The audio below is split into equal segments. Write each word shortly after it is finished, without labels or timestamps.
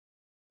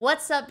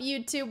What's up,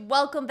 YouTube?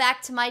 Welcome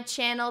back to my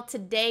channel.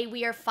 Today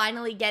we are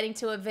finally getting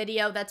to a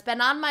video that's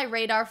been on my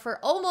radar for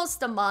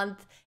almost a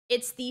month.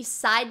 It's the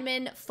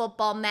Sidemen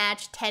football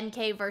match,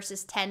 10K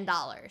versus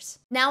 $10.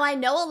 Now, I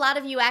know a lot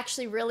of you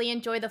actually really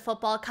enjoy the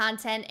football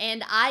content,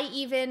 and I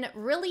even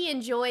really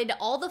enjoyed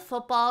all the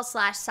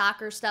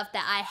football/soccer stuff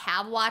that I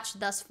have watched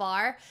thus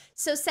far.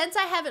 So since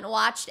I haven't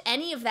watched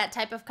any of that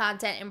type of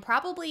content in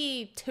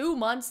probably 2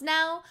 months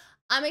now,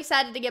 I'm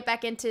excited to get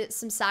back into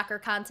some soccer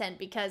content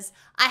because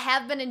I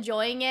have been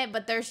enjoying it,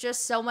 but there's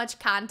just so much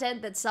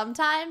content that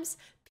sometimes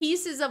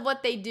pieces of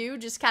what they do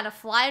just kind of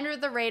fly under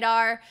the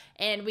radar,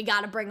 and we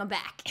gotta bring them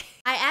back.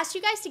 I asked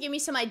you guys to give me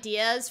some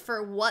ideas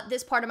for what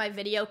this part of my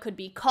video could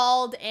be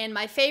called, and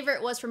my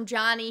favorite was from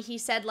Johnny. He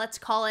said, let's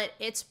call it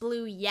It's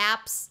Blue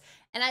Yaps.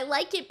 And I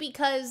like it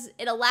because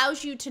it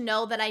allows you to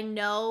know that I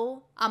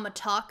know I'm a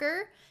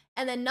talker.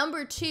 And then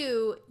number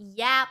two,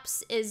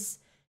 yaps is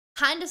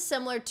kind of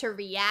similar to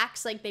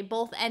reacts, like they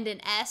both end in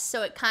S,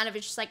 so it kind of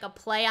is just like a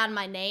play on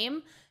my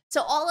name.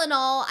 So all in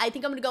all, I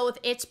think I'm gonna go with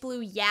It's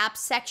Blue Yap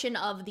section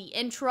of the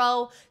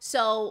intro.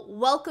 So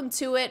welcome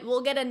to it.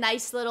 We'll get a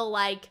nice little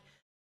like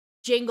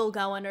jingle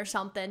going or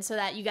something so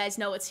that you guys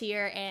know it's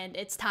here and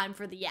it's time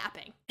for the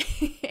yapping.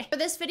 For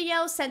this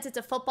video, since it's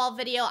a football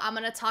video, I'm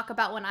gonna talk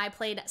about when I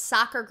played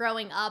soccer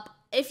growing up.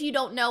 If you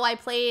don't know, I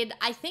played,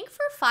 I think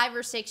for 5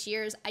 or 6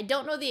 years. I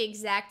don't know the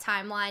exact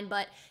timeline,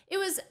 but it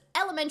was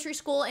elementary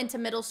school into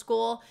middle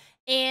school.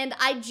 And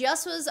I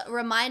just was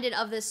reminded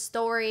of this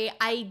story.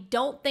 I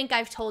don't think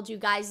I've told you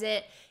guys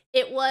it.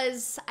 It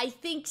was, I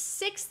think,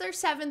 6th or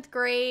 7th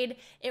grade.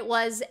 It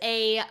was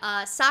a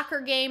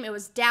soccer game. It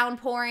was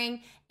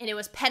downpouring, and it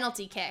was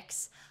penalty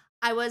kicks.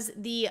 I was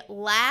the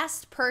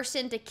last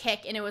person to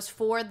kick, and it was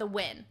for the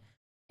win.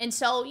 And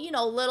so, you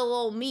know, little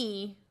old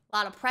me, a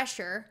lot of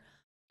pressure.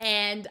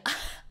 And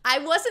I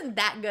wasn't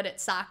that good at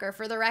soccer.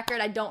 For the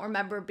record, I don't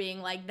remember being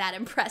like that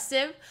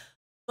impressive.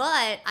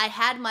 But I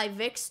had my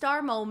Vic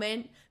Star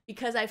moment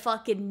because I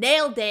fucking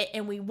nailed it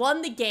and we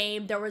won the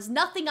game. There was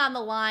nothing on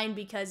the line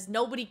because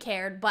nobody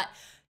cared. But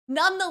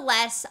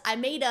nonetheless, I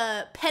made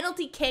a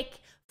penalty kick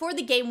for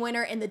the game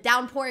winner in the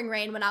downpouring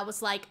rain when I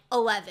was like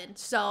 11.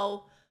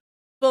 So,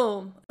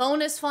 boom.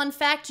 Bonus fun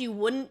fact, you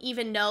wouldn't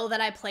even know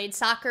that I played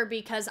soccer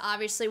because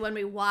obviously when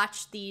we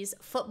watch these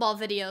football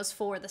videos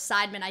for the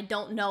Sidemen, I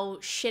don't know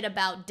shit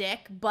about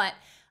dick, but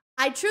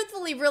I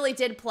truthfully really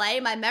did play.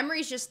 My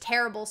memory's just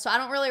terrible, so I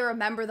don't really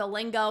remember the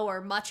lingo or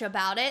much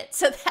about it.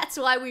 So that's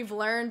why we've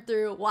learned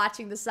through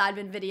watching the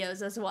Sidemen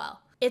videos as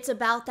well. It's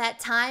about that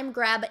time.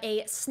 Grab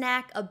a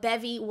snack, a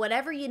bevy,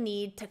 whatever you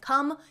need to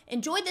come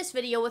enjoy this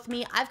video with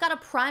me. I've got a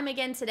Prime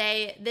again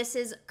today. This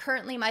is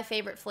currently my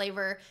favorite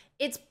flavor.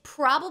 It's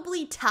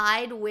probably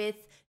tied with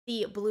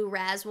the Blue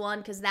Raz one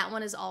because that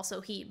one is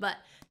also heat, but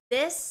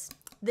this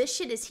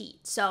shit is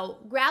heat. So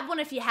grab one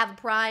if you have a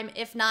Prime.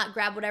 If not,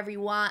 grab whatever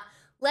you want.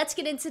 Let's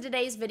get into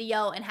today's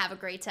video and have a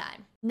great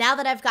time. Now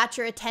that I've got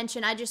your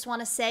attention, I just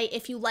want to say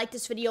if you like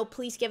this video,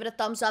 please give it a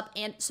thumbs up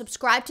and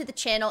subscribe to the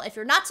channel if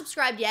you're not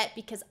subscribed yet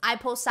because I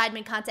post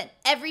Sidemen content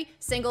every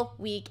single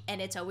week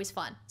and it's always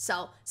fun.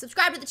 So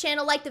subscribe to the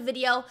channel, like the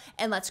video,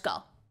 and let's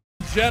go.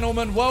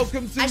 Gentlemen,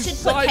 welcome to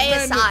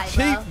Sidemen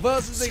cheap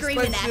versus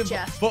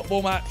expensive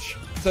football match.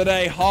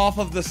 Today, half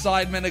of the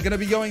Sidemen are going to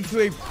be going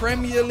to a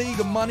Premier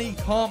League money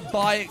can't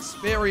buy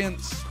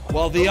experience,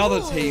 while the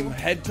other team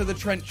head to the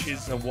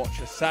trenches and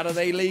watch a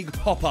Saturday League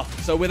popper.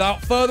 So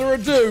without further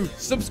ado,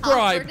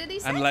 subscribe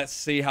and let's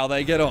see how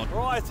they get on.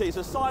 Righty,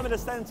 so Simon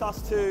has sent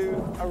us to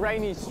a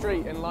rainy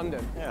street in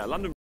London. Yeah,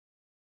 London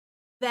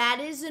That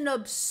is an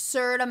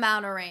absurd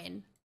amount of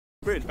rain.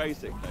 Bridge,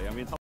 basically. I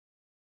mean,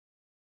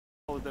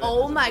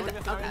 oh my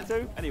god.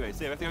 Okay. Anyway, so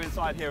we have to go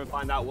inside here and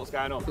find out what's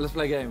going on. Let's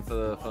play a game for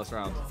the first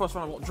round. First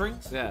round of what,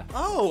 drinks? Yeah.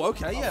 Oh,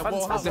 okay, yeah.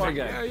 Well, that's a different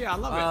game. Yeah, I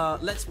love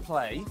it. Let's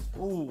play,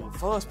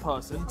 first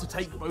person to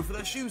take both of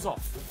their shoes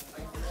off.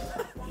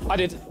 I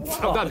did.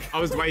 I'm done. I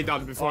was way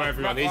done before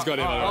everyone. He's got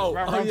it. No.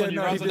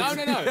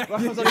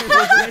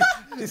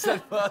 He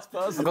said first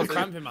person. I've got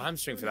cramp in my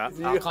hamstring for that.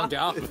 I can't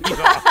get up.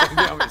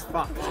 It's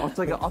fucked.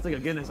 I'll take a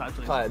Guinness,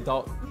 actually. Play it,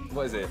 dark.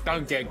 What is it?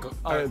 Don't get...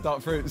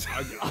 dark fruits.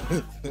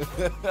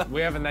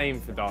 We have a name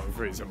for dark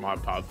fruits at my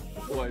pub.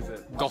 What is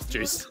it? Goth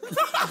juice.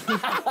 You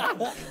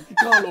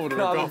can't order a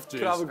goth juice.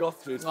 Can I have a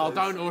goth juice? Oh,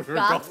 don't order a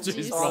goth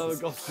juice. Oh,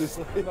 goth juice.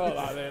 Not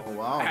like this. Oh,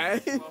 wow.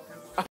 Hey.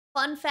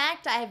 Fun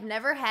fact, I have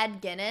never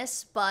had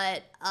Guinness,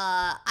 but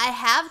I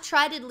have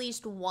tried at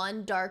least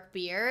one dark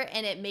beer,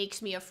 and it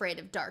makes me afraid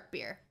of dark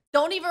beer.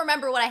 Don't even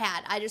remember what I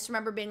had. I just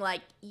remember being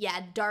like,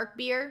 yeah, dark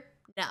beer,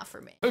 not for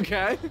me.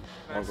 Okay.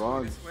 Oh,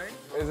 God.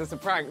 Is this a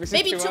prank? This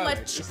Maybe is too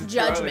much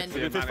judgment.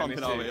 You're fist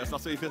pumping over here. That's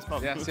what you fist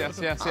pump. Yes.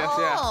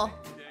 Oh.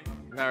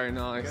 Very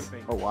nice.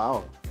 Oh,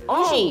 wow.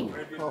 Oh.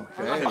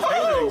 Okay.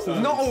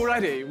 Not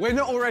already. We're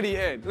not already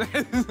in.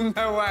 There's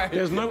no way.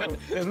 There's no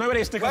way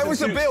they stick us Where in was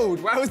the suits.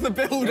 build? Where was the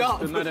build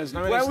up? There's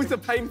no way Where was the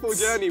painful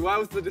journey? Where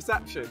was the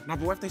deception? No,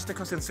 but what if they stick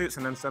us in suits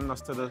and then send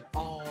us to the...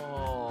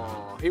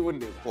 Oh. He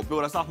wouldn't do that. What,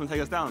 build us up and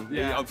take us down?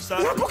 Yeah.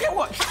 Absurd. Pocket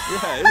watch.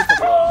 Yeah, it is a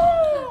pocket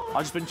watch. I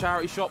just been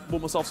charity shop,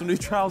 bought myself some new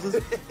trousers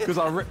because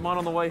I ripped mine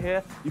on the way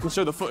here. You can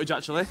show the footage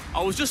actually.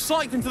 I was just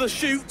cycling to the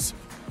chute.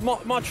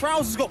 My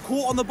trousers got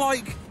caught on the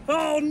bike.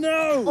 Oh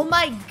no! Oh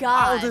my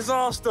god! Oh,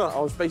 disaster! I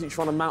was basically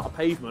trying to mount a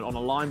pavement on a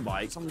line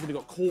bike. Somebody really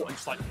got caught and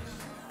just like,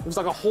 it was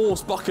like a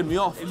horse bucking me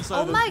off. And so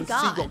Oh my the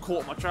god! seat got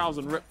caught in my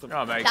trousers and ripped them.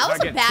 Oh, mate, That was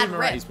can I a get bad 2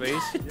 rip. Moretti's,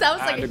 please? That was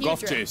like And a a huge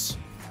golf rip. juice.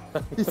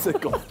 He said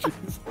golf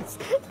juice.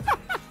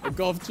 A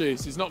golf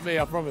juice. It's not me,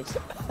 I promise.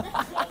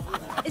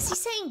 Is he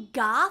saying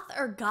goth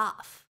or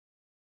goth?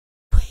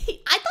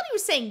 Wait, I thought he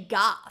was saying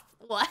goth.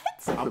 What?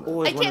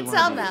 I can't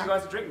tell now.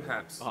 guys are drinking,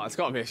 perhaps? Oh, it's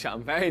got to be a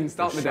champagne.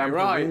 Start the day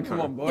right. Come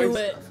on, Do boys.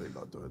 it. Definitely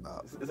not doing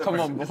that. Come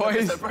on, boys.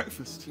 Is that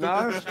breakfast?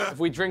 No? If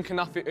we drink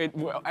enough,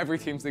 every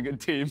team's a good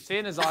team.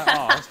 Seeing as I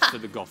asked for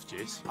the golf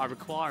juice, I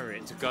require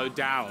it to go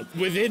down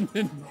within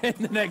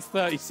the next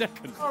 30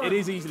 seconds. It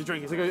is easy to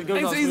drink. It goes It's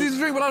down easy smooth. to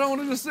drink, but I don't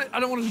want to just sit.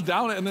 I don't want to just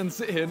down it and then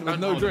sit here with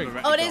no drink.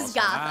 Oh, it is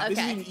goth. This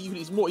Okay. is even,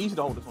 it's more easy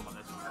to hold this one like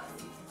this.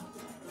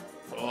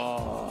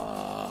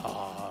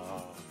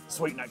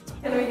 Sweet nectar.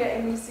 Going to be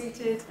getting you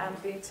suited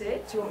and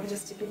booted. Do you want me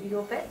just to give you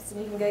your bits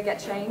and you can go get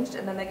changed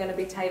and then they're going to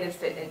be tailored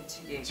fitted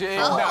to you? Jeez,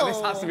 Oh. no,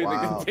 this has to be the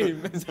good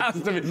team. This has to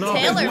be.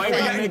 Taylor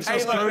fit. makes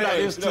us go like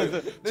this to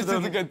the, This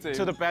is the good team.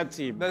 to the bad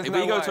team. There's If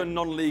no we go way. to a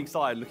non-league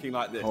side looking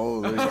like this.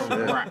 Holy shit.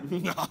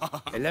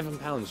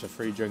 £11 for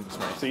 3 drinks,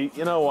 mate. See,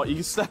 you know what? You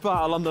can step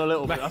out of London a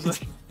little bit.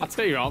 That's I'll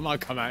tell you what, I might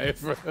come out here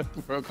for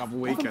a couple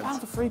of weekends. £11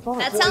 for 3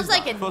 pints. That sounds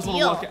like a First one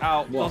to deal. work it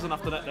out doesn't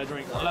have to let their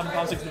drink.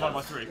 £11.60 divided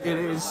by 3. It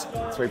is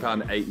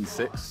 £3.86. I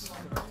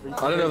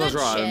don't know if that's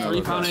right. I don't know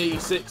if that's right.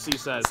 £3.86, he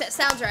says.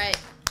 Sounds right.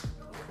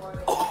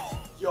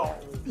 Yo!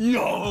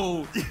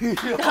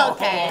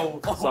 Okay.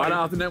 So I don't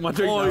have to net my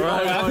drink now,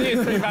 right? I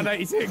think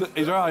it's £3.86.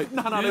 He's right.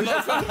 No,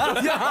 that's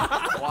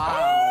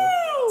Wow.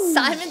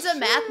 Simon's a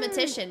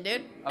mathematician,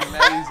 dude.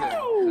 Amazing.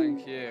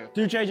 Thank you.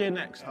 Do JJ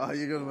next. Oh,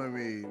 you're gonna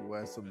make me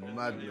wear some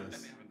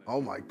madness. Oh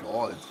my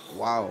god.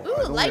 Wow. Ooh, I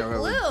don't light think I've ever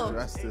blue.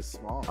 dressed this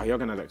smart. Oh, you're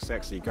gonna look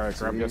sexy. Go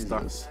grab your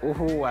stuff. Jesus.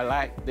 Oh, I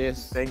like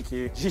this. Thank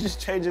you. You just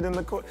change it in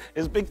the court.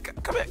 It's big.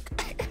 Come here.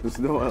 There's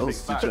nowhere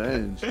else to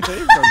change.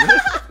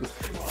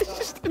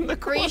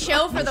 Free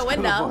show for the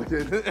window.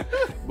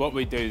 What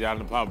we do down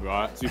the pub,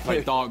 right, is we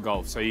play dart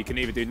golf, so you can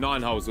either do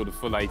 9 holes or the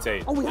full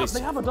 18. Oh,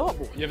 they have a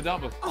dartboard. You have a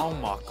dartboard? Oh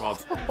my god.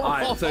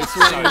 Alright, so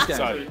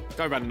So,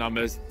 go around the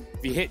numbers.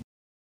 If you hit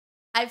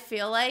I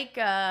feel like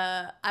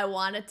I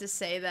wanted to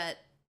say that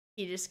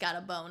he just got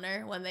a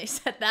boner when they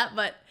said that,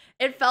 but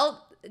it felt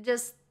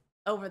just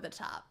over the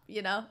top,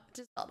 you know? It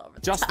just felt over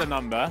the just top. the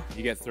number,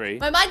 you get 3.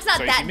 My mind's not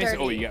So that if you miss dirty,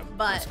 it all, you get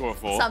but a score of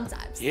 4.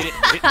 sometimes. You hit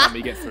the number,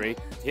 you get 3. You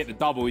hit the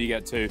double, you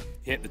get 2. You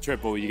hit the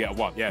triple, you get a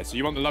 1. Yeah, so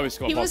you want the lowest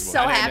score He was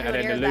possible. so happy and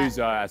when he then heard the that.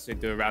 loser has to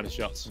do a round of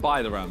shots.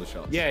 Buy the round of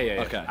shots.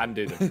 Yeah. Okay. And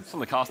do them. It's on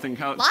the casting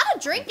couch. A lot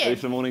of Do drinking.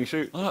 the morning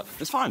shoot.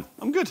 It's fine.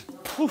 I'm good.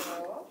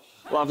 Oof.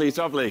 Lovely,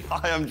 lovely.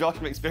 I am Josh.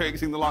 I'm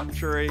experiencing the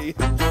luxury.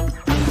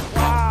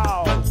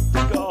 Wow.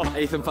 God.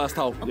 Ethan, first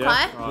hole. Okay.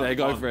 Yeah,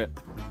 go for it.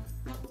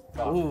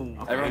 Ooh,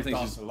 Everyone thinks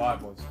he's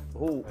alive, boys.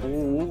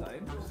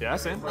 Yeah,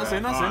 that's in. That's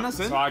in. That's in. That's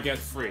in. So I get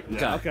 3.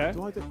 Okay. Okay.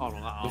 Do I do? Hold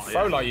on. You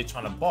throw like you're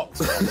trying to box.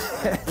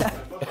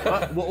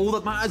 Well, all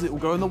that matters, it will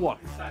go in the one.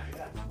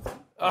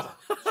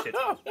 Shit.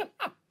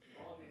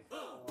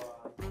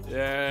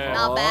 Yeah.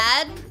 Not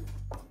bad.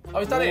 Oh,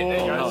 he's done it. There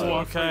you go. Oh,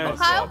 okay.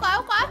 Okay.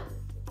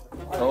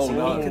 Oh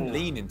no. You can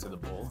lean into the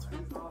ball.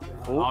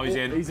 Oh, he's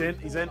in. He's in.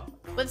 He's in.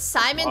 With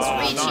Simon's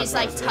reach, he's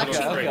like touching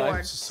the board.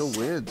 It's just so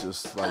weird,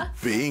 just like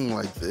being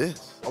like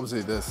this.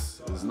 Obviously,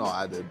 this is not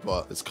added,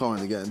 but it's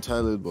currently getting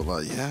tailored. But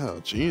like, yeah,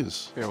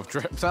 jeez. Feel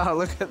dripped out.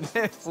 Look at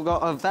this. We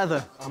got a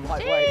feather. I'm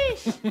lightweight.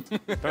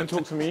 Sheesh. Don't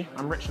talk to me.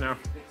 I'm rich now.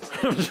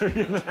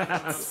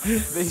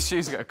 These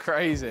shoes go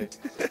crazy.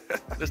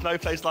 There's no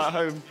place like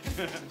home.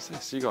 What's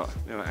this? You got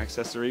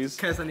accessories.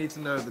 Guess I need to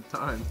know the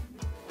time.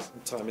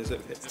 What time is it?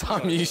 It's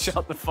Time you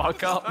shut the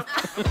fuck up.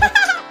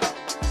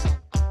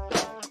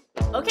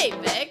 Okay,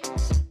 Vic.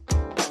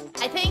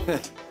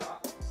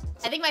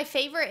 I think my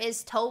favorite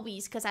is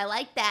Toby's because I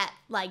like that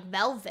like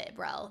velvet,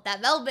 bro. That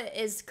velvet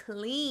is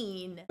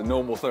clean. The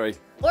normal 3.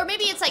 Or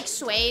maybe it's like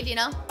suede, you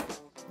know?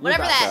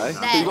 Whatever that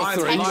You got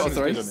 3. You got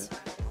texture.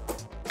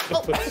 3.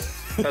 Oh,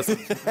 That's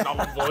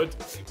number wood.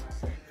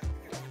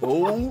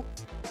 Oh.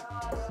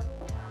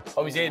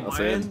 Oh, he's in. That's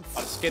in. Like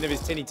the skin of his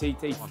tinny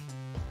teeth.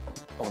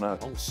 Oh no.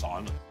 Oh,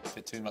 Simon. A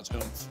bit too much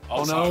oomph. Oh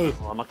no. Simon.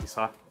 Oh, unlucky,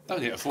 sir. Don't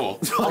hit a 4.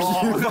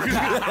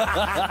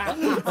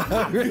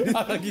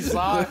 Lucky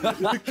side.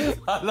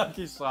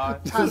 Unlucky, sir.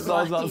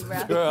 unlucky,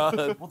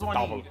 bro. What do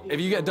I need? If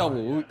you get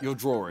double, you're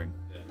drawing.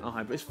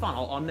 Okay, but it's fun.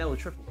 I'll nail a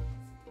triple.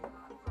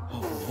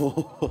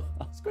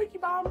 Squeaky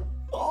bum.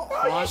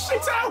 Oh,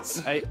 shit out!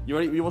 Hey, you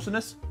ready? You watching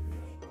this?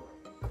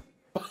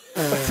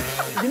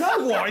 You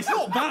know what? It's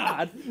not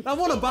bad. I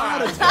want a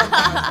bad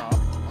attempt.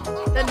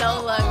 The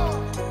no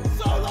look.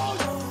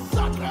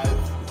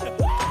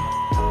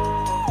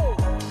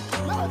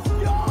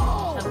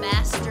 The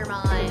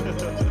mastermind.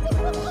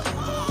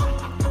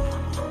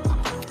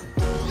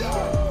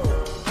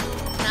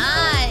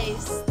 Nice.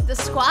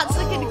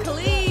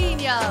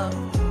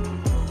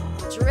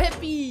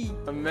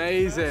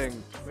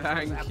 Amazing.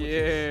 Thank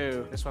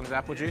you. This one's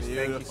apple juice.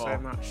 Beautiful. Thank you so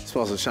much. It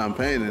smells of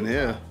champagne in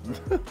here.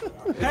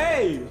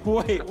 Hey!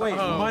 Wait.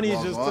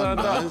 Money's just turned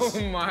up. Oh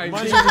my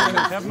Money.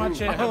 God. Have my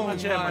chair. Have my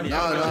chair, money.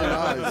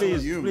 No.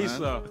 Please, you, please, man.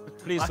 sir.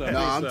 Please, sir. No,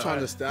 I'm please, trying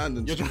sir. to stand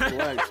and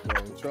flex,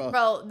 bro. Trust.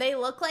 Bro, they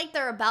look like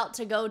they're about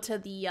to go to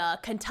the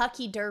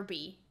Kentucky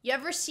Derby. You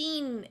ever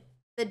seen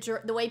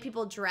the way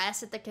people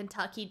dress at the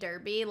Kentucky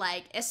Derby?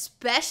 Like,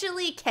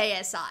 especially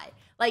KSI.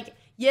 Like,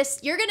 yes,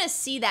 you're gonna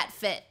see that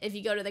fit if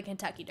you go to the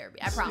Kentucky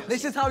Derby. I promise.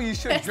 This is how you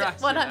should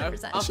dress. 100%. You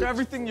know? After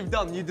everything you've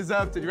done, you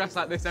deserve to dress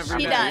like this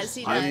every day.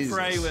 He I does.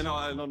 pray we're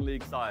not a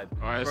non-league side.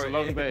 All right, it's a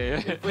long day.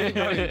 If we're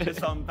going to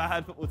some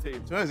bad football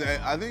team. To be honest,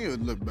 I think it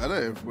would look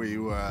better if we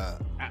were a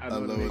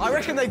lower. I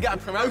reckon they get a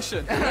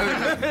promotion.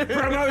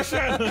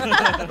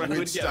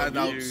 We'd stand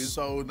out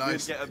so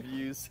nice. We'd get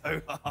abused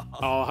so hard.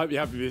 Oh, I hope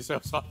you're happy with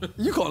yourself, Simon.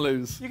 You can't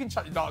lose. You can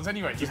chuck your darts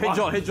anyway. Just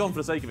Hit John for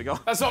the sake of it, go.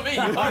 That's what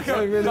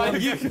I mean.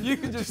 Like, you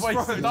can just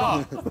waste the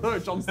dart.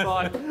 John's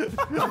died.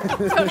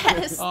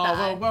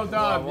 Oh, well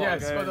done.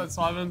 Yes, well done,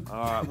 Simon. All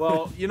right,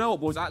 well, you know what,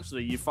 boys?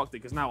 Actually, you fucked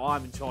it because now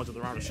I'm in charge of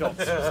the round of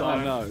shots.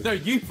 So No,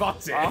 you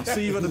fucked it. I'll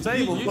see you at the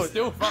table. You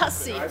still fucked I'll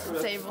see you at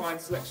the table. Fine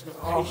selection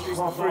of pastries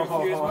and fruit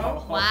for you as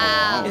well.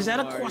 Wow. Is that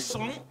a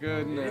croissant?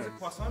 Goodness.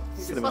 Croissant.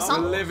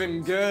 Croissant? We're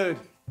living good.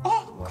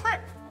 Oh,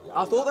 crap.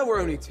 I thought there were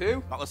only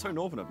 2. That was so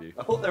northern of you.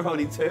 I thought there were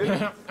only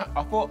 2.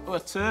 I thought there were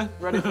 2.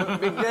 Ready for a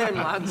big game,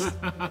 lads.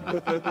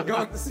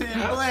 Going to see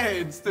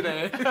Blades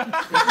today.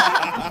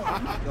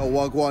 Yo,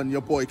 Wagwan,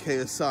 your boy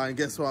KSI, and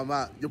guess where I'm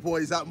at? Your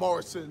boy's at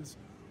Morrison's.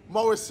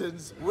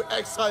 Morrison's with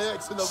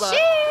XIX in the back.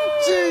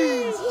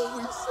 Jeez, what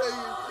we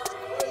saying?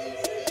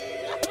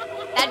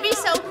 That'd be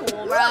so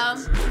cool, bro.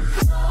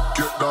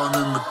 Get down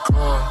in the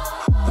car.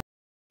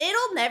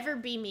 It'll never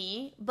be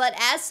me, but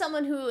as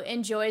someone who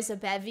enjoys a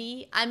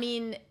bevy, I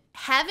mean,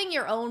 having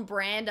your own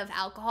brand of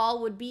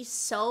alcohol would be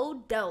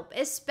so dope,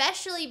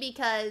 especially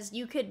because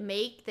you could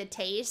make the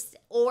taste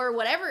or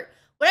whatever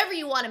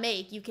you want to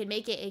make, you can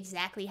make it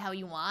exactly how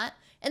you want.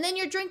 And then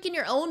you're drinking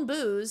your own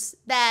booze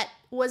that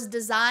was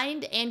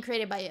designed and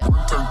created by you.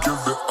 Dubs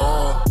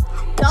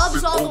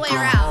all the way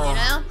around, you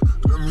know?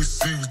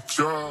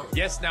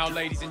 Yes, now,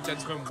 ladies and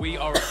gentlemen, we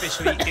are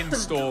officially in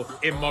store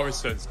in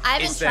Morrison's. I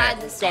haven't It's there. tried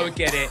this Go yet. and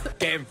get it.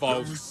 Get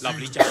involved.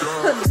 Lovely chat.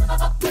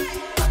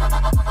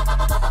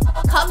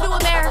 Come to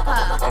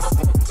America.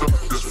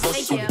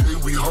 Thank you.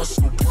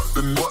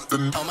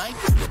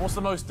 What's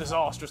the most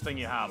disastrous thing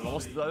you have?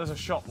 Like, there's a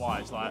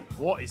shot-wise, like,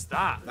 what is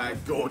that? That's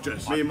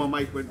gorgeous. Me and my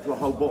mate went for a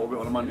whole bottle of it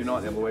on a Monday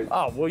night the other week.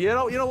 Oh, well, you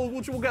know,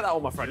 we'll get that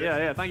on, my friend.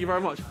 Yeah, thank you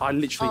very much. I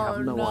literally have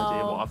no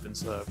idea what I've been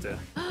served here.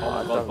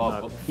 I don't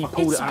know. He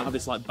pulled it out of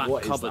this, like, back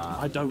cupboard.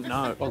 I don't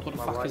know. What the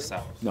fuck is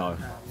that? No,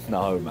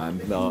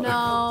 man,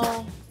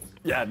 No.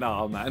 Yeah,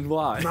 no, man.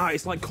 Why? No,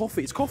 it's like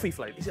coffee. It's coffee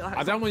flavour. Is it like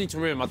I don't want you to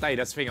ruin my day.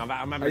 That's the thing. I'm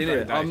having a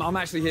great day. I'm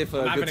actually here for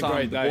a having good a time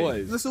great with the day.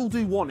 boys. Let's all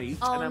do one each,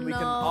 Oh, and then we can,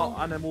 no.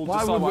 and then we'll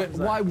Why decide would,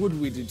 what why would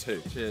we do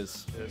 2?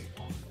 Cheers.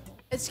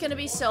 It's gonna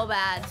be so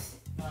bad.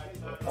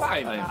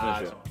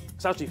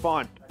 It's actually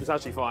fine. It's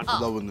actually fine.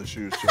 Loving the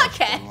shoes.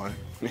 Okay.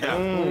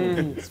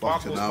 Yeah.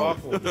 Fucking hell.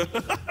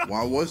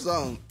 Why was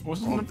that?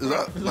 Is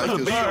that like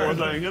a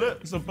Get it?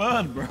 It's a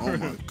burn, bro. Oh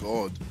my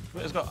god.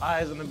 It's got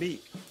eyes and a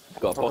beak.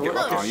 Got a pocket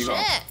Oh, watch.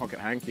 shit. Pocket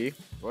hanky.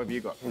 What have you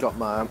got? Got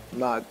my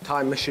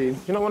time machine.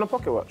 You don't want a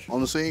pocket watch?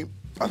 Honestly,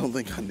 I don't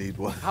think I need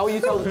one. How will you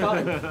tell the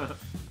time?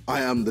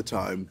 I am the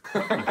time.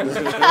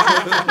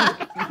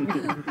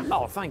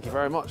 Oh, thank you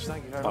very much.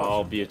 Thank you very much.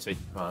 Oh, beauty.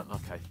 Right,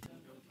 okay.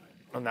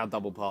 I'm now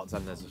double parts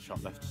and there's a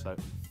shot left, so.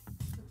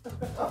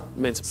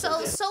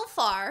 So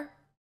far,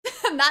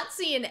 I'm not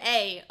seeing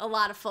A, a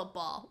lot of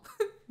football.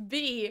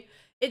 B,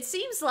 it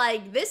seems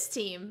like this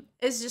team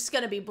is just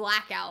gonna be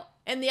blackout,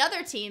 and the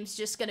other team's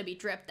just gonna be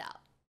dripped out.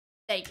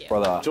 Thank you.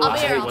 Brother, I'll be I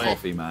here hate all day.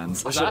 coffee, man.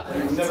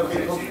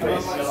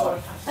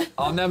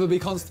 I'll never be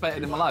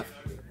constipated in my life.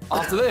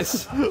 After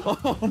this.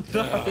 Oh,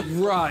 no.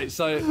 Right,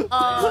 so he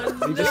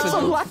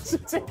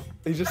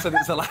just said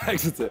it's a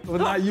laxative. Well,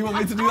 now you want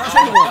me to do that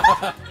second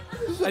one?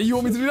 And you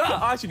want me to do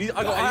that? Actually,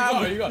 I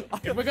got. You got.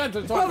 If we're going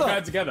to the toilet, we're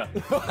going together.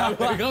 We can't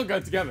go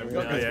together. We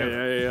can't go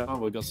together. Yeah. Oh,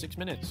 we've got 6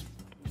 minutes.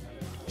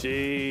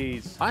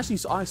 Jeez. I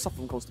suffer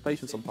from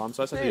constipation sometimes,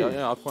 so I said,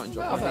 yeah, I quite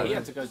enjoy it. You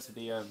had to go to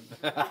the.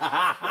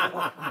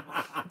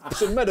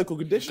 It's a medical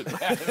condition.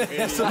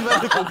 It's a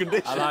medical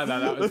condition. I like that.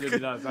 That was really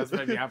nice. That's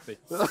made me happy.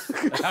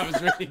 That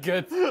was really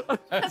good.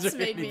 That's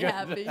made me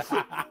happy.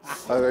 I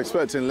was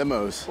expecting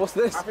limos. What's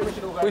this?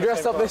 We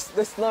dressed up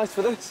this nice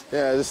for this?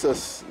 Yeah,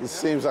 this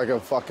seems like a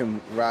fucking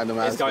random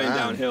ass. It's going man.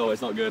 downhill,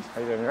 it's not good.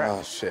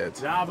 Oh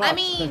shit. I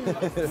mean,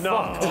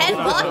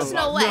 $10?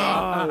 No way.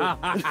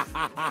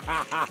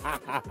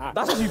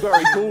 That's actually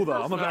very cool,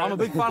 though. I'm a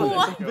big fan of this.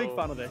 I'm a big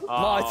fan of this.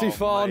 Mighty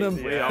Farnham.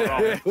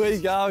 Here we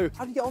go.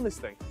 How do you get on this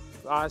thing?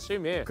 I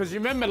assume here. Because you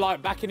remember,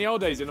 like, back in the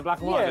old days in the black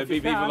and white, Yeah, there'd be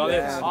if you people can, like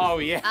yeah. this. Oh,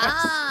 yeah.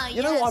 Ah,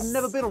 You know what? I've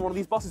never been on one of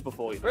these buses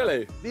before. You know?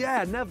 Really?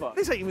 Yeah, never.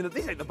 This ain't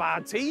the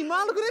bad team,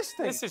 man. Look at this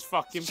thing. This is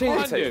fucking Cheap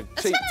fine, team.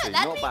 dude.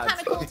 That'd be kind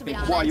of cool, to be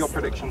honest. What are your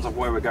predictions of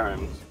where we're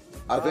going?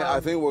 I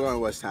think we're going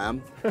West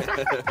Ham.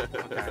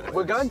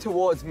 We're going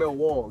towards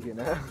Millwall, you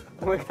know?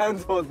 We're going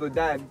towards the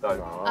den.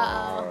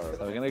 So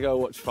we're going to go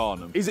watch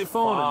Farnham. Is it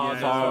Farnham?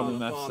 Farnham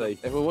FC.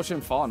 If we're watching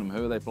Farnham,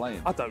 who are they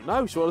playing? I don't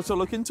know. Shall I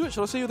look into it?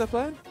 Shall I see who they're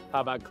playing?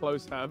 How about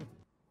Close Ham?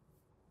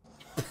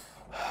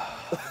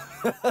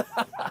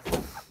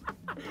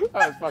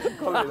 That's fucking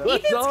comedy.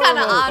 Ethan's kind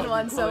of on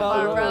one so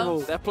far, bro.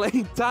 They're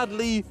playing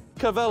Tadley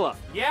Cavella.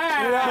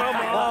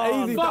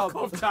 Yeah! Easy Fuck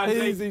dub. off,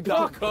 Tadley. Easy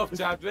dub. Fuck off,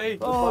 Tadley.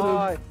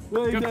 Oh,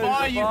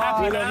 Goodbye, you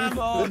happy man.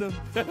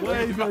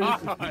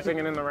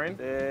 Singing in the rain?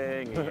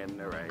 Singing in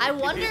the rain. I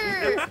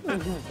wonder...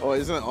 Oh,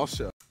 isn't it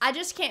Osher? I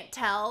just can't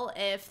tell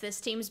if this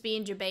team's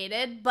being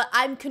debated, but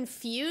I'm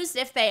confused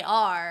if they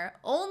are,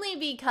 only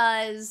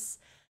because,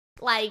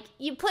 like,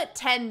 you put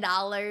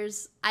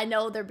 $10, I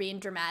know they're being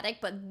dramatic,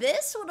 but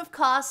this would have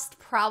cost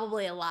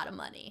probably a lot of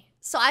money.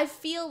 So I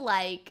feel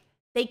like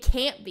they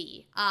can't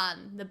be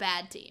on the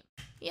bad team.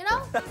 You know?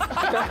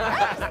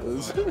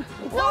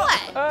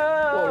 What?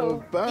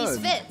 Burn. These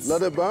fits.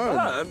 Let it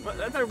burn. But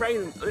there's no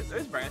rain.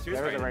 There's rain.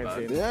 There is a rain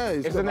team. Yeah,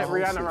 he's Isn't got it the whole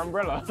Rihanna suit.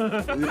 Umbrella?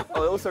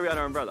 Oh, also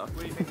Rihanna Umbrella. What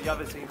do you think the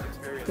other team's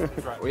experience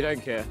is right? We don't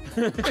care.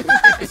 Fuck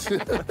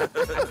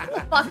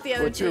the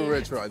other We're team. too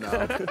rich right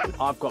now.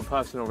 I've got a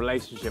personal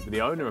relationship with the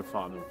owner of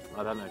Farnham.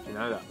 I don't know if you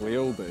know that. We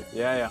all do.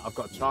 Yeah, I've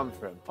got a charm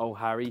for him. Oh,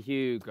 Harry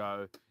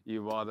Hugo,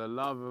 you are the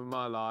love of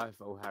my life.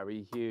 Oh,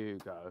 Harry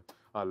Hugo,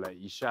 I'll let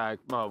you shag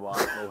my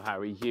wife. Oh,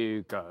 Harry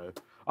Hugo,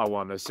 I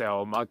want to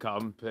sell my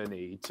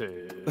company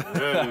too.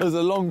 There's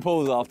a long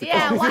pause after.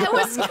 Yeah, why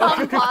was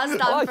cum paused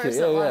on for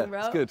so long, bro?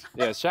 It's good.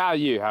 Yeah, shout out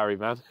you, Harry,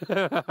 man.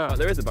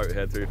 There is a boat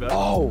here, to be fair.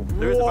 Oh,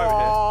 There is a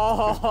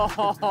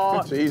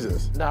boat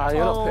Jesus. Nah,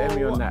 you're not putting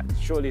me on that.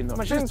 Surely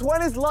not. Since when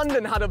has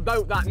London had a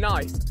boat that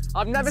nice?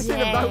 I've never seen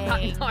a boat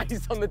that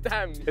nice on the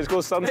Thames. here. It's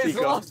called Sunseeker. It's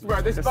lost,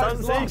 bro. This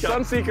boat's lost.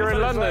 Sunseeker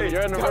in London.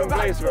 You're in the Go wrong back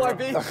place, to bro.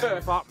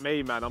 Ibiza. Fuck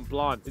me, man, I'm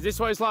blind. Is this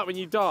what it's like when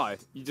you die?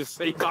 You just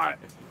see like...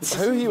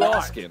 who are you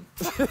asking?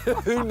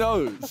 Who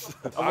knows?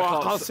 I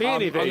can't see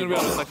anything. I'm gonna be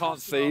honest, I can't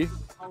see.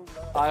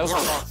 I also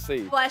can't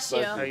see. Bless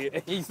you.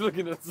 He's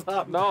looking at the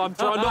sun. No, I'm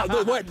trying not.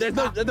 Look, wait, there's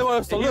nowhere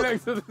else to He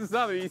look. looks at the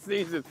sun and he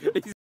sees it.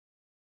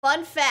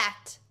 Fun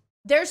fact.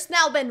 There's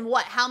now been,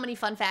 what, how many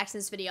fun facts in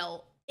this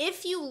video?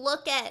 If you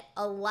look at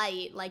a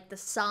light, like the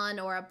sun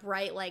or a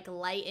bright like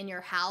light in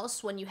your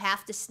house when you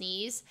have to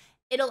sneeze,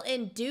 it'll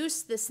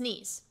induce the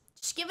sneeze.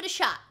 Just give it a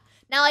shot.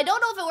 Now, I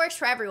don't know if it works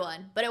for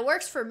everyone, but it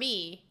works for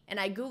me, and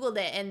I Googled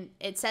it, and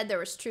it said there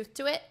was truth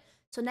to it.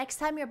 So next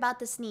time you're about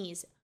to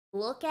sneeze,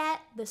 look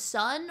at the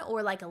sun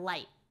or like a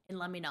light, and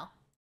let me know.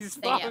 He's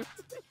Thank fine.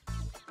 you.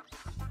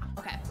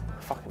 Okay.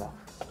 Fucking hell.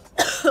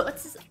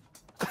 What's this?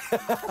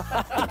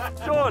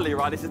 Surely,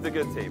 right, this is the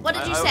good team. What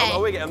did you say? Are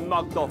we getting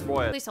mugged off,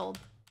 Roy? Please hold.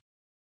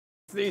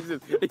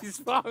 Sneezes. He's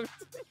fucked.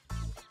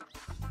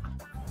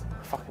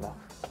 Fucking hell.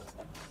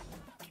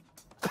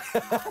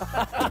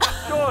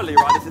 Surely,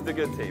 right, this is the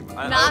good team.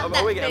 Not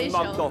Are we that getting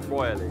facial. mugged off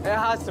royally? It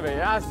has to be.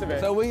 It has to be.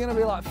 So we're gonna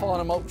be like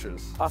Farnham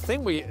Ultras. I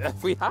think we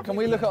have. Can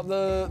we look up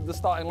the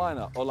starting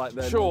lineup or like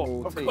the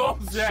normal Of team?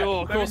 course, yeah.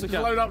 Sure, of course we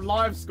can. Load up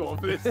live score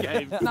for this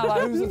game. No,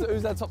 like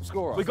who's their top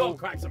scorer? We got to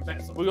crack some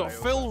bets on. We got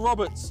Phil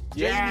Roberts,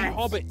 Yes. Jamie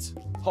Hobbit,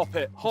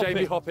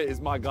 Jamie Hoppit is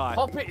my guy.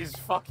 Hoppit is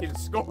fucking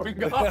scoring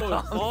goals. I'm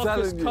Marcus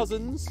telling you.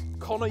 Cousins,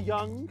 Connor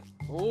Young,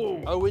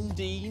 Ooh. Owen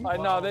Dean. I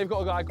know they've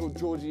got a guy called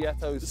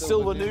Georgietto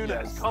Silva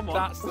Nunes. Come on.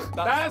 That's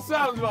That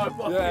sounds like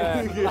fucking.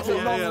 yeah, that's a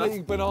Yeah,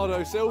 non-league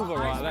Bernardo Silva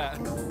right there.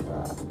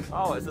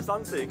 Oh, it's the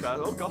Sunseeker.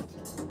 Oh, God.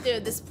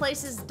 Dude, this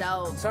place is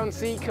dope.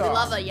 Sunseeker. We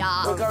love a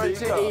yacht. We're going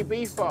to Sunseeker.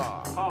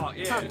 Ibiza. Oh,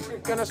 yeah.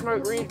 Gonna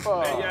smoke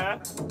reefer. Yeah.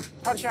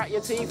 Punch out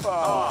your teeth.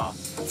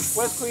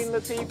 Where's Queen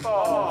Latifah?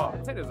 Oh. I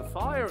think there's a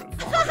fire at the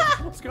fire.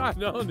 What's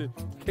going on?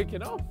 It's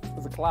kicking off.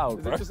 There's a cloud,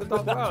 Is bro. it just a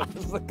dark cloud?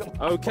 It's a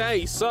cloud.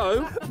 Okay,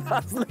 so.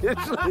 That's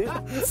literally,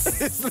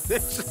 it's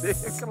literally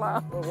a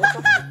cloud.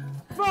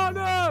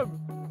 Farnham!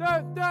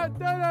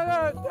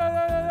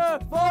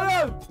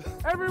 Farnham!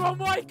 Everyone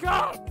wake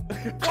up!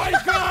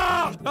 Wake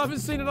up! I haven't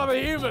seen another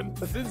human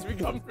since we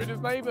come through this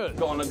neighbourhood.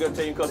 Got on a good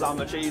team because I'm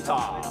the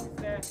cheetah.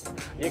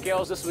 Your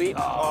girls are sweet.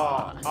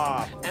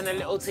 And a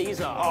little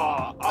teaser.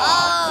 Oh!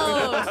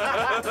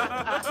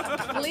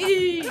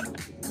 Please!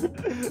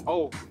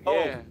 Oh,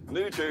 yeah.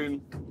 New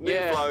tune, new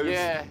Yeah, flows,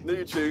 yeah.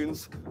 new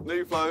tunes,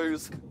 new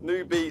flows,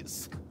 new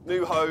beats,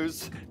 new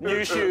hoes.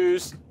 New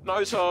shoes.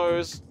 No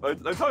toes. No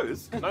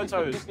toes? No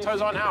toes.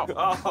 Toes aren't out.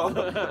 Oh.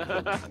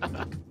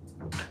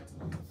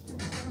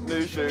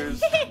 New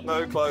shoes,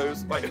 no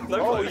clothes. Wait, no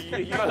clothes.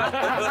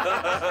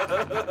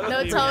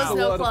 No toes,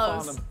 no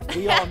clothes.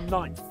 We are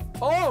ninth.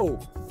 Oh!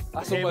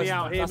 That's Hear me almost,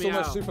 out, hear that's me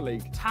almost out. Super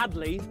League.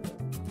 Tadley.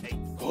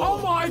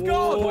 Oh my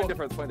God! Point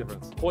difference, point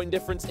difference. Point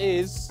difference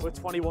is. We're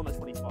 21 to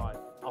 25.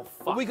 Oh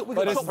fuck. We But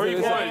got it's- 3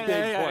 it's a points.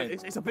 big point.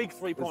 It's a big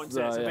 3 points. It's,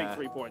 Yeah, it's a yeah. big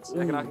 3 points. I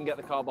reckon I can get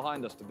the car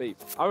behind us to beat.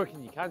 I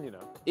reckon you can, you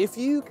know. If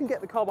you can get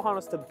the car behind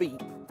us to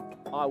beep,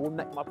 I will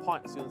neck my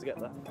pint as soon as I get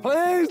there.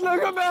 Please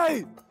look at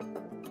me!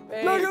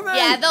 Look at me!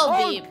 Yeah, they'll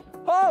Honk! beep.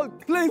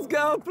 Honk! Please,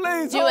 girl,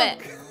 please! Do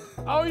honk! it.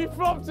 Oh, you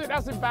flopped it.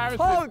 That's embarrassing.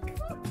 Honk!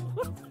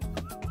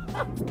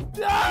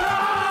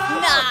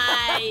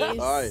 Nice. All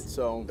right,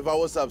 so if I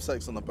was to have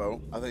sex on the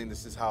boat, I think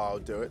this is how I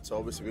would do it. So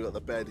obviously we got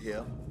the bed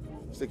here.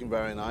 It's looking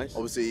very nice.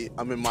 Obviously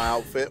I'm in my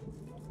outfit.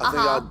 I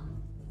think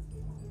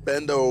I'd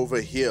bend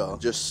over here,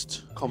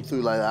 just come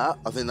through like that.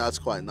 I think that's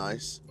quite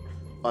nice.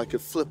 I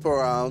could flip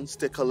around,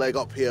 stick a leg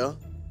up here,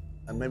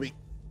 and maybe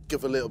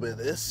give a little bit of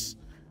this.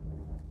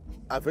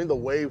 I think the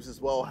waves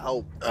as well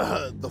help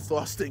the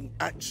thrusting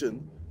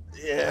action.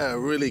 Yeah,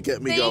 really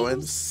get me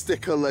going.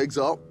 Stick her legs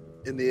up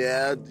in the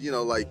air, you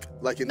know, like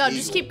an eagle.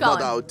 Just keep going. Not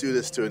that I would do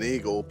this to an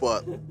eagle,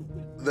 but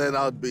then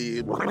I'd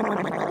be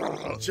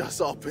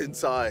just up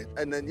inside.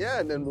 And then, yeah,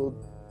 and then we'll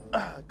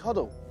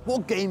cuddle.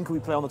 What game can we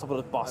play on the top of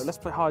the bus? Let's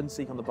play hide and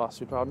seek on the bus.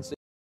 We play hide and seek.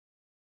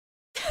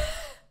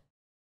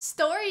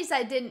 Stories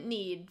I didn't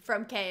need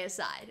from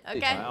KSI,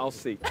 okay? I'll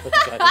see.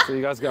 So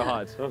you guys go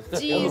hide. Jesus.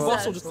 The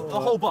bus or just the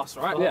whole bus,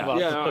 right? Yeah.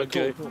 Yeah, all right,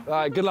 Okay. cool. All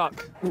right, good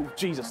luck. Ooh,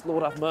 Jesus,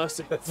 Lord have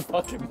mercy. There's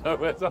fucking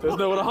nowhere to There's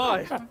nowhere to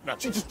hide.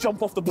 Just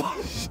jump off the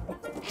bus.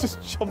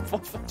 Just jump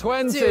off.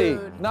 20,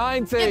 Dude.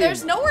 19. Yeah,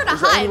 there's nowhere to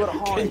hide.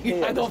 Can you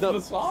head off to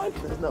the side?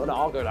 No,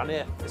 I'll go down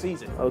here. It's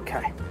easy.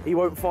 Okay. He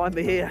won't find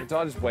me here. Do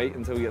I just wait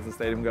until we get to the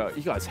stadium and go,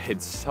 you guys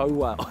hid so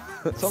well.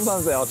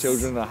 Sometimes they are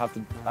children and I have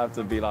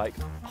to be like,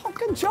 I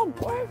can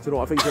jump. Where? Do you know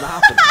what I think is going to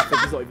happen? I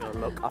think he's not even going to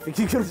look. I think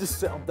he's going to just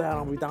sit up there and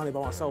I'll be down here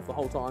by myself the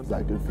whole time. Is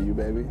that good for you,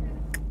 baby?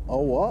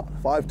 Oh, what?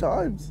 5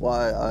 times?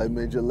 Why, I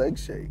made your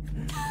legs shake.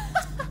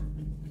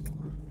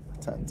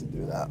 Time to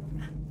do that.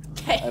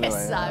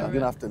 Anyway, I'm going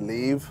to have to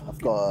leave.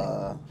 I've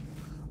got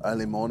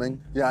early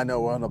morning. Yeah, I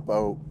know we're on a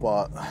boat,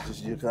 but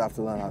you're going to have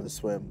to learn how to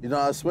swim. You know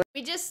how to swim?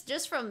 We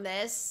just from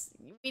this,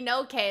 we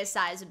know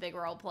KSI is a big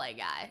role play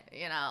guy.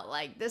 You know,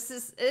 like this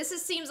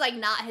seems like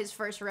not his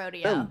first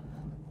rodeo.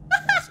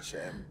 That's a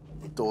shame.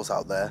 The door's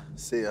out there.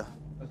 See ya.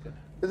 Okay.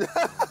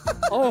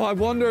 Oh, I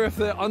wonder if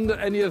they're under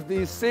any of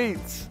these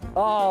seats.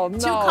 Oh, no.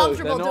 Too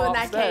comfortable they're not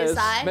doing upstairs.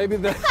 that, KSI. Maybe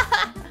they're...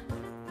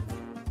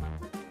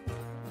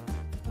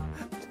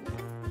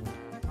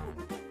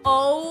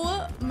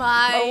 Oh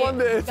my I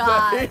wonder if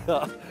God. they're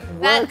here.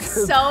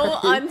 That's so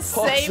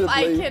unsafe,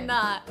 I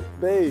cannot.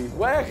 Be?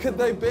 Where could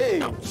they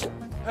be?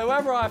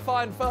 Whoever I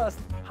find first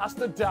has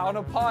to down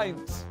a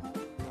pint.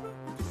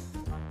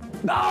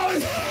 No!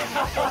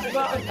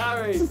 Not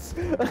Harry.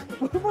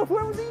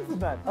 Where was Ethan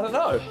then? I don't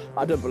know.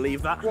 I don't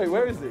believe that. Wait,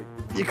 where is he?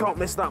 You can't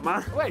miss that,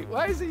 man. Wait,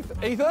 where is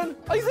Ethan? Ethan?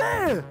 Oh, he's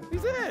here!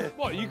 He's here!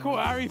 What, you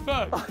caught Harry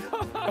first?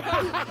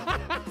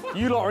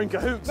 You lot are in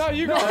cahoots. No,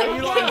 you got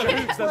you lot are in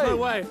cahoots. There's no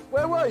way.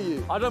 Where were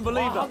you? I don't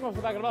believe that. I'm off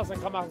the back of the bus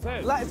and come back and say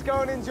it. Let's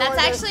go and enjoy That's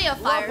actually a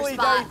fire lovely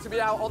spot. day to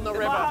be out on the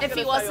river. If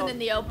he wasn't in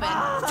the open.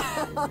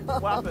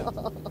 What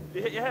happened?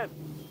 You hit your head.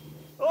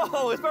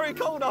 Oh, it's very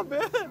cold up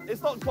here.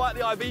 It's not quite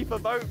the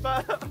Ibiza boat,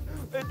 but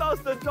it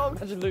does the job.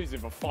 Imagine losing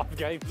for 5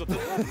 games.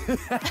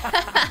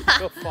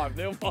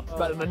 5-0.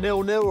 Better than a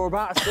 0-0 or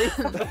about to see.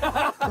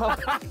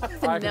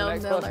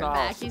 Nil or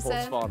back, he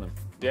said. Farnham.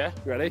 Yeah?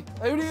 You ready?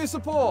 Who do you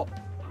support?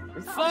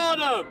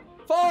 Farnham!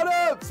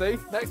 Farnham! See?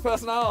 Next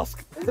person I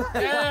ask.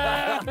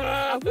 Yeah!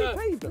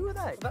 Who are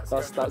they?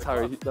 That's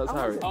Harry. That's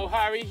Harry. Oh,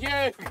 Harry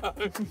Hugo,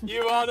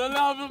 you are the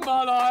love of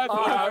my life.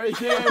 Oh, Harry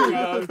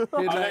Hugo,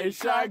 He'd I let him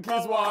shank shag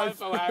his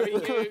wife. Oh, Harry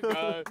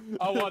Hugo,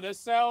 I want to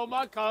sell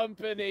my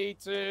company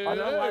to. I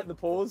don't like the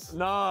pause.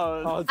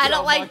 No. I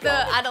don't like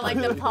the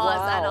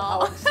pause at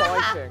all. How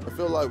exciting. I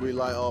feel like we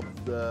light up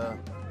the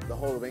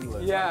whole of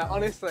England. Yeah,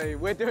 honestly,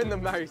 we're doing the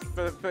most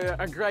for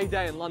a great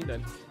day in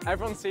London.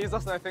 Everyone sees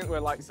us and they think we're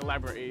like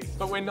celebrities,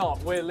 but we're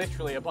not. We're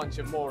literally a bunch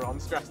of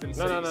morons dressed in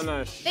suits.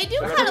 No. They do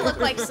kind of look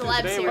like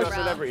celebs here, bro.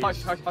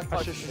 Hush.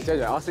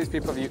 JJ, ask these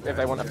people if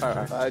they want a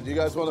photo. Do you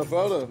guys want a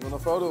photo? Want a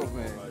photo of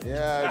me?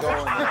 Yeah, go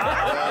on.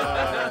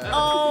 Yeah.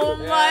 Oh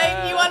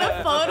my, you want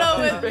a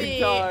photo with Big me?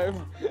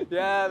 time.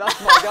 Yeah,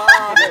 that's my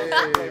guy.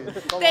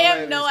 They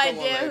have no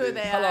idea who they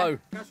are. Hello.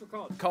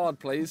 Card,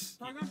 please.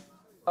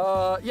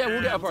 Yeah,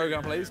 we'll get a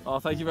program, please. Oh,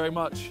 thank you very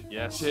much.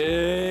 Yes.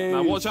 Cheers.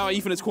 Now watch out,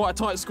 Ethan. It's quite a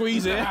tight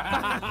squeeze here.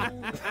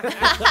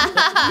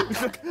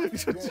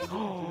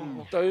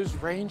 Those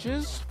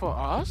Rangers for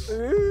us?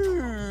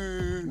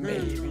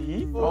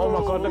 Maybe. Oh my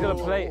God! Look at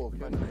the plate.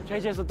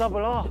 JJ's a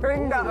double R.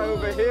 Bring that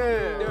over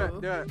here.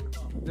 Do it.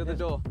 Do the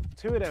door.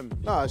 2 of them.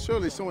 Nah,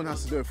 surely someone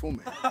has to do it for me.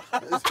 You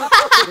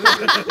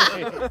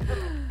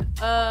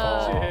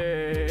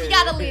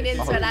gotta lean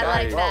into it. I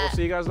like We'll that.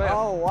 see you guys later.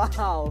 Oh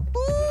wow.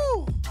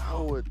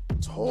 Now we're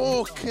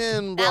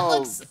talking, bro. That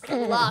looks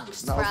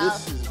luxe, Now bro.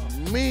 this is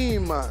me,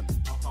 man.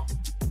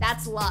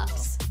 That's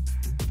luxe.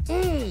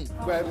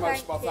 Where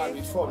most of my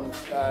family's from,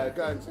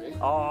 Guernsey.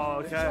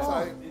 Oh, okay.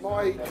 So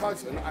my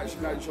cousin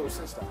actually knows your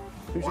sister.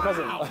 Who's your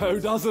cousin? Who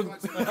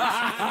doesn't? We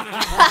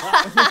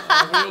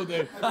all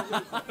do.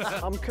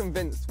 I'm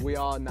convinced we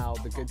are now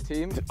the good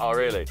team. Oh,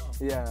 really?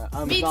 Yeah.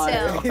 Me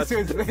like,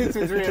 too. This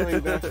was really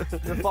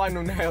the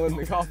final nail in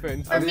the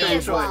coffin. For me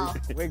as well.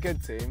 We're a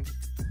good team.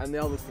 And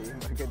the other team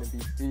are going to be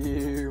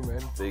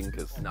fuming.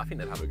 stinkers. No, I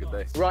think they'd have a good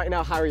day. Right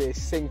now, Harry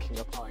is sinking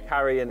a pint.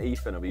 Harry and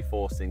Ethan will be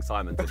forcing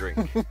Simon to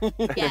drink.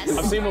 Yes.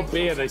 I've seen what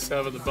beer they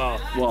serve at the bar.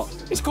 What?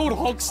 It's called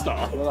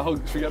Hogstar. Well,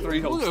 should we get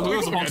 3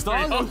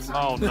 Hogstar?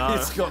 Oh no.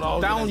 It's got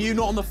a Down you,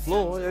 not on the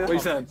floor. Yeah. What are you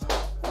saying?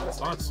 That's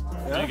nice.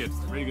 Really good.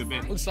 Really good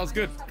beer. Sounds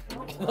good.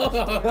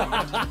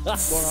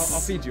 I'll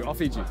feed you. I'll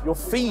feed you. You'll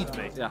feed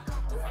me? Yeah.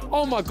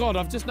 Oh my God,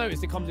 I've just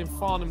noticed it comes in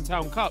Farnham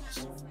Town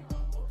cups.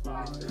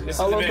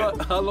 How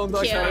long do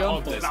I carry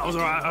on? That was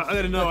alright. I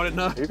didn't know.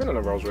 You've been on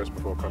a Rolls Royce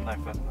before, Con.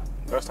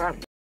 First time.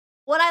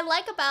 What I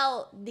like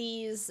about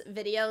these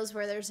videos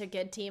where there's a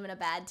good team and a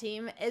bad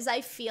team is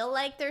I feel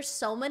like there's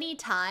so many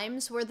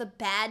times where the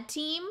bad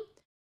team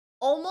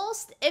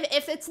almost,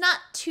 if it's not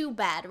too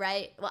bad,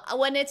 right?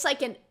 When it's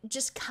like an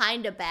just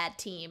kind of bad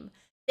team,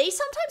 they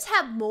sometimes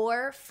have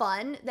more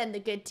fun than the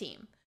good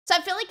team. So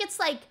I feel like it's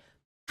like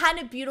kind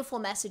of beautiful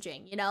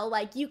messaging, you know?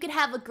 Like you could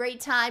have a great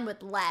time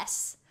with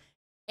less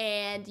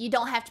and you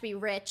don't have to be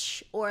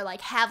rich or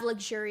like have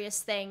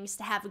luxurious things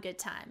to have a good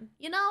time,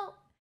 you know?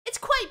 It's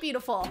quite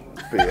beautiful.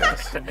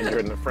 Yes, and you're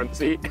in the front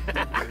seat.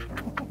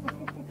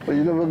 Well,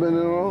 you never been in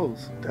a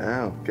Rolls?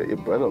 Damn, get your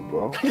bread up,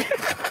 bro.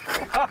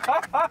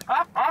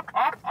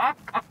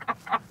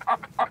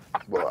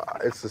 Well,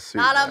 it's a suit.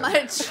 Not on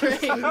my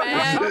tree,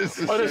 man.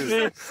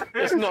 Honestly,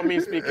 it's not me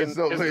speaking. It's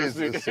not me, it's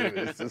the suit.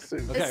 It's the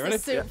suit. Okay,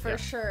 it's the suit for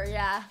sure,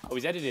 yeah. Oh,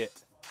 he's edited it.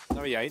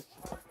 No, he ain't.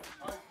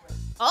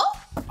 Oh?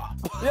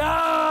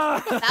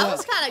 Yeah! That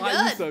was kind of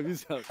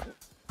good.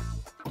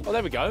 Oh,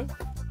 there we go.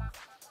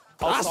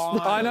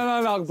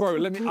 No, bro.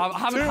 Let me. I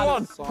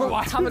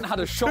haven't had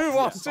a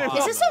shot. 2-1.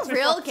 Is this a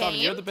real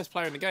game? You're the best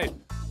player in the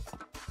game.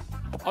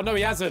 Oh no,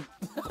 he hasn't.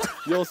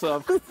 Your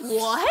serve.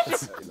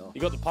 What?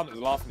 You got the punters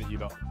laughing at you,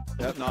 lot.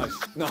 Yeah,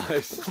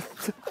 nice.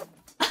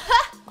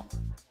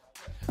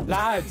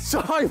 Lads,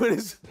 Simon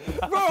is.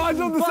 Bro, I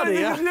done the same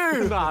thing as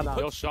you. Nah.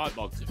 You're shy,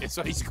 Bog. It's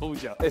what he's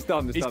called you. It's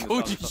done. He's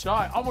called you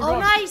shy. Oh my God. Oh,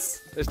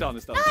 nice. It's done.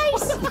 Nice.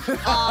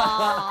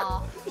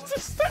 Aww.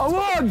 I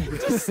won.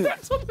 Just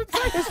stepped on the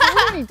table. It's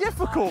really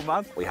difficult,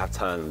 man. We have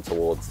turned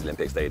towards the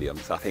Olympic Stadium,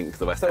 so I think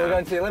the West So Ham... we're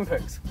going to the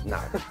Olympics? No.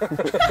 I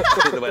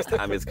think the West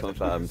Ham is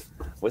confirmed.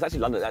 Well, it's actually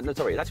London. No,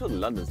 sorry, it's actually the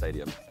London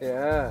Stadium.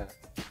 Yeah.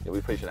 Yeah,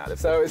 we pretty sure that.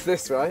 So it's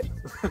this, right?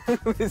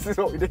 This is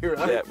what we do,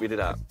 right? Yeah, we did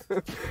that.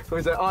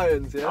 Was it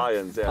irons, yeah?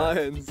 Irons, yeah.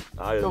 Irons.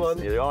 Irons. Come on.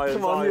 Yeah, irons,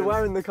 Come on, irons. you're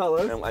wearing the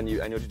colours. And you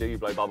what do? You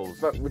blow bubbles.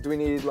 But do we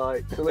need,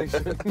 like,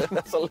 solution?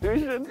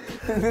 Solution?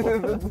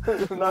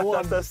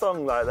 That's their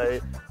song,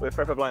 like, we're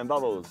forever blowing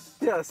bubbles.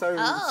 Yeah, so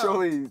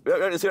surely... We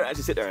don't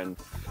actually sit there and...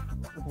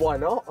 Why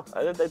not?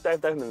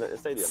 They've them in the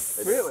stadium.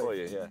 They do it Really? for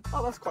you, yeah.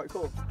 Oh, that's quite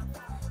cool.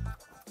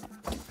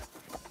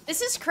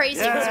 This is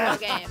crazy with real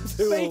games.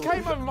 But he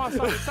came over my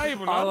side of the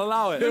table. No? I'll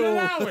allow it. You'll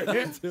allow it?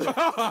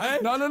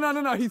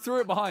 No. He threw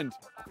it behind.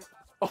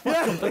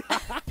 Yeah.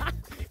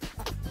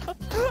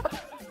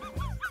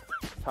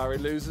 Harry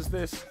loses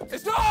this.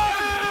 It's not!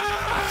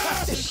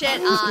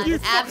 Shit on.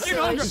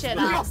 Absolutely shit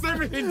You on. lost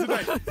everything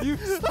today. You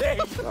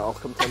stink.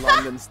 Welcome to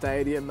London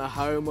Stadium, the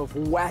home of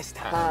West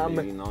Ham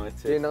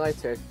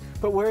United.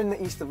 But we're in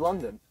the east of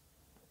London.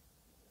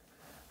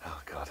 Oh,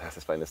 God, I have to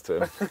explain this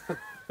to him.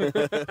 I'm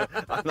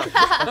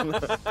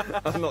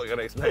not going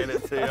to explain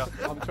it to you.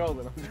 I'm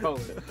trolling.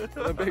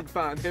 I'm a big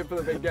fan, here for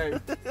the big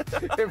game.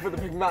 Here for the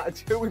big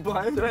match. Who are we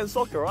playing? They're in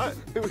soccer, right?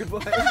 Who are we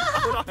playing?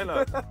 I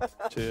know.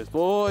 Cheers,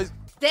 boys.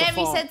 Damn,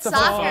 he said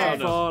soccer.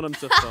 Farnham.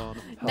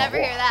 Never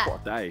hear that.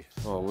 What a day.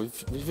 Oh,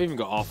 we've even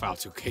got half hour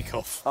till kick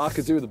off. I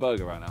could do with a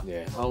burger right now.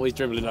 Yeah. Oh, he's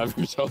dribbling over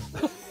himself.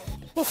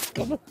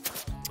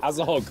 How's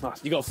the hog?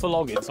 You got a full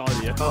hog inside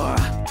of you.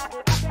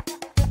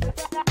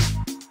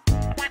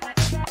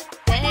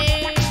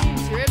 Dang,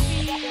 drippy.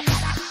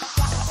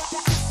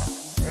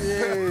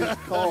 Hey,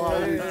 Cole, how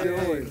you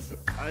doing?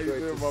 How you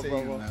doing, my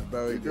brother?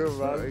 Very good,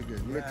 man. Very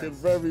good. Looking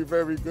very,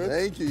 very good.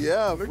 Thank you.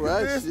 Yeah, Look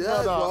fresh. at this,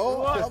 Yeah, brother. bro.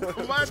 What a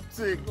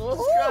romantic.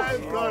 What's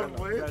going on,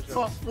 boy?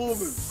 Top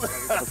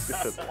performance.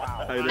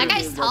 That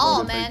guy's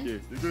tall, man.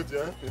 You good,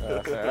 yeah?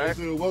 How you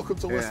doing? Welcome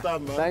to West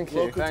Ham, man. Thank you,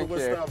 Welcome thank to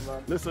West you. Ham,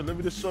 man. Listen, let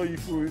me just show you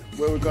through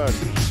where we're going.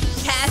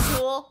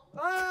 Casual.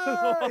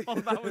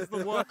 That was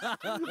the worst.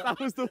 That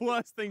was the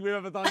worst thing we've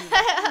ever done.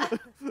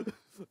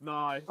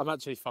 No, I'm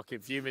actually fucking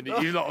fuming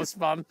that you lot was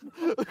fun.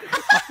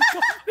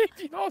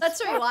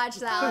 Let's rewatch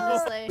that,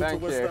 honestly.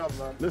 Thank West you. Ham,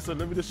 man. Listen,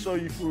 let me just show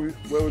you through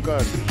where we're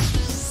going.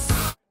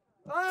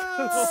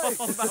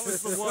 That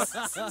was the worst.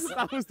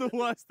 That was the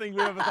worst thing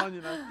we've ever done,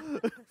 you know.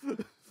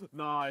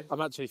 No,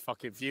 I'm actually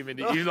fucking fuming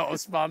that you lot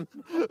was fun.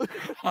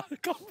 I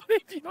can't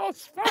believe you lot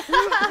was fun.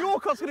 Your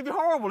cut's going to be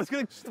horrible. It's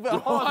going to be just a bit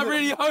hard. I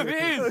really hope it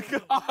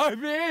is. I hope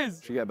it is.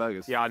 Should we get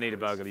burgers? Yeah, I need a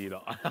burger, you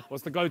lot.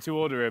 What's the go-to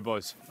order here,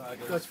 boys?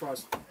 Dirty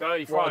fries.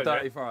 Dirty What fries. are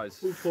dirty fries?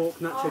 Pulled pork,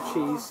 nacho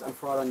cheese, and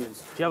fried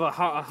onions. Do you have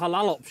a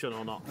halal option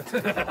or not?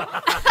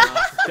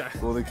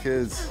 All the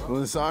kids.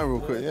 Want to sign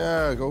real quick?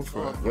 Yeah, go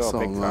for it. What's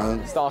up,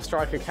 man? Star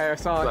Striker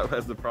KSI.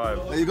 Where's the prime?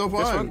 There you go,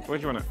 Brian. Where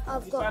do you want it?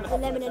 I've got the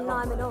lemon and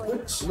lime and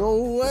orange.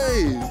 No way.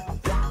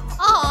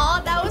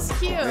 Aw, that was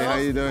cute. Hey, how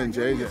you doing,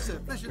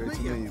 JJ? Great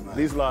to meet you, man.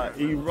 He's like,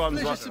 he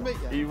runs our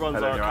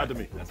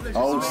academy.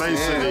 Oh,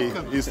 basically,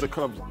 he's the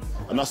club.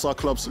 And that's our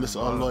club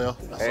solicitor, our lawyer.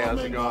 That's our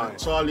main guy.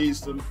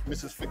 Charlie's the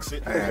Mrs. Fix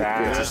It.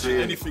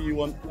 Anything you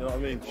want, you know what I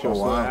mean? Oh,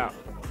 wow.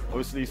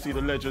 Obviously, you see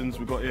the legends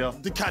we got here.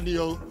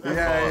 DiCanio.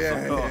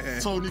 Yeah.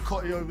 Tony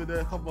Cotty over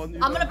there, come on.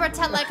 I'm gonna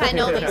pretend like I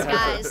know these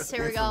guys.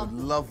 Here we go.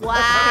 Love wow.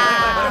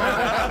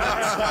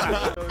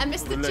 I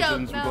missed the joke.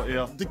 Legends we got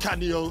here.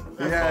 DiCanio.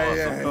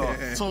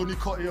 Yeah. Tony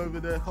Cotty over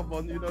there, come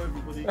on, you know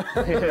everybody.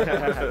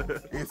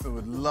 Ethan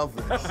would love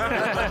this.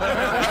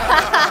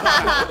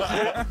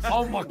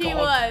 Oh my god. He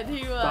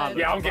would.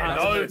 Yeah, I'm getting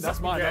those. That's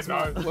mine.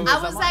 I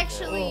was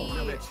actually,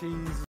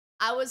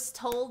 I was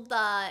told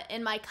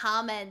in my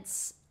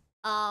comments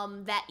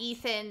that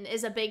Ethan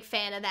is a big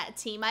fan of that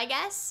team, I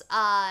guess.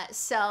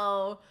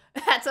 So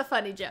that's a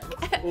funny joke.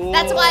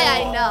 That's why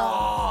I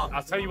know.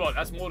 I'll tell you what,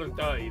 that's more than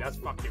dirty. That's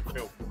fucking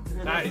filth.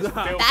 That is filth.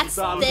 That's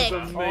thick.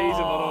 Amazing,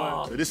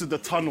 by the way. This is the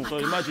tunnel, so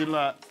imagine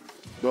like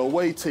the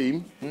away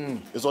team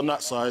is on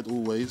that side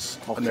always,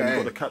 and then we've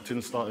got the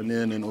captain starting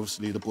there, and then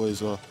obviously the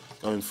boys are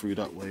going through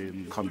that way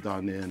and come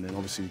down there, and then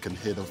obviously you can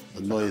hear the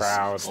noise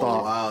starts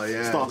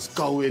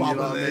going, bubbling. You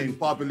know what I mean?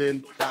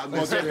 Bubbling.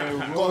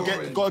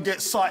 Gotta get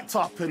psyched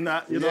up and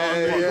that, you know what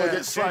I mean? Gotta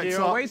get psyched up.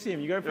 You're away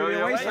team, you go through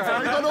the away team.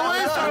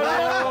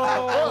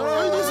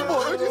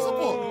 Who do you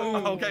support?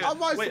 Okay. I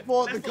might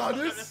support the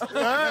Gunners. Who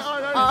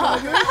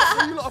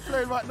you lot are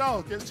playing right now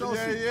against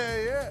Chelsea?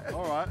 Yeah.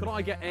 All right. Could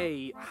I get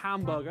a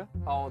hamburger?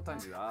 Oh, don't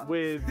do that.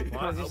 With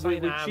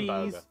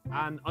cheese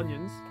and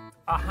onions.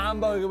 A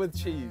hamburger with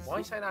cheese. Why are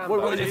you saying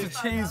hamburger? Wait, it's a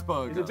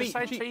cheeseburger. Just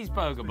say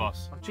cheeseburger,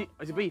 boss.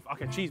 Is it beef?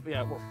 Okay, cheese.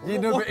 Yeah. But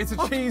it's a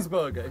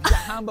cheeseburger. If you get a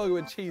hamburger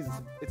with cheese,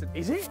 it's a.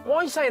 Is it? Why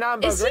are you saying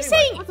hamburger? Is he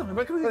saying? I don't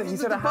know. He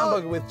said a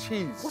hamburger with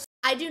cheese.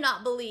 I do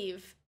not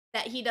believe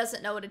that he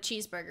doesn't know what a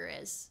cheeseburger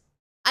is.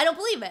 I don't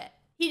believe it.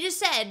 He just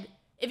said,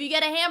 if you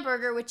get a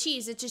hamburger with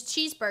cheese, it's just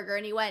cheeseburger,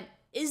 and he went,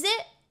 is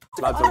it?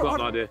 Lads, I've got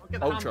an idea.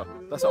 Ultra.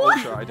 That's an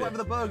ultra idea. Whatever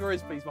the burger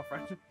is, please, my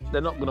friend. They're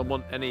not going to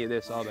want any of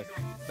this, are they?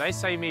 They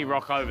say me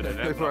rock over there.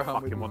 They're going to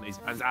fucking want these.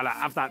 And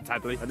have that,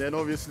 Tadley. And then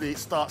obviously it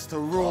starts to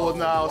roar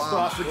now,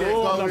 starts to get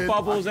going. The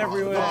bubbles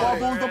everywhere.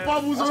 The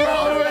bubbles are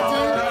out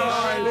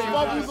already. The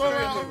bubbles are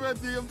out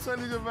already, I'm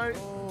telling you, mate.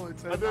 Oh,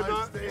 it's a I don't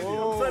nice stadium.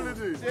 I'm telling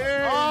you.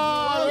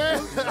 Yeah.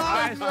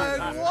 Nice,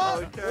 man.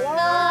 What?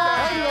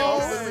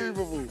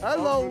 Unbelievable.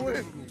 Hello,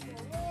 Win.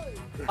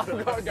 I've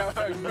got to go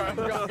home, bro. I've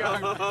got to go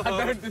home. I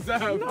don't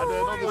deserve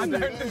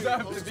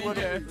to be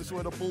here. This is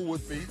where the ball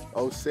would be.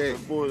 Oh, sick.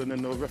 The ball, and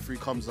then the referee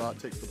comes out,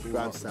 takes the ball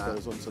out, and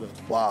goes onto the.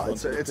 Wow,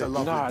 it's a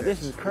lovely.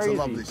 This is crazy. It's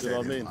a lovely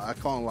stadium. I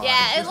can't lie.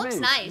 Yeah, it looks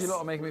nice. You lot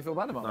are making me feel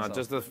bad about myself.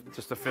 Just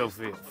the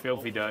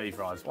filthy, dirty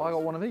fries. Well, I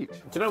got one of each. Do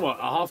you know what?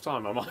 At half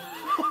time, I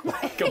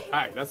might go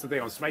back. That's the thing.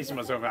 I'm spacing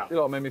myself out. You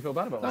lot made me feel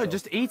bad about myself. No,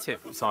 just eat it,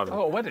 Simon. I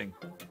got a wedding.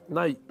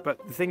 No, but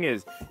the thing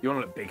is, you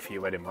want to look big for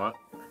your wedding, right?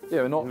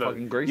 Yeah, we're not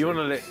fucking greasy. You want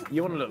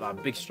to look like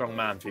a big, strong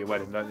man for your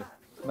wedding, don't you?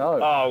 No.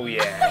 Oh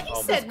yeah.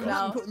 He said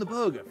no. Put in the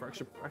burger for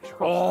extra crust.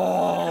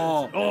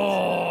 Oh,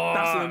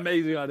 that's an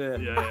amazing idea.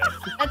 Yeah.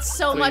 That's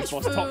so much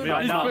food.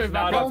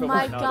 Oh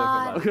my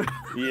god.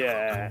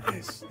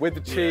 Yes. With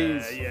the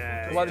cheese.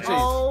 Yeah. What about the cheese?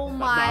 Oh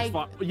my.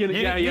 You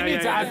need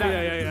to add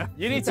that.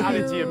 You need to add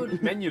it to your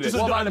menu list.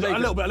 What about the bacon? A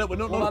little bit. What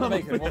about the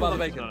bacon? What about the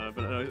bacon?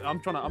 No, I'm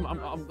trying to.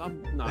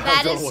 No.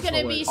 That is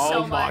gonna be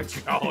so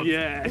much. Oh my god.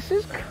 Yeah. This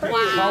is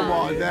crazy. Come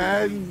on,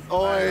 then.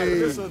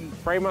 Oi. Listen,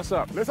 Frame us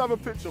up. let's have a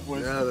picture,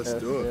 boys. Yeah, let's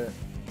do it.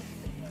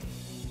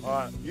 All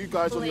right, you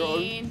guys on your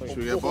own. Should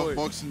we get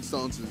boxing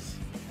stances?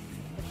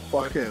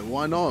 Fuck it,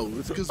 why not?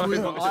 It's because we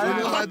look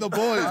like the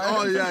boys.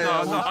 Oh, yeah.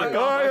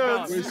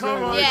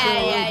 Come on.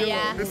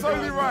 Yeah. It's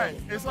only right.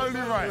 It's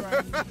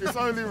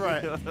only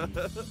right.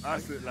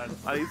 That's it, lads.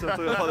 I need some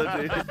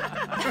apology.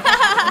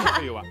 I'll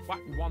tell you what,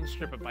 whack one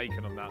strip of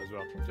bacon on that as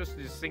well. Just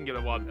this singular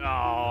one.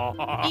 Oh.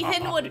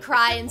 Ethan would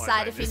cry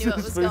inside if he knew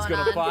what was going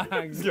on.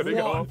 It's gonna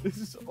go.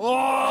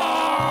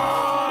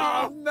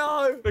 Oh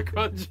no! The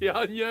crunchy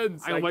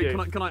onions. Hang on,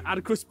 wait, can I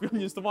add crispy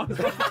onions to mine as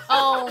well?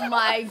 Oh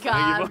my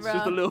god, Just a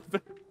bro. little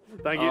bit.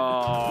 Thank you.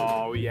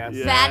 Oh yes.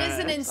 That is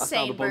an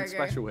insane burger.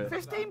 Special here.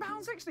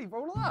 £15.60 for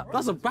all of that.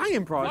 That's a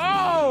banging price.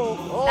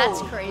 Oh!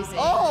 That's crazy.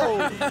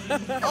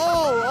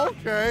 Oh,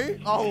 okay.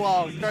 Oh,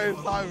 wow. Okay,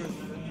 Simon.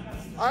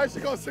 I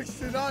actually got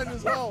 69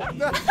 as well.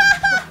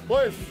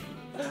 Boys,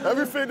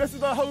 everything, this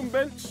is our home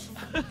bench.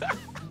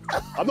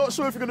 I'm not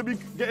sure if you're going to be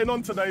getting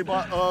on today,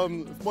 but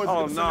boys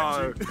are going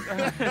to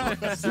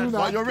select you.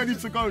 But you're ready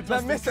to go.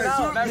 Just miss it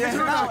out.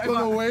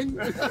 On the wing.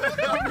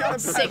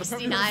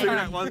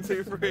 69. 1,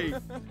 2, 3.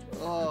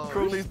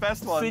 Crawley's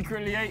best one.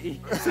 Secretly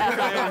 80.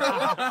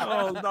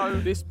 Oh, no.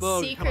 This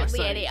burger,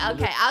 Secretly 80.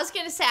 Okay, I was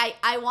going to say,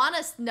 I want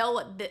to know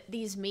what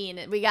these mean.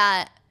 We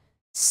got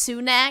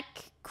Sunak,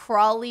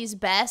 Crawley's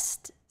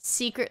best,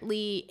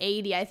 secretly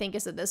 80, I think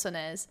is what this one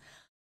is.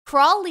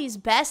 Crawley's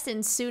best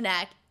and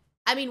Sunak.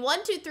 I mean,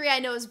 1, 2, 3 I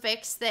know is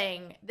Vic's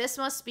thing. This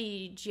must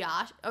be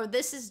Josh, or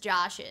this is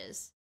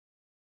Josh's.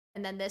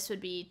 And then this would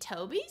be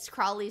Toby's,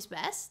 Crawley's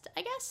best,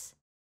 I guess.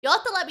 You'll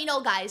have to let me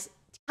know, guys.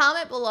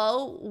 Comment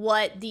below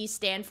what these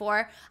stand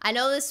for. I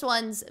know this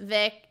one's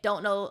Vic.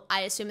 Don't know.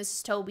 I assume this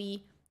is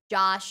Toby,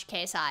 Josh,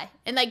 KSI.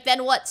 And like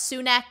then what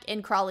Sunak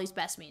and Crawley's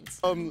best means.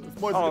 Oh no.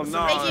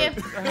 Thank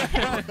you.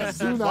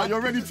 Sunak,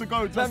 you're ready to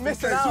go. They're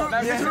missing out.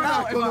 They're missing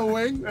out. On the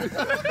wing.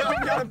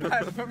 Put me on a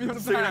bet. Put me on a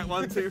bet. Sunak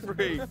 1, 2,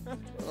 3.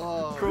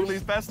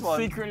 Crawley's best one.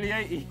 Secretly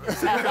 80.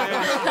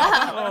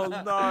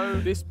 Oh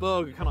no. This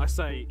burger, can I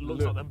say,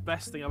 looks like the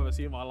best thing I've ever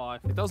seen in my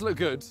life. It does look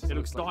good. It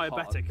looks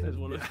diabetic as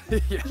well.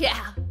 Yeah.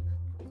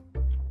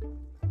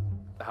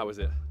 How is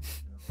it?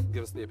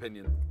 Give us the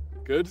opinion.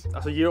 Good?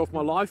 That's a year off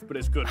my life, but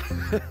it's good.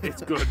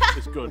 It's good.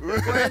 It's good.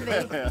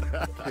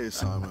 Hey,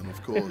 Simon,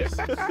 of course.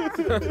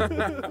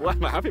 Why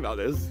am I happy about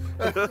this?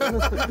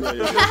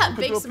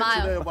 Big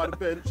smile. There by the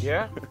bench.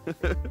 Yeah?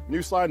 New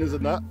signings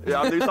and that.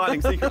 Yeah, I'm new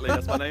signing secretly.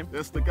 That's my name.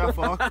 That's the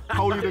gaffer.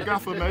 Holy the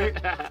gaffer, mate.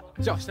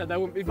 Josh said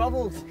there wouldn't be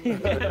bubbles.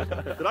 Did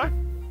I?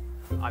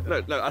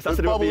 No, I said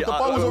it would be. The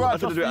bubbles are I out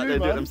said just they for do you, it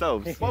man.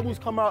 themselves. Bubbles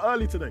come out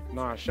early today.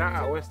 No, shout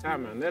out West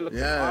Ham, man. They're looking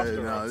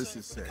after us. This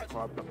is sick.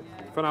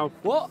 For now,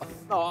 what?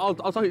 No,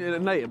 I'll tell you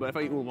in later, but if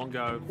I eat all in one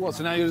go. What,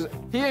 so now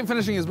he ain't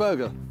finishing his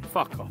burger?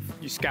 Fuck off,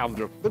 you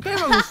scoundrel. The game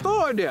hasn't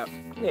started yet.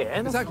 Yeah,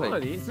 exactly.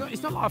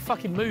 It's not like a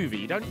fucking movie.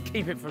 You don't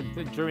keep it for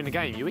during the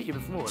game. You eat it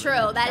before.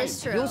 True, that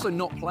is true. You're also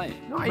not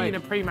playing. Not eating a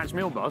pre-match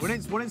meal, boss. When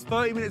it's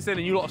 30 minutes in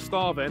and you lot are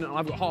starving and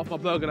I've got half my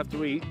burger left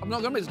to eat. I'm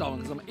not going to be starving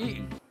because I'm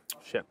eating.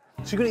 Shit.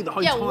 So you're going to eat the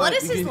whole Yeah, time. what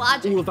is his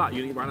logic? All of that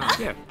you eat right now.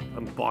 Yeah.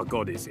 And by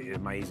God, it's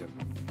amazing.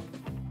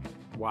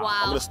 Wow.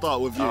 I'm going to start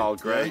with you. Oh,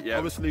 great, yeah.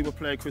 Obviously, we're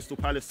playing Crystal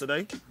Palace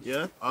today.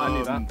 Yeah. I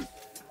knew that.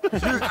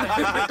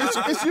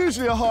 It's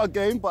usually a hard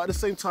game, but at the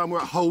same time, we're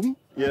at home.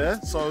 Yeah,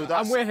 so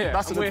that's, and we're here.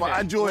 that's and an we're advantage.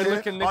 here. And you're We're here,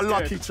 looking this our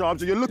lucky good.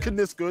 charms, and you're looking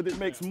this good. It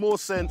makes more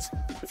sense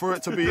for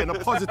it to be in a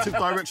positive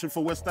direction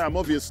for West Ham,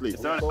 obviously.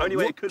 It's the only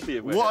way it could be.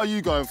 What are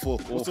you going for?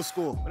 What's the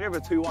score? I'm going to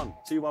go 2-1.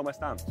 2-1 West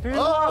Ham. I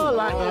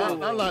like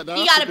that. I like that.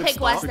 You That's got a to good pick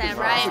start. West Ham, That's a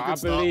right? good I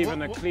start. believe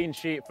in a clean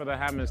sheet for the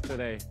Hammers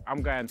today.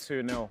 I'm going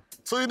 2-0.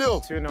 2-0?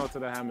 2-0 to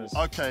the Hammers.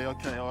 Okay. I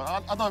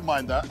don't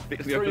mind that.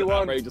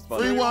 3-1.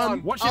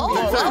 3-1. Watch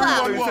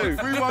Oh,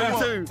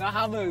 3-1. The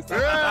Hammers.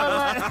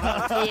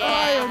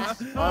 Yeah.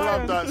 I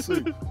love that,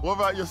 Sue. What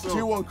about yourself?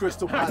 2-1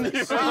 Crystal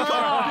Palace.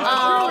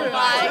 Oh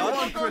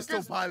my. 2-1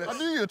 Crystal Palace. I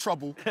knew you were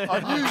trouble. I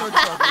knew you were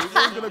trouble. You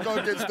ain't going to go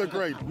against the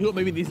grain. You look,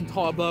 maybe this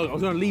entire burger. I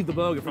was going to leave the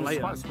burger for It's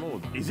later. quite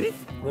small. Is it?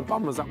 The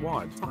bun was that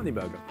wide. Tiny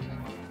burger.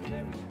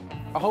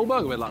 A whole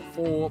burger with like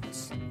 4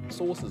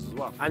 sauces as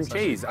well. And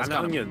cheese and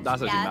onions.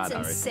 That's actually Yeah, mad, that's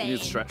Harry. insane. You need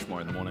to stretch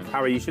more in the morning.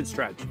 Harry, you should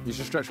stretch. You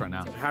should stretch right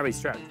now. Harry,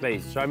 stretch,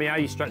 please. Show me how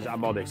you stretch that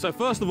body. So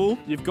first of all,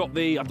 you've got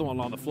the, I don't want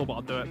to lie on the floor, but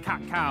I'll do it,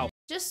 cat cow.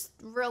 Just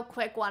real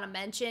quick, want to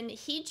mention,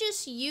 he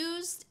just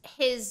used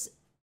his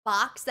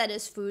box that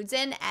his food's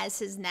in as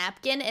his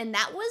napkin, and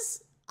that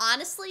was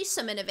honestly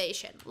some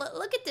innovation.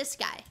 Look at this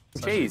guy.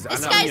 Cheese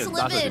This and guy's onions.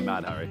 That's actually living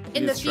mad, Harry. You in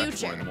need the to stretch more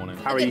future. in the morning.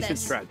 Look Harry, at you should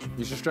this. stretch.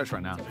 You should stretch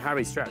right now.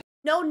 Harry, stretch.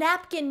 No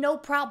napkin, no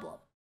problem.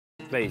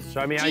 Please,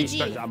 show me how you GG.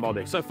 stretch that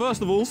body. So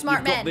first of all, Smart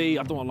you've got man. the,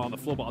 I don't want to lie on the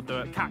floor, but I'll do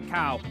it, cat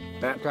cow.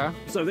 Okay.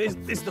 So this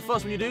is the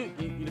first one you do.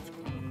 You lift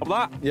up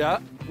that, Yeah.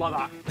 like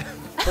that.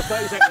 For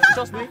 30 seconds.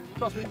 Trust me,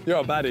 trust me. You're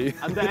a baddie.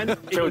 And then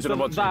Children are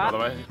watching, by the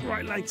way.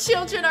 Right leg.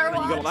 Children are And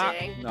then you got that.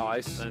 watching.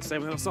 Nice. And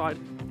same on the other side,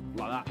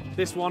 like that.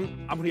 This one,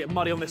 I'm gonna get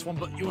muddy on this one,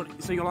 but you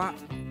want, so you got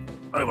that,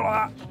 over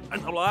like that,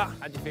 and over like that.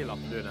 How do you feel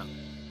after doing that?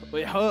 But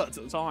it hurts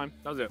at the time.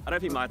 Does it? I don't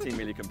think my team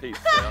really competes.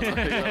 Yeah,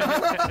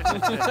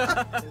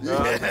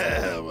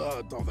 well,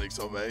 I don't think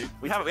so, mate.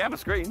 We have a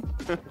screen.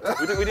 we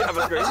do have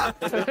a screen.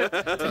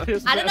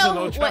 I don't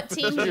know what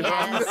team he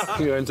has.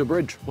 You go into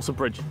bridge. What's a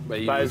bridge?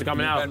 Players are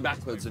coming out. Bend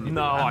backwards and you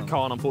No, I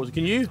can't,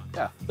 unfortunately. Can you?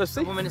 Yeah. Let's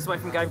see. 1 minute away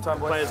from game time,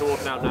 boys. Players are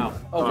walking out now.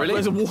 Oh, really?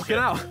 Players are walking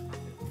out.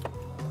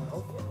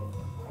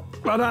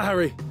 Like that,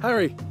 Harry.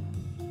 Harry.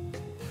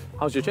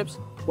 How's your chips?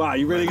 Wow,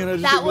 you really gonna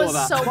just That ignore was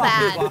that? so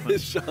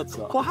bad. Shut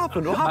up. What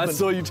happened? What I happened?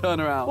 saw you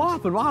turn around. What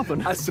happened? What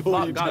happened? I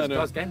saw you Guys, turn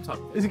around. game time.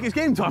 It's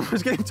game time.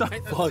 It's game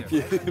time. Fuck you.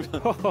 Nothing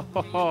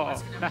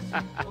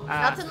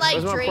like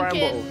Where's my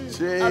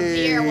drinking a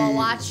beer while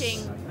watching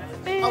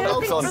a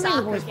local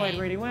soccer game.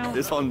 really well.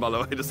 It's on, by the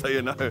way, just so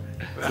you know.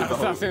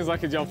 That seems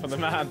like a job for the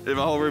man. If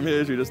my whole room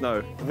hears you, just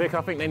know. Vic,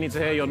 I think they need to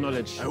hear your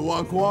knowledge. Hey,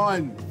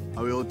 1-1.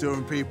 How are we all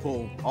doing,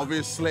 people?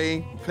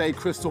 Obviously, played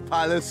Crystal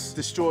Palace,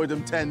 destroyed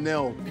them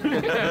 10-0.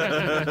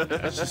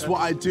 That's just what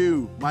I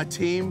do. My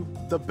team,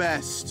 the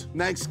best.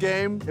 Next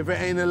game, if it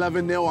ain't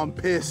 11-0, I'm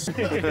pissed.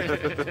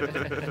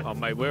 Oh,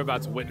 mate, we're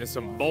about to witness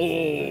some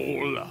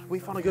ball. We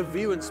found a good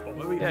viewing spot.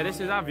 Where we Yeah,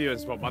 this is our viewing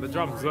spot by the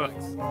drums, look.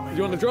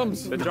 You want the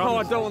drums? The No,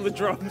 drums. I don't want the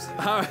drums.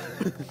 I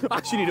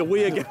actually need a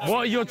wee again. What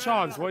are your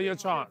chants? What are your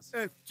chants?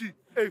 FG,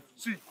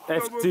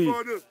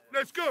 FT.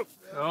 Let's go.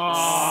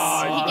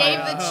 Oh, he gave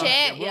the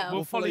chant, yo.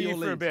 We'll follow you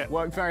for a bit.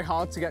 Worked very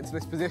hard to get to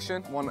this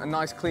position. Won a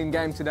nice clean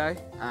game today.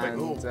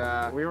 And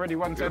we already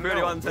won 10-0. We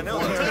already won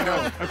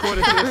 10-0.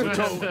 According to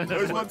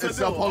this result. It's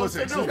our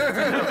politics. So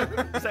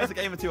it's a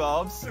game of 2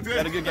 halves. We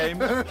had a good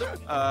game.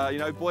 You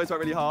know, boys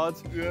worked really hard.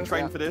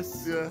 Trained for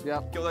this.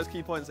 Get all those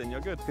key points in. You're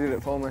good. You did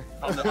it for me.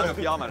 I'm the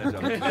PR manager.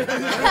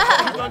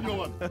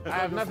 I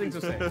have nothing to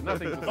say.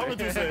 Nothing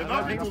to say.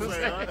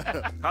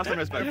 Have some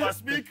respect. If I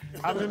speak,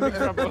 I'm in big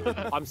trouble.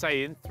 I'm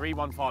saying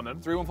 3-1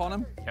 Farnham. 3-1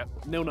 Farnham? Yep.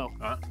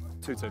 0-0.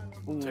 2-2.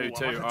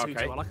 2-2.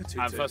 Okay. I like a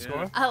 2-2. And first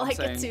scorer? I like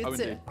it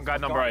too. I'm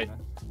going number 8.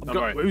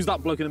 Number 8. Who's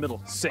that bloke in the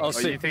middle? 6. Oh,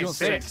 you think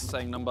 6?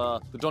 Saying number...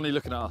 The Johnny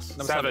looking at us.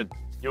 Number 7.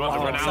 You want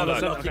the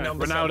Ronaldo?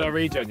 Ronaldo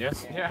region,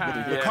 yes?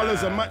 Yeah. The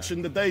colours are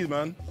matching the days,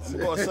 man. I've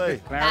got to say.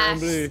 Clear and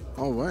blue.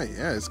 Oh, right,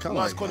 yeah, it's kind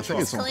of Nice like, I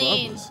think it's on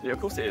Clean. purpose. Yeah, of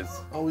course it is.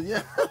 Oh,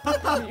 yeah.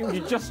 You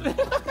just...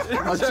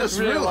 I just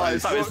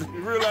realised. You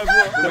realise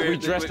what? That we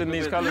dressed in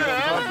these colours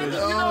on purpose.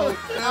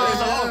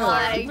 Oh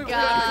my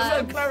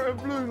god. Claret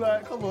and blue,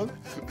 like, come on.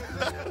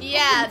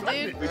 Yeah,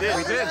 dude. We did.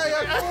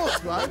 Yeah, of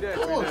course, man. Of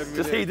course.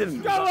 Just he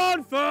didn't. Go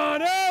on,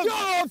 Farnham! Go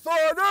on,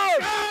 Farnham!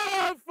 Go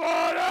on,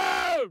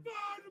 Farnham!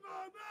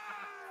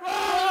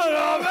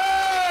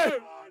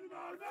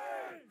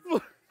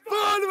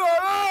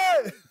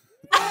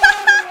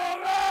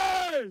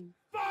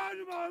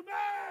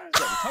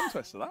 Tongue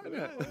twister, that, isn't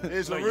it?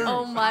 Here's the room.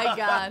 Oh my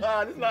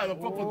god. This is like a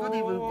proper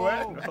goodie room,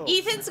 boy.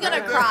 Ethan's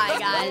gonna cry,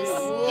 guys.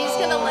 He's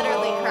gonna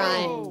literally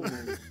cry.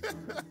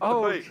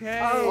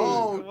 Okay.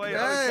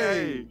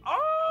 Okay.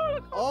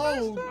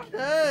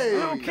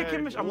 Okay. I'm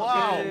kicking my... I'm Wow.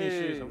 not kicking these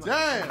shoes.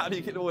 Damn. How do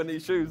you kick the ball in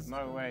these shoes?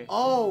 No way.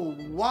 Oh,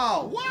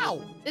 wow.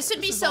 Wow. This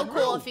would be so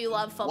cool if you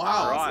love football.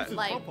 Wow. Right. It's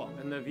like,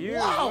 And the view.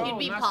 Wow. you'd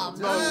be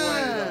pumped.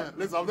 Yeah.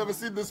 Listen, I've never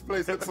seen this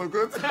place look so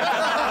good.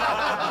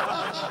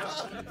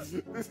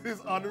 This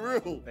is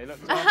unreal. They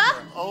looked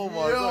after it. Oh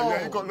my God,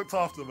 yeah, you got looked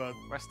after, man.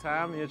 West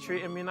Ham, you're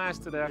treating me nice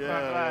today. I can't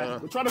Yeah. lie.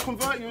 We're trying to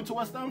convert you into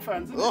West Ham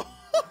fans, isn't it?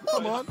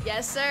 Come on.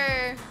 Yes,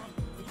 sir.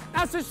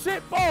 That's a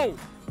shit ball.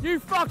 You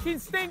fucking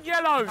stink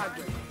yellow.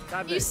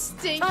 You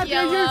stink, Tadley,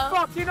 yellow. you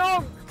fucking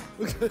honk.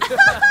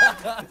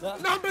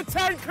 Number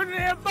 10 couldn't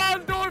hit a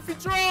barn door if he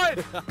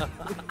tried.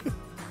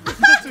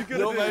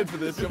 You're made for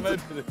this, you're made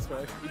for this,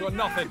 mate. You got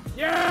nothing.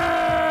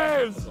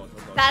 Yes!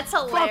 That's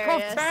Fuck off,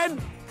 hilarious.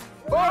 10.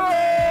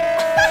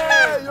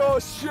 Hey,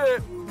 you're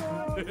shit.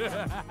 Who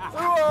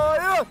are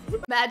you?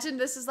 Imagine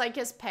this is like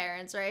his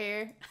parents right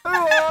here. Who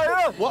are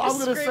you? What I'm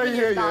gonna Screaming say your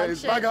here, yeah, dog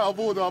is shit. bag out of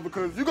order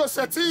because you got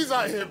settees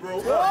out here, bro.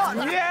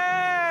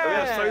 Yeah! We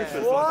have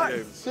sofas like the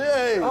games.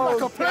 Shit.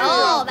 Like a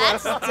Oh,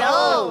 that's dope.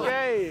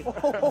 Okay.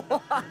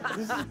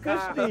 This is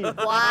cushy.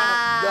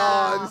 Wow.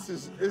 Nah,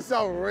 it's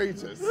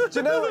outrageous. Do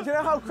you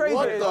know how crazy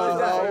What it is? the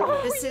hell?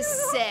 This is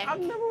sick.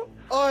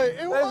 Oi,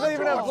 There's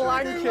even a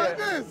blanket. Like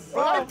this.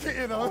 blanket,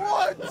 you know.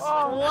 What?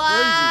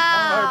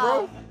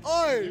 Wow.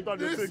 Oi, You've done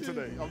your this thing is-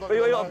 today. I'm not But you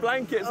gonna got lie.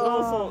 blankets and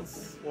all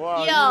sorts. Wow,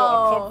 Yo. you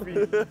lot are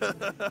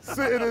comfy.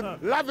 Sitting in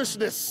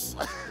lavishness.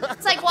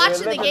 It's like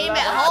watching the game at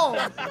home.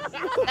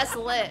 That's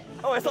lit.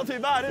 Oh, it's not too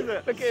bad, is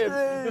it? Look at him.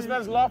 This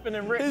man's laughing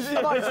and rich. He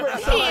might switch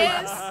He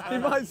sides. is. He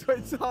might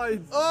switch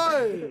sides.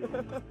 Oi!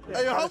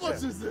 Hey, how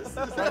much is this?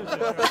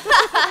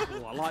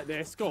 Oh, I like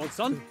this. Go on,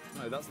 son.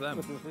 No, that's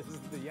them.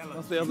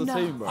 That's the other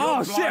team, bro.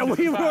 Oh shit,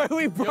 we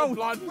broke.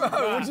 What do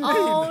you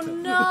Oh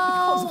mean?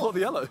 no. Support the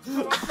yellow.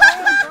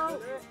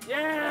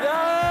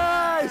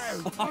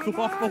 Yes! I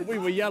thought we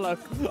were yellow.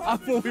 I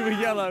thought we were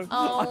yellow.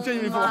 Oh I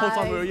genuinely thought the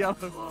whole time we were yellow.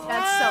 That's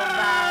so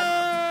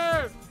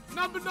bad.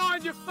 Number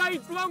 9, your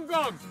fade's long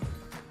gone.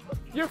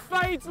 Your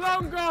fade's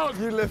long gone.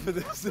 You live for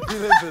this. You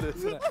live for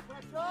this.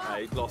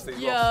 Hey, lost it.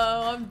 Yo,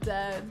 I'm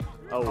dead.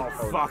 Oh,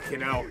 fucking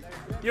hell.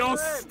 You're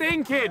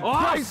stinking.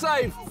 Oh, great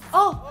save.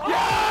 Oh,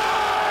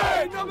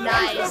 Yay! Number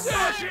Nice.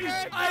 9.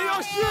 Hey,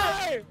 you're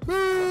shit.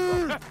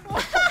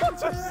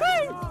 What a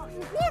save.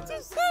 What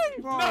a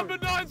save. Number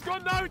 9's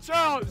got no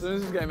chance. As soon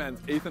as this game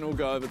ends, Ethan will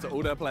go over to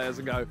all their players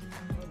and go,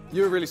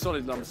 "You're a really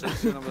solid number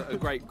 6. You're a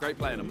great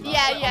player number 9.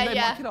 yeah, And yeah, they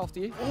yeah. mark it after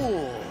you.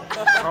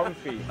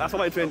 Comfy. That's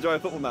one way to enjoy a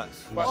football match.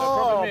 But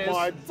Oh, the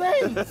my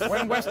problem days. is,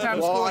 when West Ham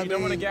Well, score, I you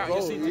don't want to mean, get out your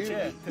bro, seat to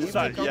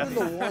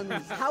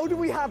cheer. How do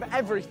we have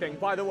everything,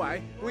 by the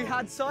way? We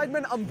had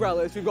Sidemen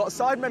umbrellas, we've got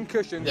Sidemen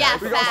cushions, Yeah,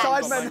 we got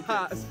facts. Sidemen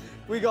hats,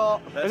 we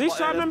got... Are these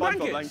Sidemen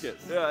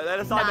blankets? Yeah, they're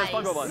the Sidemen Nice.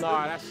 SpongeBob ones. No,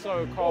 that's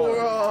so cold.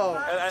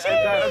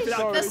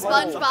 The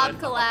SpongeBob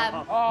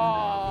collab.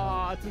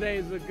 Oh, today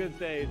is a good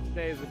day.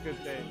 Today is a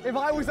good day. If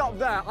I was up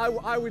there,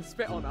 I would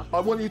spit on her. I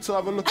want you to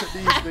have a look at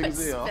these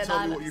things here. I'll Spit tell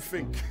on me what us. you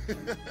think.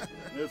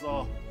 There's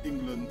our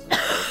England.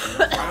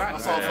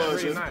 That's our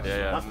version. really nice.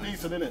 Yeah. That's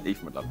decent, isn't it?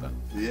 Ethan would love that.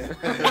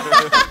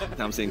 Yeah.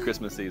 Now I'm seeing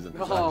Christmas season.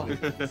 Oh.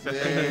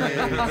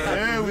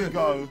 There we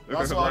go.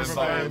 That's what I'm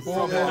saying. Nice.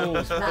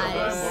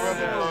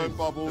 Forever blown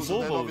bubbles.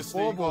 And then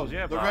obviously Four balls,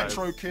 yeah, the bro.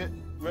 retro kit.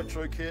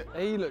 Retro kit.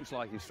 He looks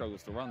like he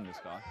struggles to run, this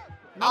guy.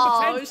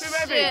 Oh, Number 10's too shit.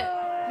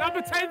 heavy.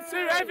 Number 10's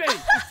too heavy.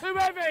 It's too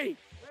heavy.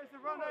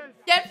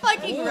 Get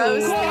fucking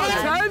roasted. Go on,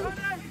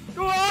 10.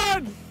 Go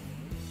on!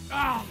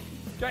 Ah,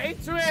 get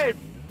into him!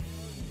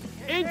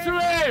 Into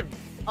him!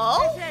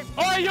 Oh?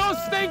 Oh, you're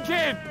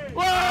stinking!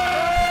 Whoa!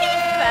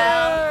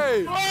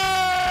 He fell.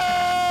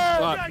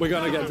 Right, we're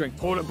gonna get a drink.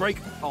 Toilet break?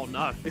 Oh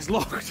no, it's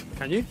locked.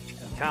 Can you?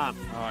 Can.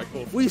 All right,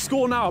 cool. If we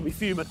score now, I'll be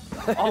fuming.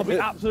 I'll be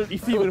absolutely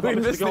fuming about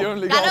this.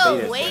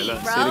 Gotta wait,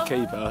 Look, bro. see the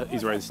keeper,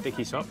 he's wearing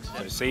sticky socks.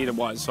 So see the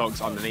white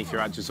socks underneath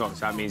your actual socks,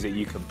 that means that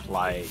you can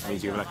play. It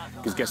means you can play.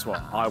 Because guess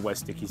what? I wear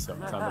sticky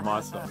socks under my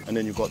socks. And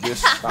then you've got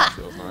this. That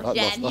feels nice.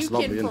 Yeah, and you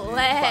can play.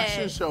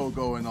 Fashion show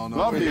going on.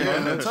 Lovely,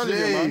 man. I'm telling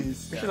you, man. We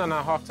should have done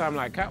a half-time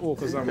like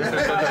catwalk or something.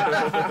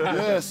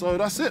 Yeah, so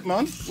that's it,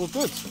 man. We're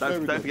good.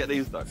 Don't forget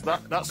these, though.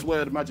 That's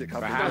where the magic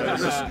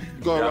happens. Just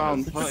go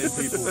around hunting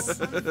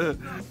people.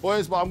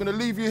 Boys, but I'm going to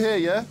leave you here,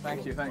 yeah?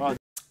 Thank you, thank you.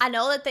 I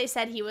know that they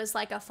said he was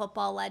like a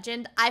football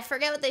legend. I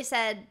forget what they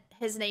said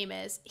his name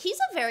is. He's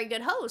a very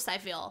good host, I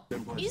feel.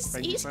 He's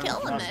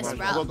killing this,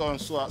 bro. I've got to go and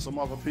sort out some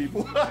other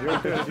people. You're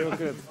good, you're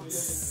good.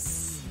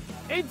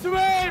 Into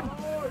him!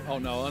 Oh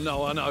no, I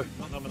know.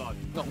 Not number 9.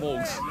 Not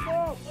Morgs.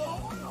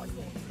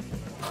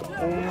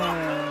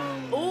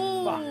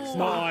 Ooh. Fuck, it's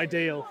not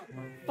ideal.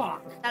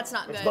 Fuck. That's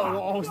not good.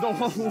 I was not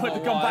wanting to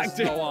come back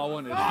to. Not what I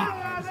wanted.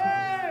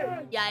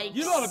 Yikes.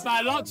 You're not a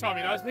bad lot, Tom,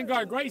 you know. It's been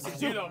going great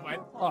since you lot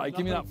went. Alright,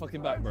 give me that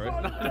fucking back, bro.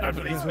 No,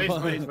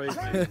 please.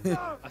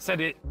 I said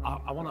it.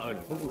 I want to own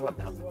a football club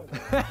now.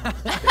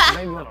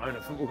 Maybe want to own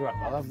a football club.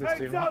 I love this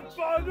too much.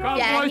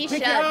 Yeah, he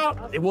should.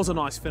 It was a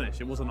nice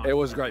finish. It was a nice. It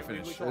was a great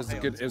finish. It was a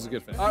good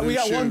finish. Alright, we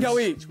got one go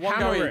each. One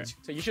go each.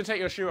 So you should take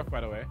your shoe off,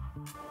 by the way.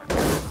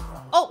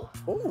 Oh.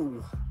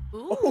 Ooh.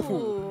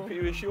 Ooh. Put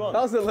your shoe on.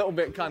 That was a little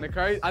bit kind of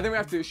crazy. I think we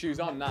have to do shoes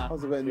on now. That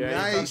was a bit Yeah,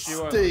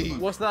 nasty.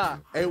 What's that?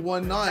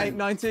 819.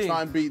 819.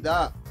 Try and beat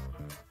that.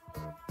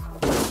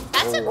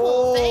 That's a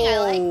cool thing. I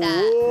like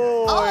that.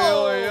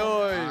 Oh. Oi,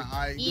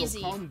 oi. Easy.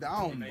 Calm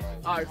down.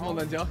 Alright, come on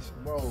then, Josh.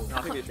 Bro.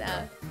 Calm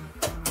down.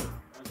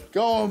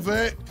 Go on,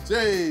 Vic.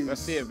 Jeez.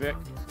 Let's see it, Vic.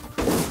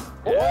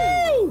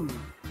 Oh!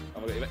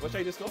 What shade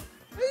did you score?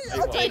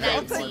 I'll take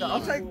that.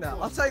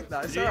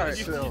 It's alright.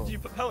 Did you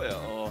pelt it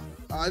or?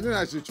 I didn't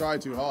actually try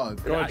too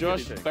hard. Go on,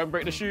 Josh. Don't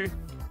break the shoe.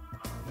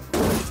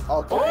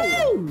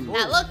 Okay.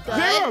 That looked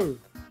good.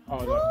 Oh,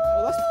 no.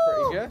 Well, that's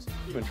pretty good.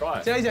 Even try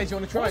it. JJ, do you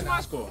want to try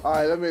now? Score? All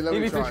right, let me He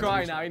needs try. to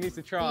try now. He needs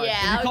to try. Yeah,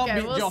 If you can't okay,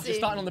 beat we'll Josh, see. you're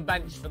starting on the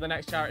bench for the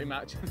next charity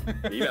match.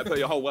 You better put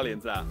your whole welly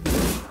into that.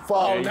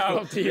 Oh no,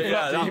 up to you.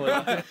 Yeah,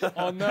 that one.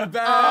 On the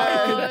bench.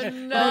 Oh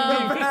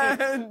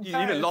no. You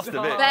even lost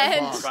a bit.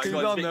 Bench. Right, He's go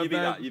on, on you the beat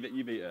that. bench.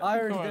 You beat it. I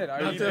already did. I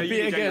You already have to did.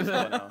 beat again.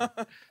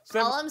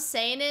 All I'm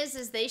saying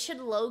is they should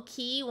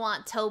low-key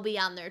want Toby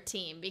on their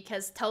team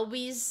because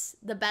Toby's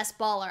the best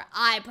baller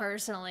I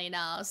personally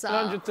know. So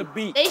 100 to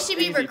beat. they should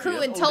be Easy for you.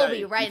 recruiting All Toby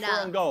day. right Before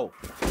now. on goal.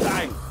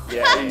 Bang.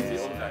 Yeah, easy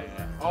all day.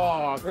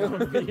 Oh, come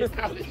on, beat.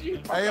 How did you?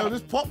 Hey, yo,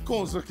 this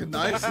popcorn's looking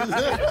nice.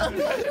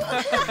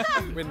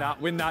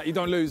 Win that. You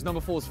don't lose.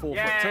 Number 4's 4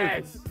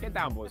 Yes. Get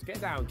down, boys. Get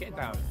down.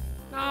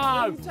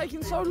 No. You're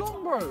taking so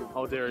long, bro.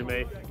 Oh, dearie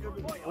me.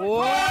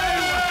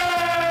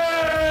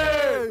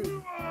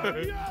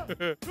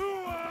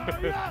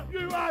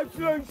 You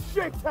absolute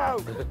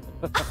shithole!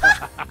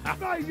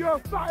 Mate, you're a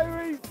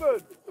fatter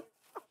Ethan!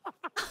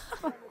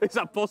 Is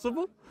that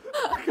possible?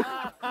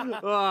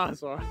 Ah,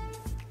 sorry.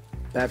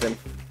 Devin.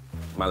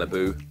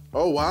 Malibu.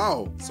 Oh,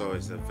 wow. So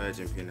it's a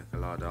virgin pina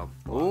colada.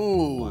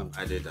 Ooh.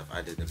 I added a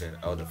bit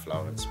of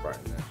elderflower and Sprite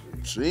in there.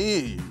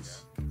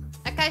 Jeez.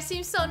 That guy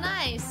seems so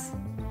nice.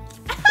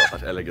 Got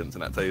such elegance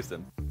in that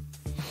tasting.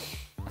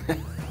 I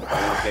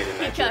played the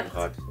Nigerian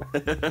card.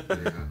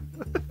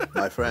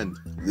 My friend,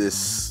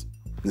 this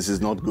is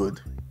not good.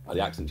 Oh,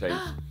 the accent changed.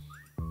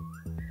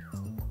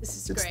 This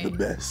is It's great. the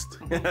best.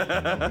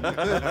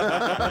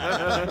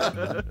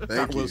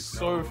 Thank you.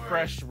 So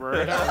fresh,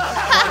 bro.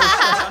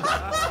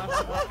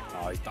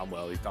 Oh, he's done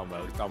well.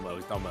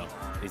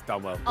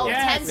 Oh,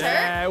 Yes. 10, sir?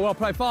 Yeah, well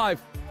played 5.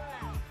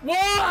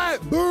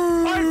 What?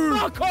 Boom! Oh,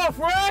 fuck off,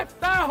 ref!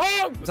 That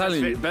hog! I'm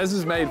telling you, Bez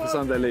is made for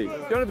Sunday League.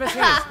 You know the best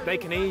thing is? They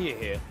can hear you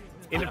here.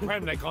 In the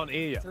Prem, they can't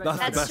hear you. That's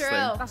the best true.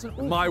 That's an awful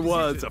thing. My decision.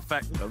 words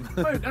affect them.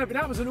 No, but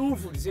that was an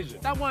awful decision.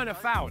 That weren't a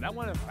foul.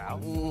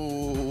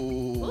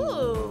 Ooh.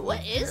 Ooh,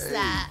 what is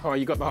that? Oh,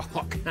 you got the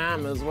hot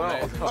cam as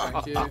well.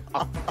 Thank you.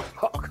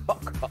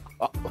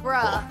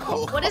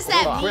 Bruh, what does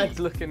that mean? Red's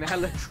looking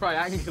hella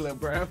triangular,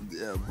 bro.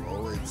 Yeah,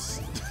 bro,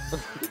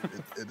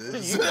 it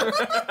is.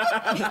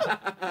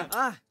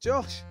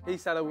 Josh. He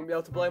said I wouldn't be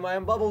able to blow my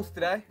own bubbles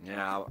today.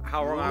 Yeah,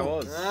 how wrong I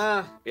was.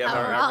 Ah, Yeah,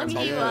 How wrong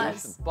he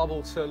was.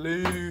 bubble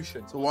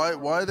solution. So why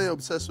are they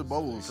obsessed with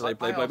bubbles? They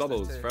play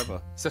bubbles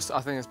forever. It's just, I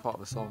think it's part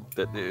of the song.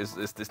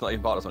 It's not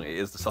even part of the song, it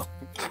is the song.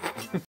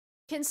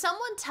 Can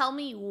someone tell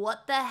me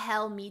what the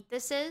hell meat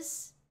this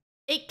is?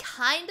 It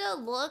kind of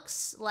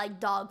looks like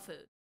dog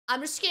food.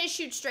 I'm just gonna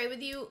shoot straight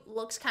with you.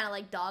 Looks kind of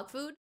like dog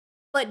food,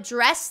 but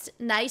dressed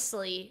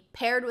nicely,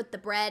 paired with the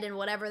bread and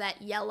whatever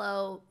that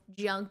yellow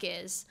junk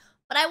is.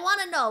 But I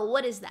want to know,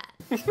 what is that?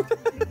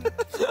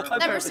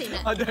 Never seen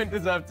it. I don't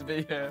deserve to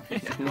be here.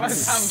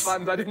 West Ham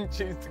fans, I didn't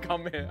choose to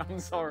come here. I'm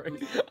sorry.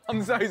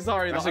 I'm so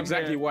sorry. That's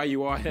exactly why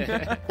you are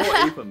here.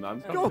 Poor Ethan,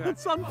 man. Go on,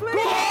 son, please. Go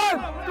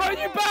on! Go on,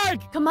 you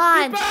bag! Come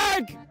on. You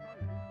bag!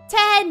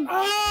 10.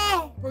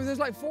 Oh! Bro, there's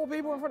like 4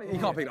 people in front of you.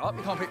 You can't pick it up.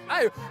 You can't pick it up.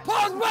 Hey,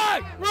 pass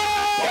back!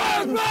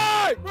 Pass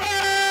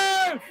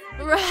back!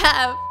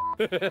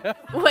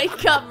 Rev.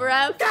 Wake up,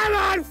 Rev. Come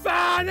on,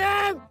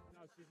 Farnham!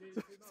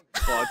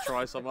 I'd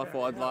try something. I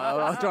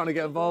was trying to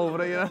get involved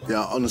with it, you know?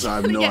 Yeah, honestly, I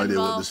have no idea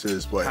what this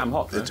is, but Ham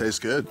hock, it tastes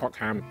good. Hot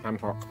ham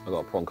hock. I got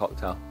a prawn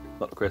cocktail,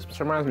 not the crisps. This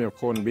reminds me of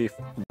corned beef.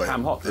 Wait,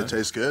 Ham hock. it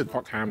tastes good.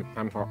 Hot ham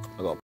hock.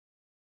 I got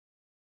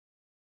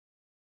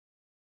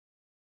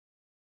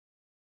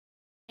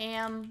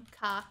Ham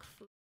cock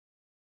food.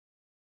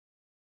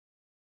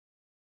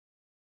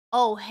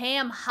 Oh,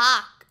 ham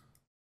hock.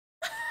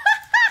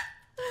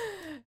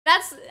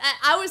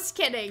 I was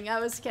kidding. I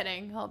was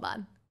kidding. Hold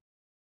on.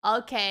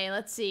 Okay,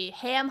 let's see.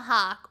 Ham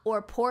hock,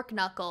 or pork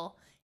knuckle,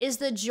 is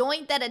the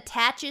joint that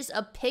attaches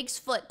a pig's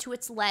foot to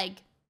its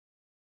leg.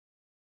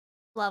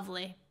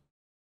 Lovely.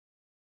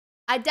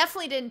 I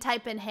definitely didn't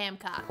type in ham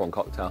cock. prawn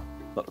cocktail,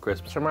 not the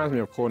crisps. This reminds me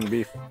of corned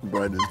beef.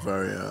 Bread is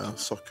very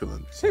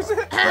succulent.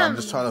 I'm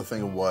just trying to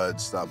think of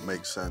words that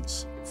make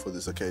sense for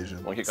this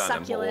occasion. Want to keep going then?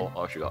 Succulent.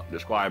 What else you got?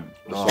 Describe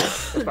the Oh,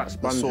 sauce.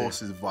 the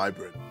sauce is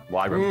vibrant.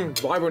 Vibrant.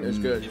 Vibrant is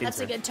good. That's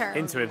a good term.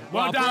 Into it.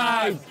 Well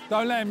done.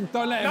 Don't let him.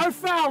 No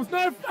fouls,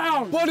 no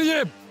fouls. Body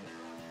him.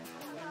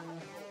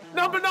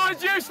 Number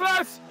 9's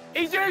useless.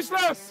 He's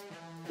useless.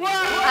 Whoa!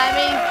 I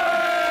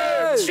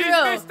mean, He's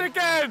true. missed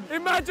again.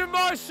 Imagine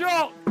my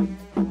shot.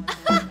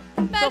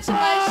 Imagine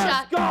my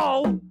shot.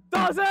 Goal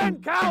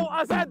doesn't count.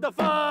 I said the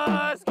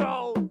first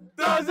goal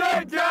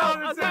doesn't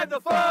count. I said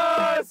the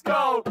first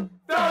goal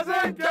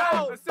doesn't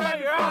count. I said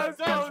your hands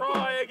will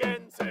try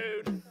again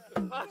soon.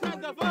 I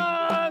said the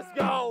first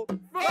goal.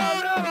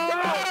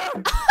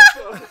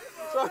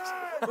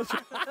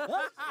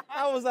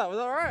 How was that? Was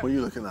that all right? What are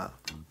you looking at?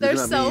 They're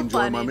Looking at so me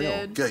enjoying my funny, meal?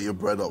 dude. Get your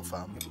bread up,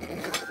 fam.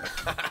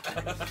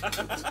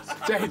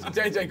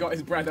 JJ got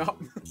his bread up.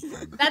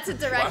 That's a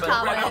direct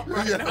comment.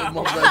 Yeah,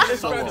 my bread His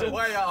so bread's up.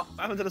 way up. What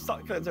happened to the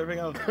succulents, everything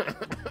else?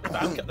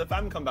 The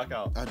fam come back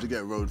out. I had to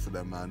get road for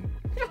them, man.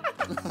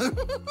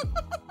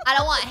 I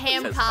don't want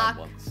ham Says cock. fam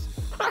once.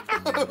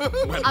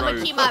 I'm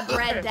gonna keep my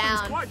bread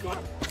down.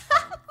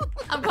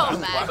 I'm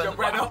going back. Your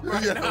bread up.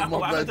 Yeah, my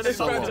What happened to bread's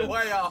the so Bread's up.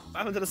 way up. What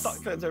happened to the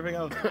succulents, everything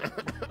else?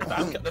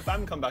 The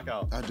fam come back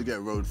out. I had to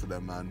get road for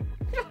them, man.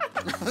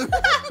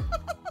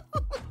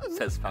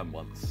 Says fam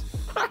once.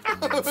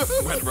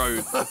 Went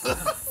road.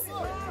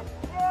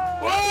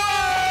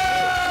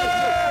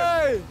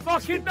 Hey!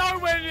 Fucking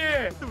nowhere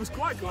near. It was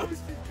quite close.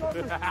 No,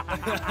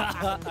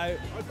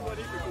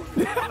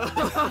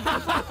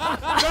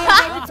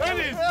 number 10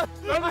 is.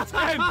 Number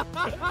 10.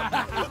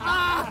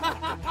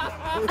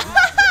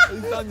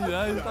 He's done you,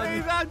 though.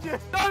 He's done you.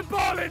 Don't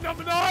ball it,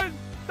 number 9.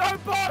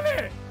 Don't ball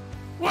it.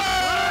 Way!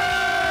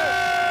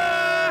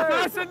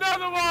 That's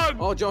another one.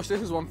 Oh, Josh,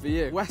 this is one for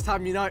you. West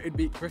Ham United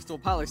beat Crystal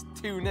Palace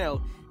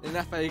 2-0 in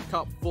an FA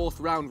Cup 4th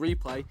round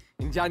replay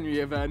in January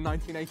of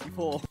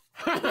 1984.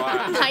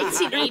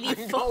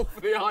 1984. Goal for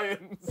the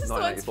Irons. This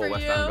one's for 1984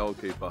 West you. Ham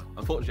goalkeeper.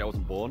 Unfortunately, I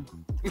wasn't born.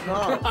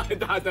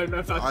 I don't know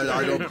if that's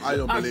I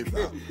don't believe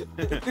that.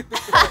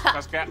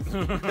 That's cat.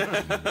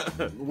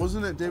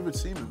 Wasn't it David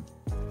Seaman?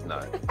 No.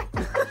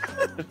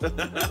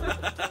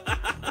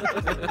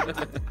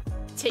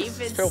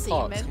 David Phil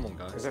Parks. Seaman. Come on,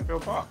 guys. Is it Phil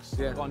Parks?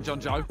 Yeah. Go on, John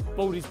Joe.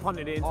 Baldy's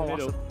punted it into the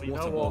middle. You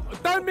know ball.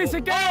 what? Don't miss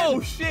again.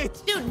 Oh,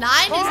 shit. Dude, 9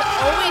 is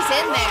always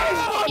in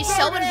there. He's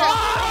so involved.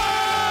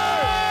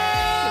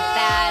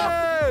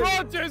 Bad.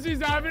 Rodgers is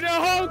having a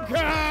honker.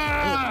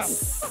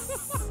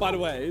 By the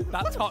way,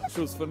 that touch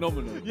was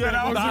phenomenal. Yeah,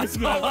 that was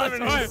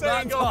phenomenal.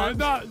 That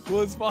touch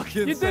was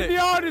fucking You sick. did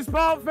the hardest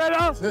part,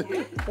 fella.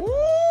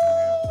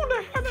 Oh,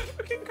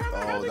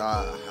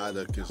 that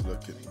haddock is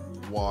looking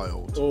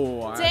wild.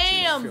 Oh, I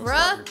Damn,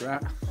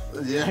 bruh.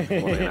 Yeah.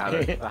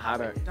 I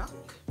had it.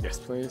 Yes,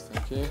 please.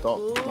 Thank you. That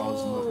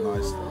does look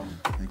nice, though.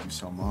 Thank you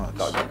so much.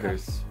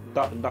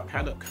 Duck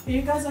haddock. Are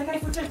you guys okay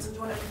for drinks or do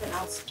you want anything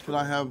else? Could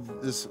I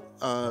have this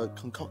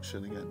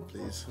concoction again,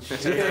 please?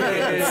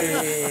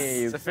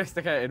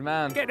 Sophisticated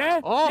man. Get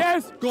there. Oh,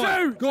 Yes. go on,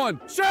 Shoot. go on.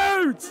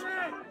 Shoot.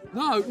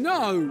 No,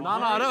 no. No,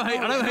 I don't hate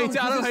it. I don't hate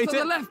it. I don't hate it.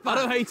 I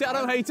don't hate it. I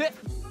don't hate it.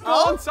 Go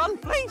on, son,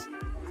 please.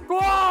 Go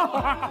on.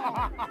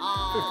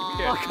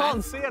 I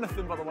can't see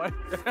anything, by the way.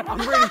 I'm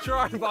really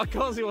trying, but I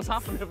can't see what's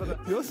happening over there.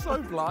 You're so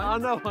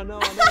blind. I know.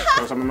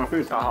 Some of my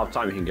food. At half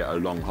time, you can get a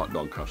long hot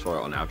dog. I saw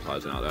it on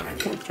advertising out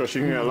there. Josh,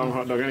 you can get a long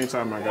hot dog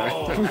anytime, my guy.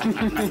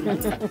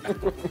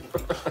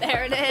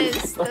 There it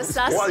is. The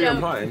sus What are you joke.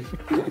 implying?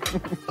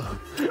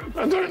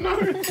 I don't know.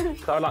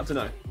 I'd like to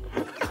know.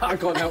 I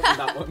can't help with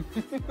that one.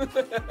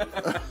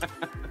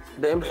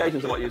 The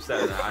implications of what you've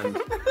said, and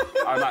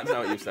I'd like to know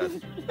what you've said.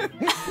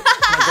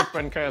 My good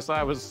friend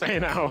KSI was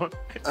saying out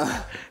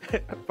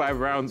 5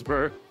 rounds,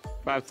 bro.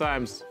 5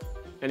 times.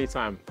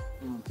 Anytime.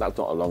 That's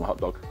not a long hot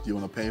dog. Do you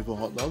want to pay for a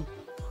hot dog?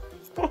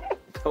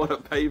 I want to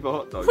pay for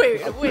hot dogs.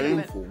 Wait a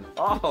minute.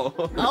 Oh.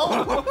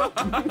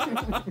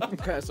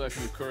 Okay, so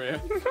from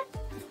Korea.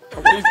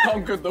 He's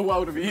conquered the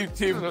world of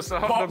YouTube. The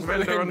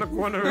vendor on the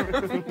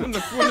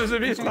corners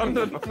of East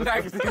London.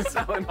 Next, he's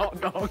selling hot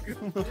dogs.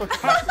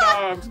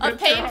 A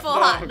painful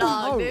hot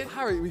dog, dude.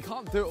 Harry, we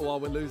can't do it while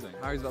we're losing.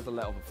 Harry's about to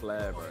let off a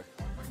flare, bro.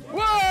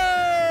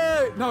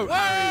 Wait! No,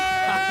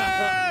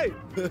 Harry!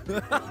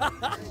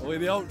 We're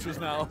the ultras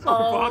now.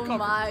 Oh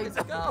my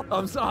God.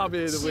 I'm so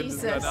happy the wind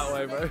is going that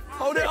way, bro.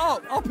 Hold it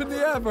up in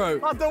the air, bro.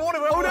 I don't want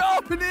to. Hold it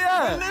up in the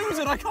air. We're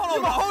losing. I can't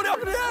hold it. Hold it up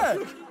in the air.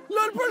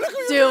 Look, bro, look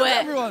what Do you're doing, it.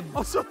 everyone.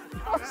 I'm sorry.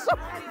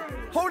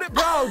 Hold it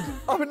proud,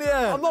 up in the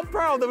air. I'm not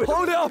proud of it.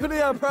 Hold it up in the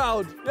air,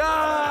 proud.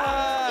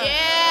 Yeah!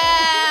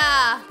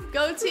 Yeah!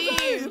 Go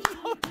team!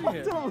 I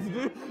don't know what to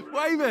do.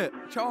 Wave it,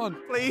 chant.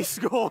 Please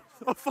score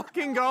a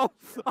fucking goal.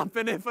 I've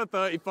been here for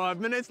 35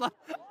 minutes. Like.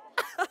 Do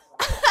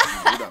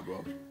that,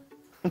 bro.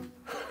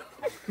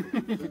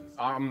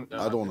 I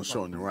don't want to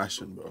show on your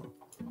ration, bro.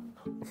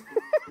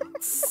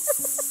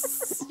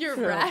 Your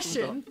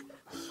ration.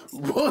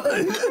 What?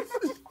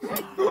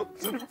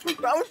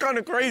 That was kind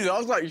of crazy. I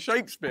was like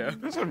Shakespeare.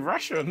 That's a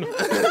ration.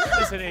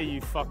 Listen here, you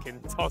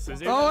fucking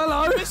tossers. Oh,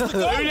 hello.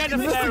 Who let the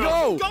flare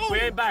off? We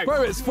ain't back.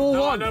 Bro, it's 4-1.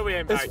 No, I know we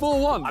ain't back. It's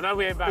 4-1. I know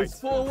we ain't back. It's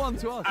 4-1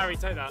 to us. Harry,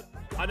 take that.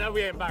 I know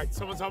we ain't back.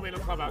 Someone told me in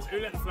the clubhouse. Who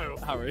let the flare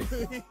off? Harry. Who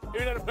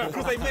let the flare off?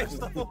 Because they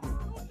missed.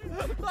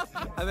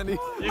 And then he...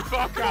 You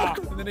fucker.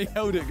 And then he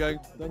held it going,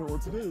 I don't know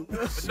what to do.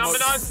 Number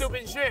 9's still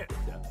been shit.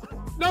 Yeah.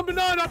 Number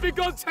 9, I've been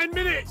gone 10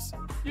 minutes.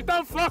 You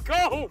don't fuck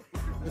all.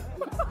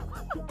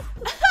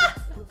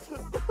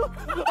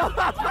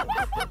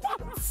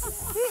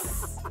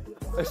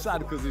 It's sad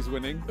because he's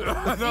winning.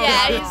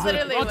 Yeah, he's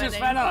literally Rogers winning.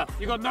 fella,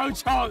 you got no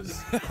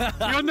chance. You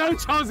got no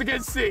chance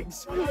against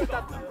 6.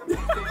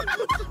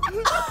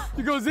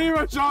 You got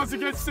 0 chance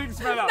against 6,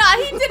 fella. Nah,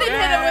 he didn't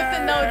hit him with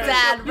the no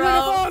dad, You bro. would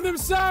have bought them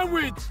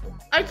sandwich.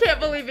 I can't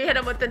believe he hit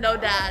him with the no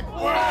dad.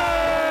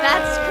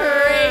 That's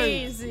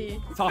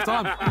crazy. It's half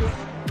time.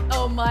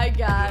 Oh my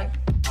God.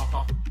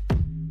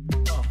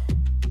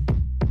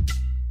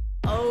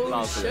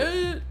 Oh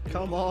shit.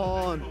 Come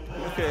on.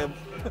 Look at him.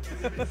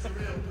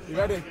 You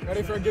ready?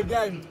 Ready for a good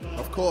game?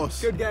 Of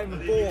course. Good game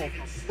of ball.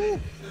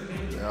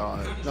 Yeah, all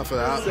right. Enough of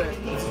that.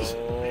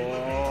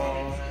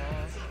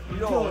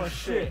 You're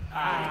shit.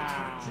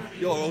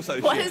 You're also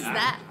What shit. is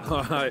that?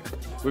 All right.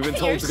 We've been You're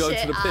told to go to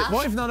shit, the pit.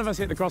 What if none of us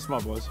hit the crossbar,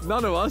 boys?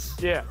 None of us?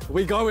 Yeah.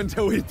 We go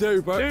until we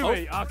do, bro. Do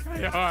we?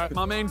 Okay, all right.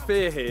 My main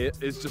fear here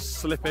is just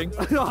slipping.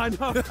 I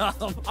know.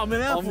 I'm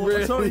in airport. I'm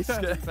really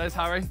scared. There's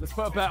Harry. Let's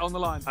put a bet on the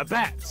line. A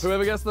bet?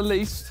 Whoever gets the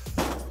least,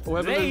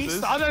 whoever Least?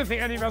 loses, I don't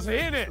think any of us are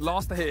hitting it.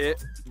 last to hit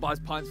it, buys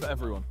pints for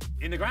everyone.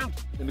 In the ground.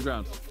 In the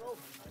ground.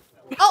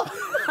 Oh!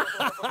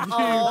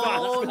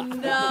 Oh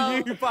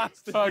no. You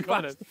bastard. Oh,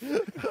 got it.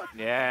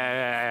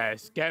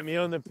 Yes, get me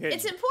on the pitch.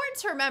 It's important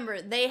to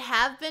remember they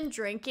have been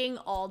drinking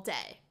all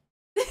day.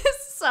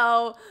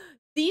 So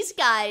these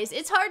guys,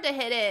 it's hard to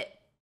hit it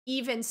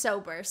even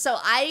sober. So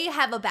I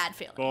have a bad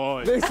feeling.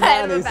 Boy. This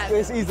man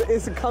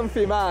is a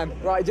comfy man.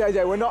 Right,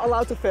 JJ, we're not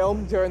allowed to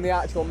film during the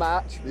actual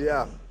match.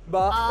 Yeah.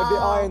 But if the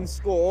Irons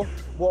score,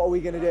 what are we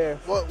going to do?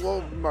 What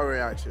will be my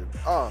reaction?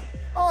 Oh,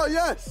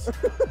 yes.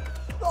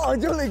 Oh,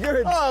 really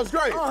good. Oh, it was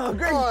great. Oh,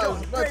 great shot.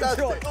 Great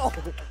Fantastic. shot.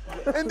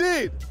 Oh.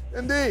 Indeed.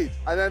 And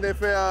then if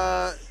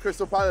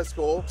Crystal Palace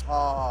score,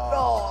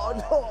 Oh,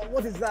 no,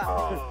 what is that?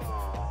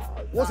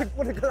 What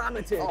a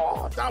calamity.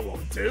 Oh, that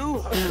won't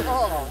do.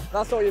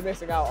 That's all you're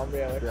missing out on,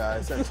 really. Yeah,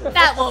 essentially.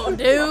 That won't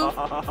do.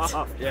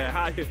 Yeah,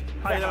 how you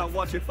don't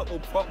watching football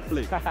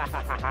properly?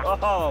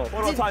 Oh,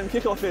 what time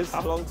kickoff is?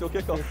 How long till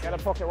kickoff? Get a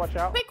pocket watch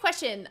out. Quick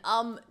question.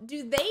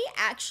 Do they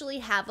actually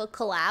have a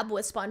collab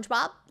with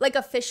SpongeBob? Like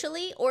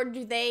officially? Or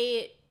do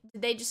they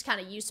just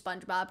kind of use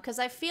SpongeBob? Because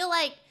I feel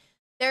like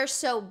they're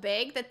so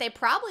big that they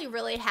probably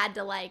really had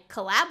to like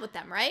collab with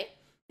them, right?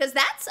 Because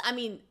that's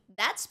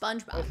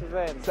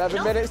SpongeBob.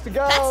 7 minutes to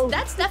go.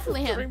 That's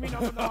definitely him. Bring me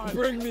number 9.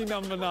 Bring me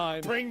number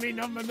 9. Bring me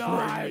number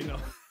 9.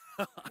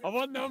 I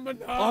want number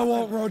 9. I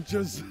want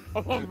Rogers.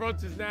 I want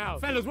Rogers now.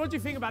 Fellas, what do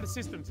you think about the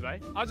system today?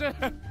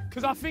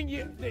 Because I think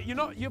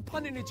you're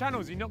punting your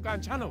channels, you're not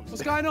going channels.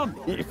 What's going on?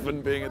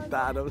 Even being a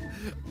dad of...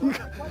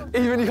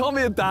 Even you can't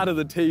be a dad of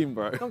the team,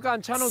 bro. Not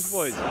going channels,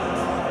 boys.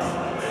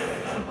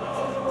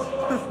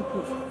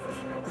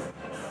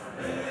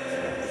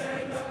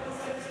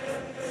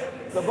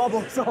 The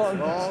bubble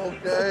song.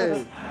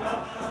 Okay.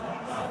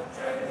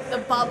 The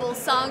bubble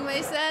song,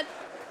 they said.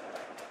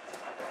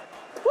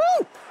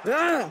 Woo!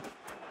 Yeah.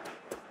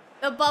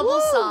 The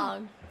bubble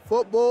song.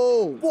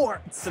 Football.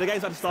 Sports. So the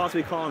game's at the start, so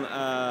we can't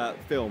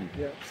film.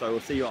 Yeah. So we'll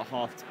see you at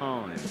half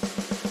time.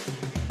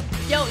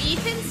 Yo,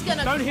 Ethan's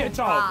gonna Don't hit a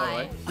child, by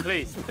the cry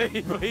way.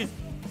 Please, please.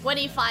 when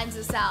he finds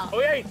us out. Oh,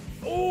 yeah.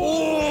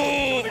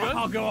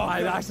 Oh, go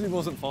on. It actually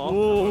wasn't far.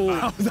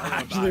 That was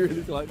actually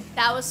really close.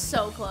 That was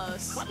so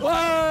close.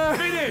 Whoa!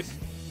 Finish!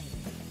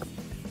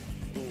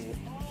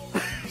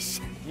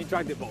 You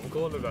dragged it bottom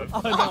corner, though.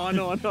 I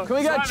know. Can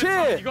we get a cheer?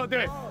 Simon, you got to do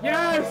it.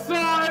 Yes,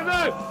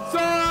 Simon!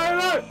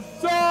 Simon!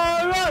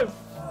 Simon!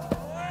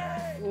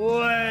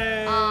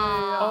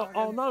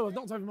 Oh no, I've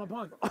knocked over my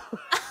pint.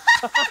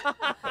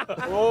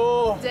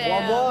 Oh,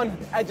 Damn.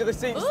 1-1. Edge of the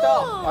seat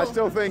stop. I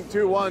still think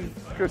 2-1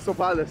 Crystal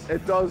Palace.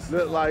 It does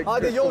look like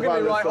Either Crystal you're going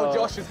to be right Palace or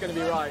Josh is going to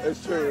be right.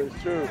 It's true,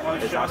 it's true.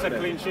 I said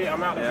clean sheet,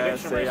 I'm out of the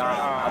prediction race.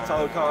 I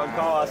told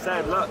Carl, I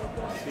said, look,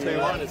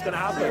 2-1, it's going to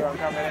happen. I'm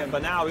coming in.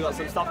 But now we've got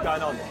some stuff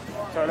going on.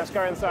 So let's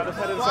go inside. Let's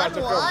head inside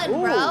to 1-1,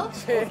 bro.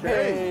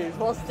 Jeez,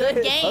 what's Good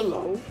this? game.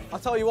 Hello. I'll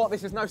tell you what,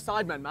 this is no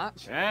Sidemen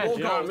match. Yeah, More do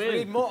you know goals. what I mean? We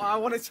need more. I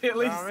want to see at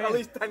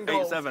least 10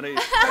 goals. 8-7 each.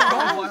 10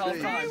 goals by half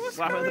time. What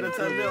happened to the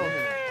 10-0?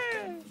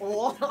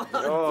 What?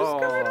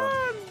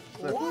 Oh.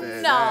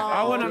 No.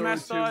 I want a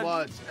match Too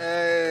much.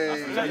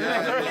 Hey.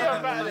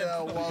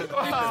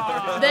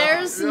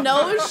 There's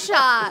no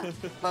shot.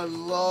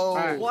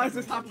 Hello. Why is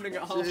this happening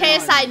at half time?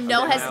 KSI,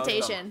 no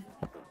hesitation.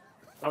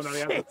 Oh no, he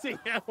hasn't.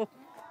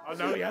 Oh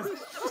no, he hasn't.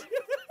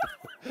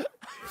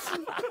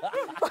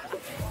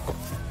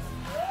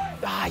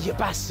 Ah, you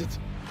bastard.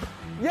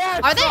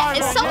 Yes! Are they?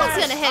 Simon, Someone's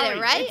yes. gonna hit it, Harry,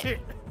 right? hit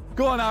it.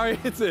 Go on, Harry,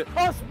 hit it.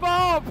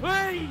 Crossbar,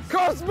 please!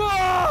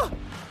 Crossbar!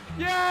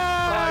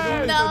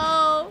 Yeah!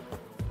 No.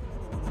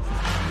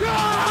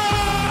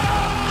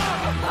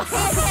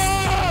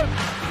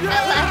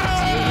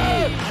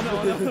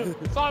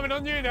 LFG. Simon,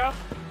 on you now.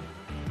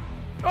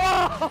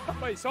 Oh!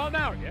 Wait, so I'm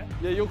out, yeah?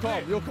 Yeah, you're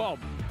calm, you're calm.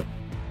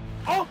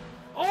 Oh!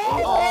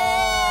 Oh!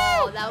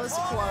 Oh, that was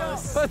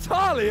close.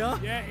 Natalia?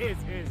 Yeah, it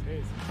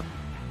is.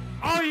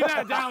 Oh, you let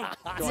it down.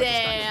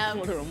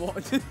 Damn.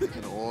 Taking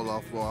it all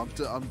off, bro.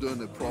 I'm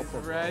doing it proper.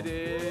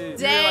 Ready. Dang,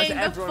 You realise the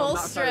everyone full on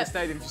that side of the strip.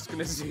 stadium's just going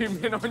to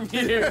zoom in on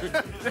you.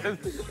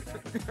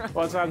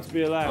 What time to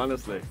be allowed?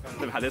 Honestly,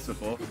 never had this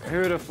before. Who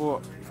would have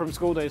thought? From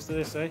school days to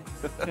this, eh?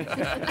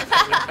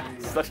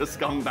 Such a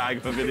scumbag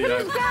of a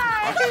video.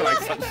 I feel like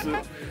such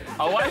a...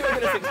 Oh, why are you going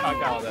to six-pack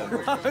out then?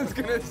 I was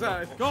going to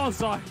say. Go on,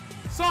 Simon.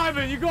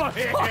 Simon, you got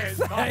it.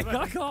 Simon.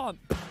 I can't.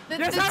 The,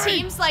 Yes, the Harry.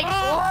 team's like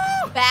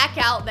Oh! back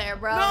out there,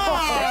 bro. No!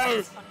 That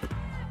hit.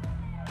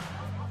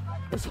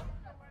 That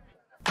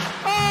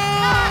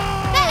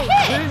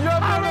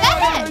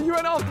hit. You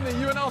went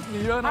after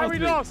me, Harry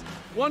lost.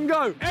 One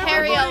go.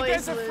 Harry Everybody always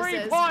gets a free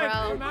loses, point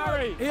bro. from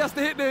Harry. He has to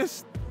hit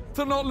this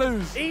to not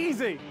lose.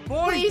 Easy.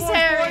 Boys, Please, boys,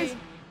 Harry. boys.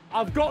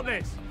 I've got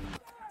this.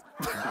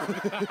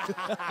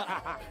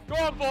 Go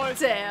on, boys.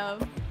 Damn.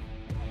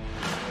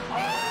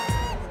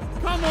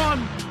 Come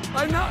on.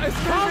 I know, it's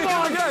Come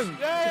on. again.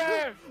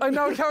 Yeah. I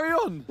know, carry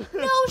on.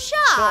 No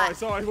shot.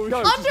 Sorry. Go,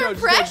 Under just go,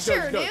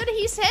 pressure, go. dude.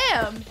 He's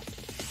him.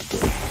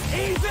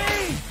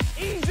 Easy.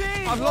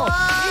 Easy. I've lost.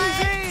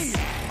 What? Easy.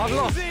 I've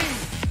lost.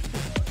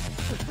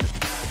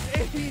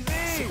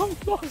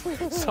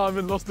 Easy.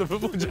 Simon lost the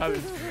football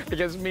challenge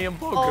against me and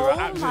Pog, who Oh are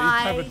absolutely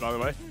my covered, by the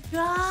way.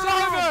 God.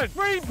 Simon,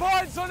 3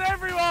 points on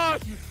everyone.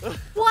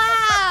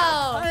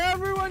 Wow. Hey,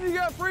 everyone, you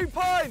get 3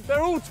 points.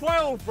 They're all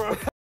 12, bro.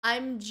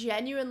 I'm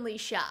genuinely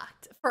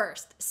shocked.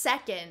 First.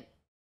 Second,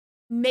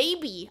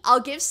 maybe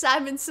I'll give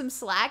Simon some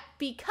slack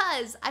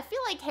because I feel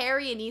like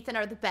Harry and Ethan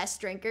are the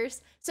best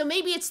drinkers. So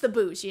maybe it's the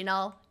booze, you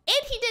know?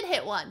 And he did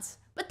hit once.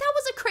 But that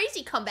was a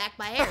crazy comeback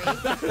by Harry.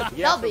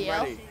 W.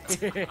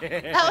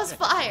 That was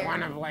fire.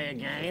 Wanna play a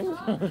game?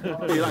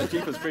 You like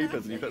Jeepers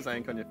Creepers and you put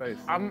something on your face.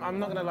 I'm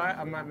not gonna lie,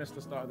 I might miss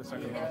the start of the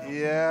second half.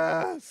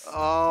 Yes.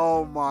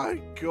 Oh my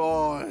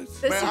God.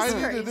 This Man, I is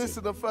needed crazy. this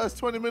in the first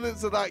 20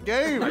 minutes of that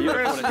game. You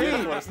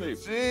don't want to sleep.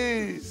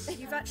 Jeez.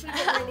 You've actually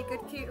got really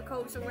good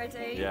cuticles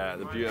already. Yeah,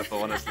 they're beautiful,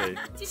 honestly.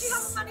 Did you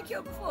have a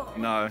manicure before?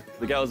 No,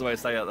 the girls always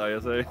say it though, you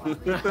see.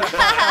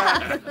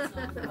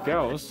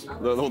 Girls?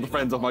 All the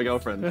friends of my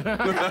girlfriend.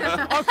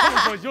 Oh, come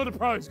on, boys, you're the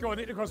pros. Go on,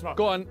 hit the crossbar.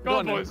 Go on, Go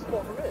on, boys.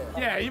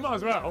 Yeah, you might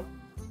as well.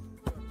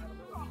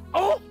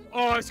 Oh!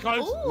 Oh, it's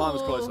close. Ooh. Mine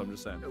was close, I'm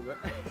just saying.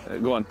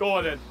 Go on. Go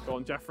on then. Go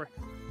on, Jeffrey.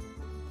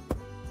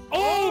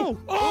 Oh!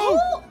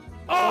 Oh!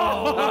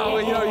 Oh! Oh,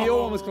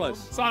 your one was close.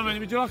 Simon,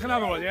 would you like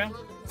another one, yeah?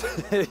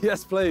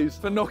 Yes, please.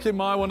 For knocking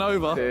my one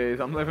over. Jeez,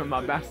 I'm living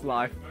my best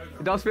life.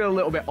 It does feel a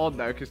little bit odd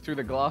though, because through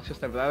the glass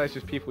just over there, there's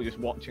just people just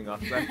watching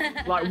us.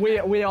 Like we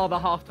are the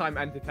halftime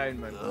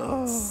entertainment.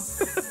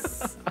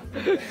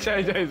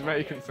 JJ's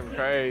making some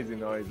crazy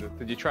noises.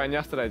 Did you train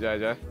yesterday,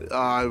 JJ?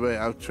 Mate,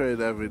 I've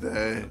trained every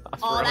day.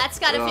 Oh, that's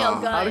gotta feel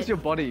good. How does your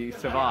body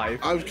survive?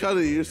 I'm kind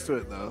of used to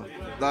it though.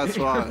 That's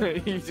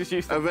why. You just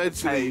used to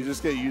Eventually, you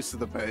just get used to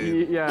the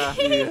pain. Yeah.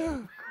 Yeah.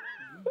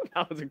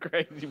 That was a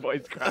crazy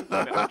voice crack.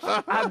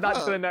 Add that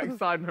to the next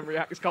Sidemen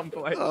Reacts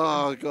compilation.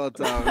 Oh, God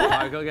damn.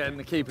 I gotta get in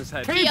the keeper's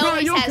head. He Keeper,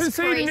 always you're has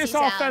conceding crazy this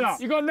half, fella.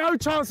 sounds. You got no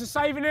chance of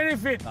saving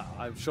anything.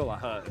 I'm sure that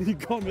hurt. You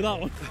gone with that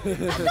one.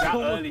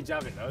 Early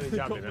jabbing.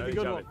 Come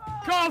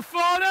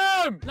on,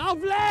 him!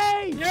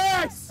 Lovely!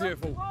 Yes!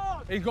 Beautiful.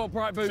 He's got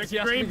bright boots. He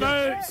has to Green be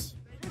good. boots.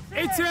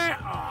 Hit it.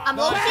 I'm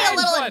low-key a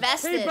little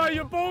invested. Keeper,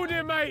 you're balled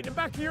in, mate. In the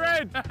back of your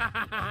head.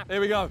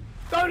 Here we go.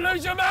 Don't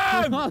lose your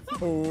man.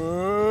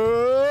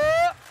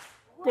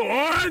 Go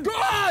on. Go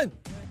on!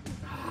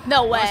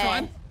 No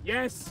way.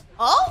 Yes.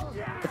 Oh!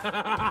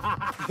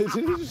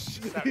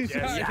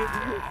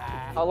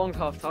 How long's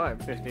half time?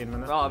 15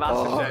 minutes. Oh, that's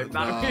a shame.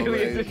 That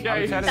really is a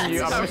shame.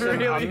 I'm telling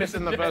you, I'm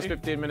missing really the first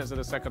 15 minutes of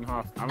the second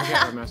half. I'm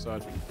getting a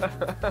message.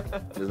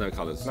 There's no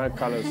colours. No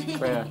colours,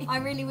 clear. I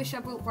really wish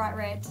I brought bright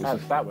red.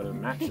 That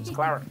wouldn't match, it's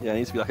claret. Yeah, it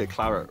needs to be like a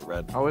claret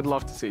red. I would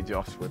love to see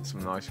Josh with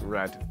some nice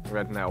red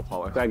nail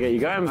polish. Did I get you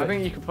going? I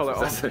think you could pull it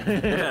off.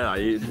 Yeah,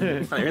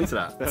 you're into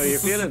that. How are you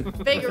feeling?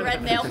 Big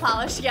red nail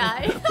polish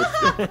guy.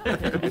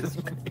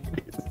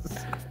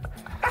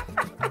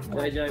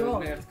 JJ, we're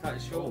going to have to cut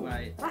it short,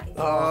 mate.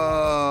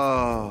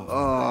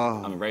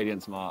 I'm a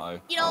radiant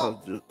tomato. You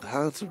know,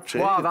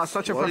 Wow, that's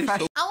such a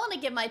professional. I want to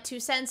give my 2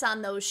 cents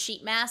on those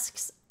sheet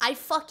masks. I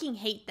fucking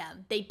hate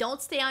them. They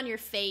don't stay on your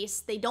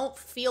face. They don't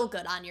feel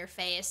good on your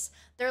face.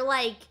 They're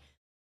like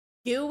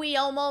gooey,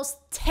 almost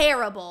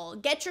terrible.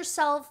 Get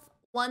yourself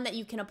one that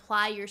you can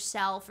apply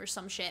yourself or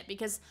some shit,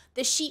 because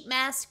the sheet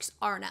masks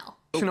are no.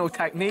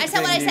 Technique. I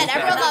said what I said.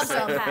 Everyone loves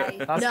them.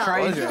 That's no.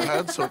 crazy. Why is your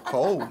hand so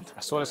cold? I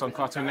saw this on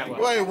Cartoon Network.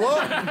 Wait,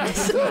 what?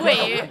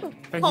 Wait.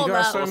 Thank Hold you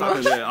guys up. so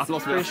much. I've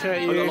lost my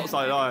Appreciate I've you. got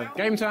side eye.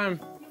 Game time.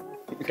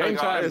 Game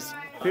time. Guys.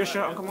 Your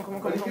shirt. Come on.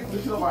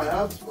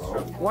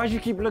 Why do you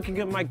keep looking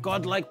at my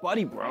godlike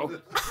body, bro?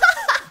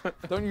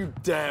 Don't you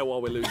dare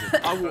while we're losing.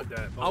 I will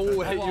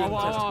hit you in the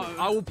testicles.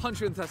 I will punch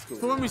you in the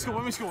testicles. When we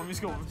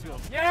score.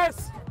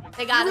 Yes!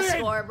 They gotta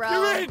score, bro.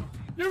 You're in!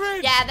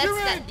 Yeah, that's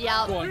that.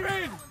 Yeah. You're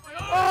in!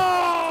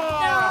 Oh!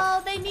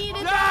 No, they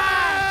needed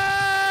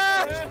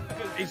that.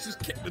 He's just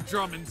kicked the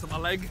drum into my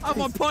leg. And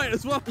my pint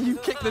as well. You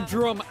kicked the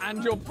drum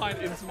and your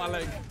pint into my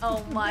leg.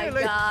 Oh my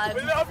god.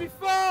 We love you,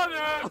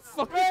 father!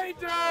 We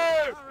do!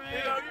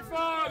 We love you,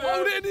 father!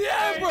 Hold it in the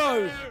air,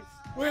 bro!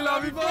 We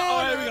love you,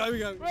 father! Oh, here we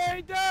go.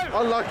 We do!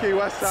 Unlucky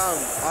West Ham.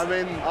 I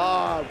mean,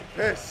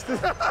 pissed.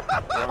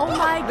 Oh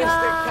my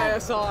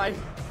god. KSI.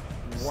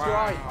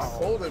 Strike. I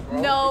called it,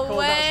 bro. No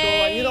Called that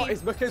score. way. You know,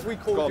 it's because we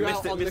called you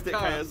out on the Mystic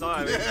curve.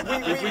 KSI.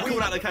 If we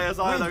called out the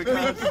KSI, though,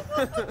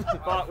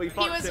 but we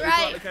fucked was it.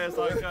 right. We fucked the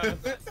KSI curse.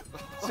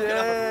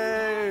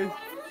 Cheers.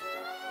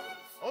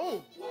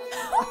 Oh.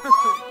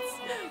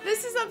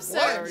 This is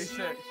absurd. Very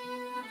sick.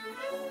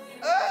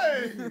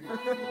 Hey!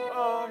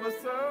 Oh, my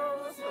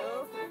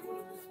soul.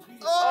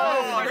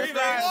 Oh, look at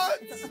that. what?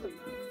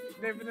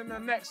 Living in the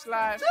next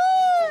life.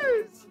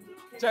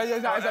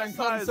 JJ's at his own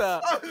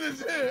concert. Oh,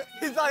 this is it.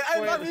 He's like, hey,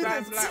 my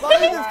music's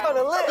kind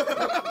of lit.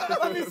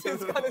 My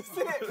music's kind of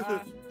sick.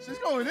 She's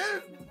going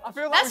in. I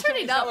feel like That's we should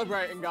pretty be dope.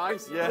 celebrating,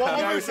 guys. Yeah.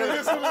 Well, obviously,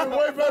 this would have been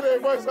way better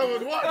if West Ham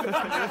had won.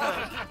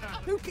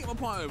 Who kicked my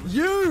pint over?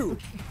 You!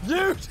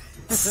 How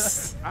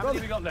many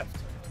have we got left?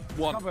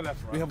 One. Couple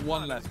left, right? We have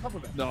one left.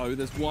 No,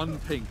 there's one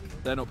pink.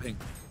 They're not pink.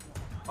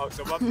 Oh,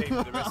 so one pink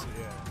for the rest of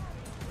the year.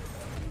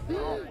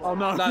 Oh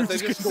no, lads, they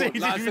just scored.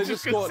 Lads, they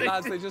just scored.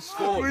 Lads, they just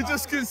scored. We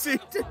just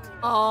conceded.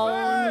 Oh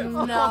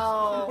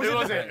no. Who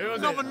was it?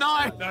 Number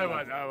 9. No, it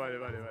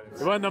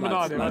wasn't number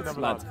 9. It wasn't number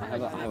 9. I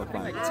have a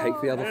plan. Take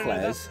the other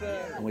players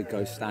and we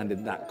go stand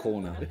in that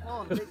corner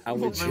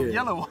and we cheer. The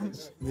yellow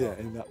ones? Yeah,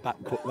 in that back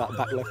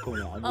left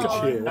corner. And we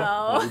Oh, cheer.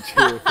 no. And we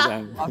cheer for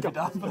them. I'll be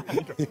down for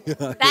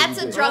that.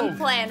 That's a drunk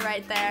plan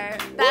right there.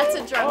 That's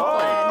a drunk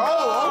plan.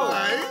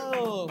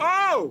 Oh, okay.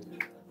 Oh!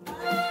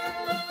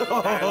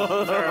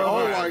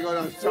 Oh my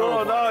god, that's terrible.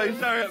 Oh no, he's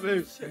staring at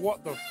me.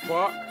 What the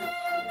fuck?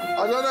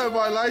 I don't know if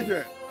I like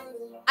it.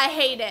 I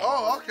hate it.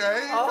 Oh,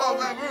 okay. You got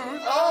that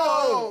move.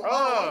 Oh,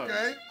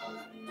 okay.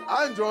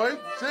 I enjoyed.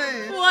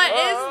 Jeez. What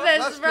is this,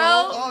 Let's bro?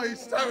 go. Oh,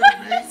 he's staring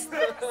at me.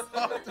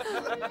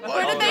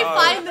 Where did they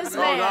find this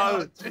man?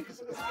 Oh,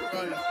 Jesus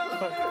Christ.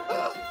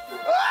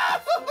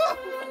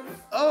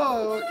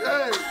 Oh,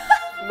 okay.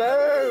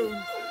 No.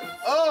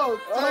 Oh,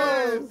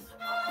 jeez.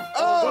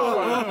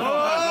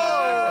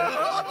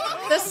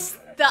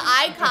 The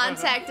eye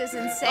contact is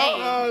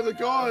insane. Oh, the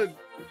god.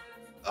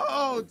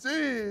 Oh,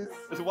 jeez.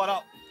 It's a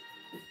 1-up.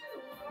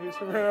 He's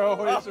real.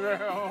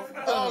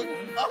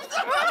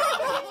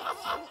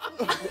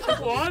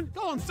 Go on.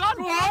 Go on, son.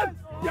 Go on.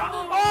 Yeah.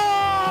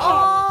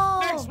 Oh!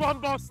 Next one,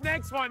 boss.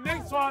 Next one.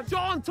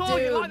 John,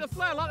 target. Dude. Like the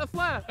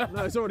flare.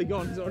 No, it's already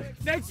gone.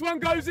 Next one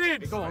goes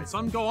in. Go on,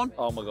 son. Go on.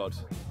 Oh my god.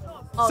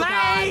 Oh,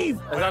 Save!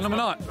 Is that number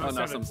 9? Oh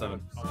no, it's number 7.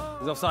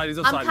 He's offside. He's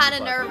offside. I'm kind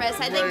of nervous.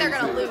 I think they're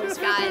gonna lose,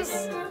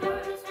 guys.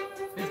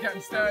 He's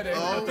getting sturdy.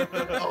 Oh,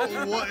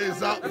 what is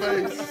that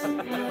face?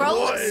 Bro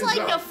looks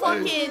like a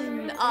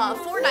fucking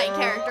Fortnite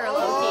character,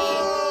 low-key.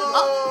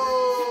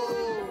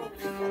 Oh,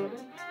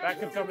 That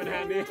could come in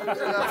handy.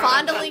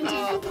 fondling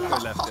to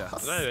Left, yeah.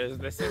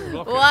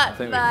 What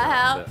the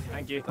hell?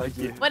 Thank you.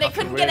 But it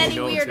couldn't get any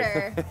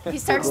weirder. He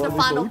starts to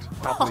fondle.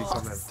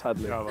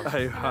 Tadley.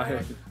 Hey,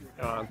 hi.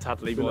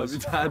 Tadley boys.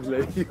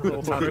 Tadley.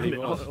 Tadley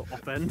boys.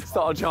 Offend.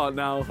 Start a chant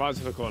now. Right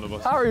to the corner,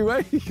 boss. Harry,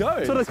 where you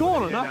going? To the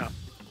corner, no?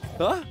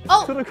 Huh?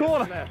 Oh. To the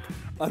corner.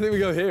 I think we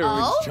go here and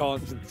we Oh.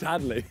 chant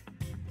Tadley.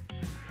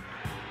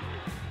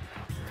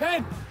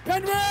 Pen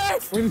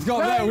ref! We need to go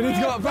up there. We need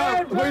to go up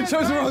there. We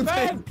chose the wrong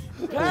thing.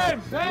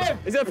 Pen!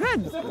 Is it a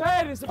pen?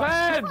 It's a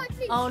pen!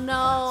 Oh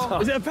no.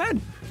 Is it a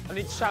pen? I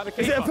need to shout the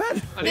keeper. Is it a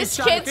pen? This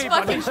kid's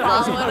fucking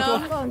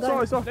following him.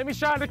 Sorry. Let me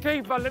shout the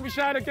keeper.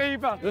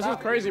 This is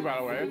crazy, by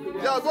the way.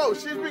 Yeah, bro,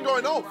 she's been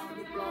going off.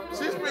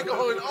 She's been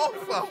going off.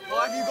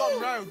 Why have you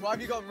gone rogue? Why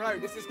have you gone rogue?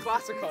 This is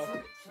classical.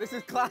 This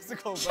is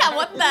classical, bro. Yeah,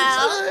 what the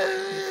hell?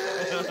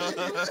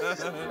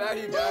 There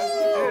you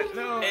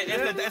go.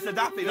 It's a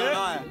dappy,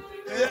 not an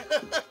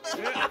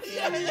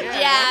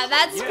Yeah,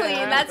 that's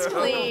clean. That's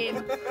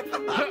clean.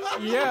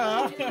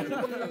 Yeah.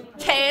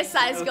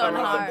 KSI's going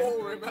hard.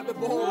 At the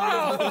ballroom.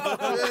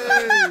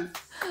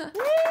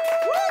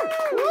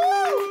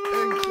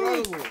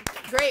 Incredible.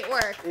 Great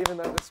work. Even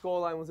though the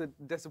scoreline was a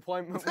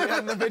disappointment, we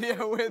ended the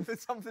video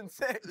with something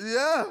sick.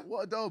 Yeah,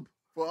 what a dub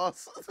for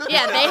us.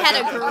 Yeah, they had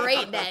a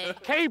great day.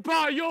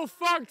 Keeper, you're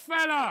fucked,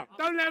 fella.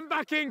 Don't let him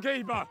back in,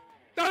 keeper.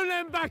 Don't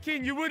let him back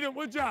in. You wouldn't,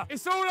 would ya?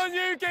 It's all on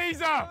you,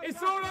 geezer.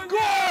 It's all on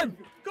you.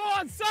 Go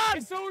on, son.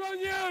 It's all on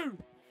you.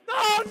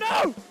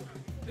 No.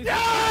 Yeah!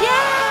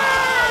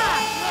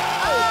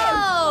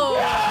 Oh!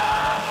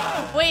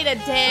 Wait a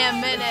damn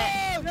minute.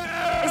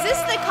 Is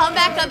this the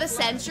comeback of the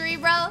century,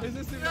 bro?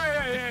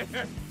 Yeah.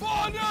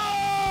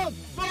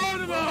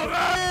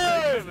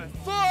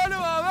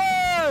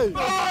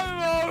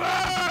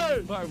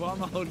 Wait, why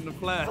am I holding the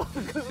flare?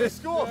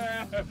 Score.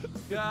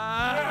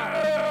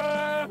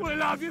 Yeah. We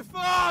love you,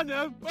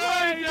 Farnham. We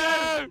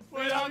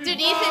love you.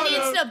 Dude, Ethan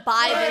needs to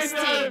buy this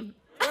team.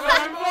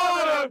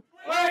 Farnham.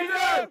 We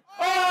do.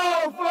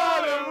 Oh,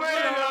 Farnham, we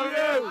love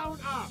you.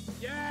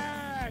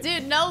 Yeah.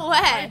 Dude, no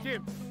way.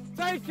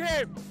 Take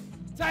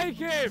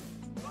him.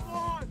 Come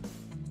on.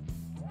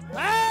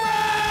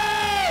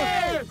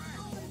 Hey!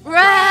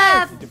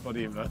 Ref! He did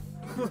body him, though.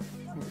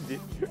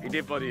 He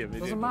did body him.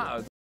 Doesn't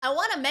matter. I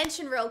want to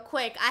mention real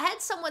quick, I had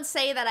someone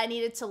say that I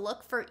needed to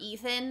look for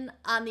Ethan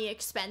on the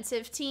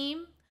expensive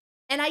team,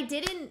 and I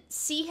didn't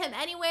see him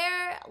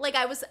anywhere. Like,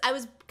 I was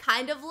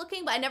kind of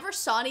looking, but I never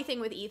saw anything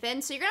with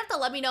Ethan, so you're gonna have to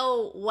let me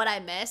know what I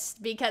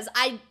missed, because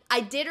I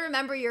did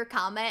remember your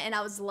comment, and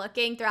I was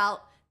looking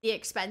throughout the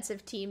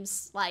expensive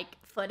team's, like,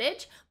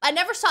 footage, but I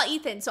never saw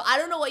Ethan, so I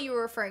don't know what you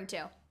were referring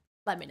to.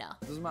 Let me know.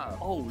 Doesn't matter.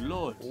 Oh,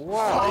 Lord.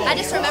 Wow. I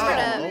just remember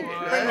to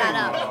bring that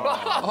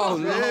up. Oh,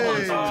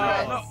 Lord.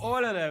 Not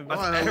all of them.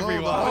 That's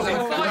everyone.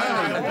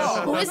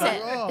 Who is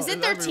it? Is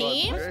it their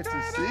team?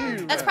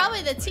 That's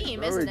probably the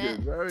team, isn't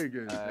it? Very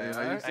good.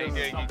 Hey,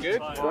 you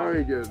good?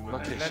 Very good, man.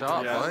 Looking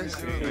sharp, boys.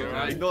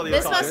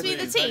 This must be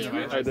the team.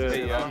 How you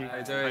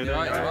doing? You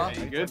right?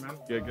 You good?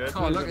 You're good.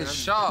 Come on, looking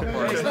sharp,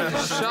 boys. Looking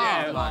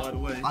sharp.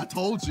 Like. I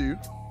told you.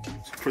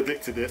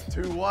 Predicted it.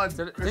 2-1.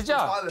 Did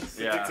ya?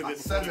 Yeah. Predicted it.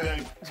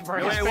 7.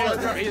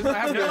 He's not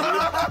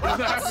happy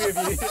with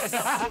you.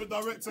 The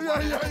director.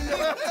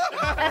 Yeah.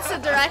 That's the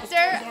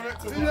director?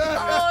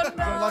 Oh,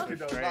 no. Lucky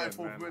though,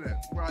 94th minute,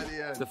 right at the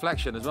end.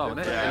 Deflection as well,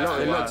 wasn't it? Yeah.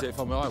 It looked it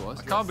from where I was.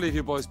 I can't believe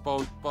you boys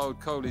bowled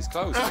Coley's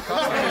clothes.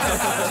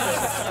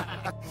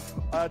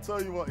 I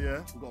tell you what,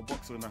 yeah, we've got a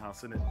boxer in the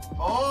house, innit?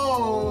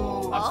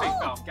 Oh! I think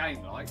about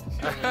game, like.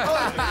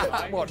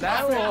 What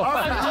now?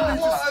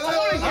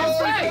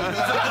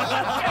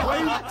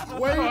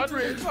 Wayne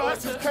Bridge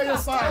versus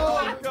KSI.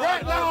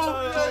 Right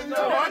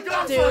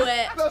now! Do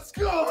it. Let's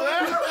go!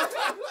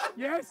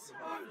 Yes.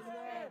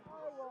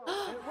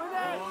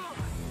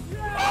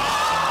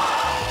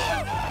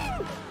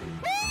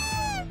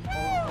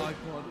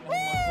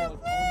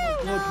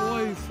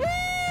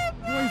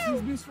 Boys,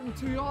 he's missed from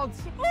 2 yards.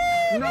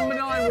 Number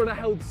 9 would have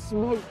held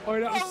smoke. Oh,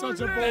 that was such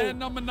a ball. Their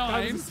number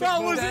 9.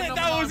 That was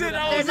it.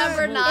 Their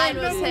number 9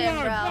 was him,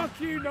 bro. Fuck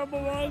you, number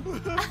 1.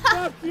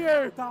 Fuck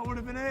you. That would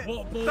have been it.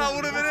 That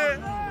would have been it.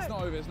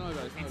 It's not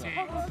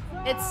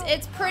over.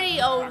 It's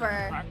pretty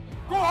over.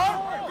 Go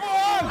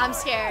on. I'm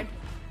scared.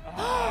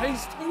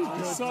 He's too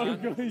good. So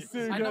good. He's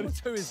too good. Number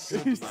 2 is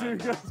good. He's too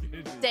good.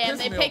 Damn,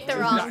 they picked the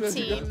wrong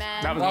team,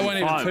 man. That wasn't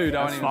even 2.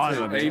 That wasn't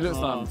even 2. He looks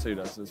like number 2,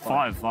 though. So it's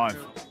 5.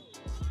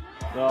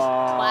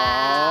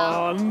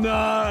 Wow. Oh,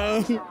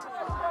 no. They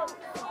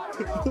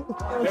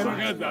were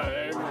good, though.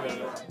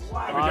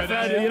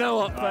 You know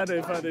what? Fair do.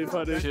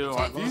 It's all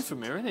right view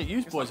from here, isn't it?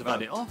 You boys have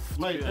had it off.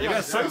 Mate, I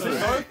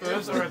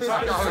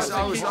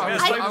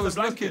was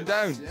looking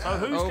down. So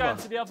who's going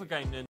to the other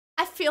game then?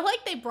 I feel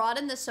like they brought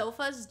in the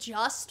sofas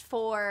just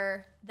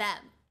for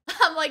them.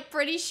 I'm like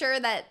pretty sure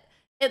that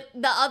the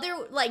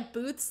other like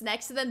booths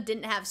next to them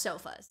didn't have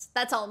sofas.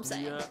 That's all I'm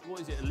saying. What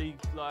is it? A league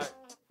like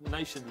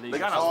Nation League? They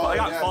got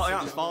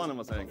Farnham,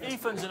 I think.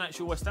 Ethan's an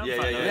actual West Ham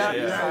Yeah.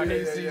 fan.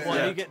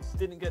 He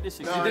didn't get this.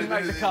 No, he didn't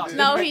make the cut.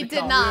 No, he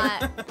did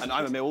not. And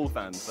I'm a Millwall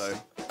fan, so.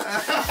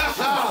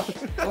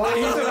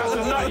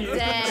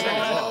 Dang.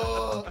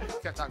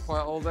 Kept that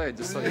quiet all day,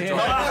 just so you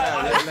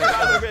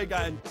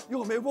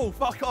You're Millwall,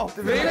 fuck off.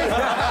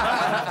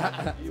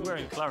 You're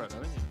wearing claret, though,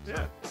 aren't you?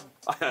 Yeah.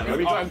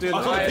 We got him doing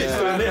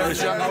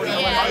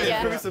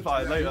Yeah.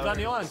 Crucified later. You've done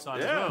the iron sign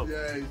as well.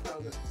 Yeah, he's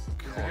done it.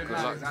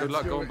 Good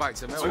luck going back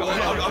to Millwall.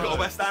 I've got a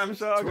West Ham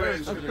shirt.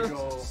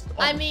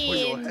 I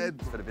mean,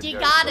 you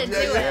gotta do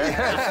it.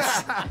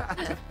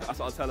 That's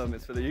what I tell them.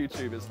 It's for the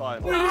YouTube. It's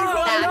fine. I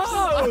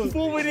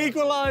thought we'd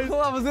equalise.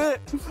 That was it.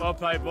 Well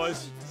played,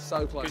 boys.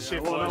 so close. Good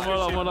shit,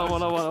 One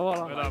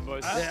on,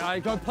 boys. Yeah, I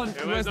go punch.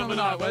 Where's number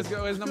 9? Where's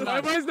number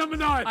 9? Where's number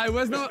 9? Hey,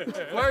 where's number?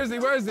 Where is he?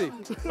 Where is he?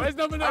 Where's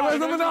number 9? Where's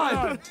number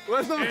 9?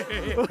 Where's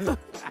number?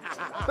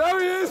 There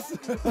he is.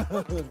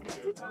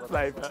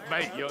 Flavor.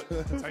 Mate,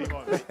 tell you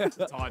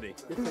what, tiny.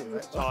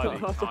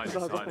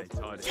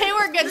 They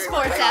were good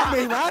sports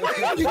athletes. Man,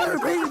 you're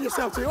repeating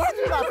yourself too. What do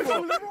you do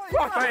that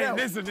for? Hey,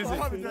 listen.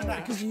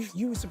 Because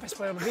you was the best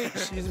player on the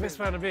pitch. You was the best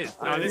player on the pitch.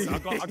 No, listen, I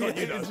got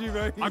you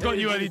though. I got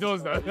you early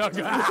doors though.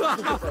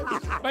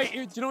 Mate, do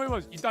you know what it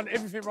was? You've done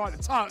everything right.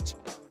 The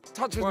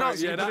touch was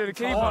nuts. Yeah, the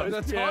keeper.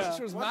 The touch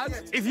was mad.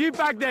 If you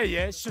back there,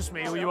 yeah, it's just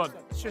me all you want.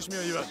 It's just me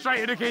all you want. Straight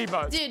to the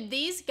keeper. Dude,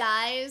 these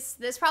guys,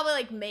 this probably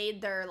like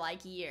made their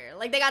like year.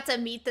 Like they got to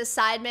meet the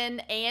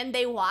Sidemen and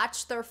they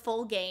watched their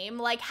full game.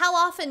 Like how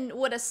often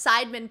would a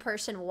Sidemen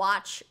person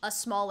watch a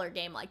smaller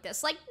game like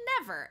this? Like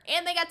never.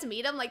 And they got to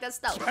meet him. Like that's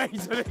dope. Straight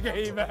to the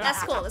game.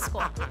 That's cool. That's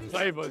cool.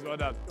 Play, boys. Well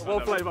done.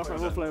 We'll play, my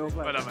friend. We'll play. Well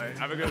done, mate.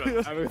 Have a good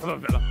one. Have a good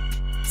one, fella.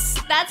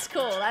 That's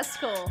cool. That's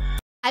cool.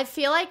 I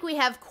feel like we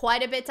have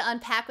quite a bit to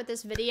unpack with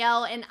this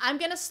video, and I'm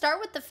gonna start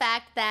with the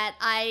fact that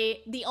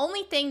the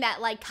only thing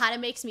that like kind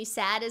of makes me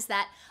sad is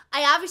that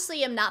I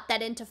obviously am not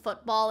that into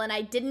football, and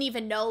I didn't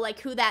even know like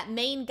who that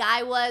main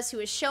guy was who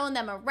was showing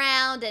them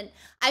around, and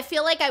I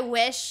feel like I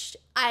wish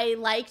I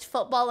liked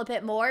football a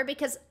bit more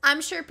because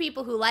I'm sure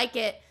people who like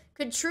it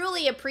could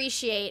truly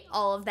appreciate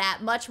all of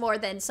that much more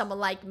than someone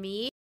like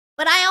me.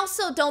 But I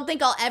also don't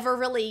think I'll ever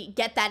really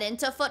get that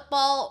into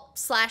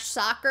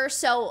football/soccer,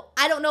 so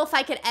I don't know if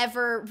I could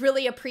ever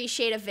really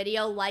appreciate a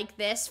video like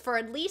this for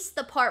at least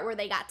the part where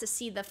they got to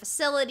see the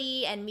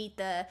facility and meet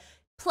the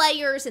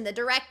players and the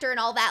director and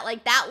all that.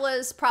 Like, that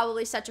was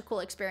probably such a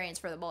cool experience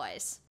for the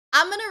boys.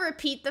 I'm gonna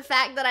repeat the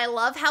fact that I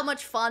love how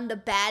much fun the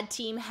bad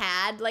team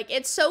had. Like,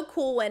 it's so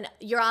cool when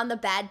you're on the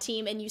bad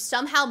team and you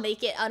somehow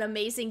make it an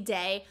amazing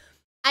day.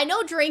 I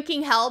know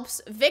drinking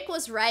helps. Vic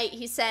was right.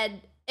 He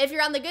said, if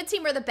you're on the good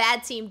team or the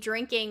bad team,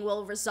 drinking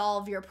will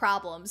resolve your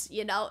problems,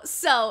 you know?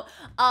 So,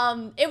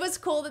 it was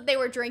cool that they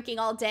were drinking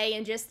all day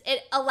and just,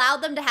 it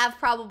allowed them to have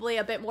probably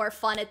a bit more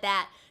fun at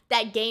that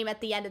game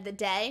at the end of the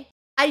day.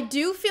 I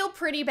do feel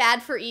pretty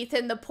bad for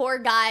Ethan, the poor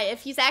guy.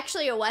 If he's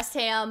actually a West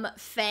Ham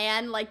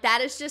fan, like that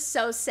is just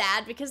so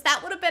sad because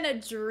that would have been a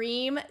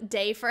dream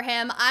day for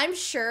him. I'm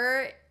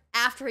sure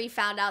after he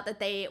found out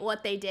that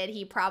what they did,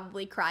 he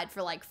probably cried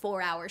for like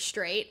 4 hours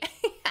straight.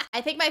 I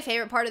think my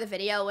favorite part of the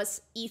video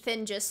was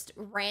Ethan just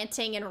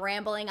ranting and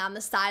rambling on the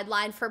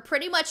sideline for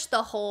pretty much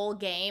the whole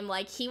game.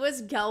 Like, he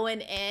was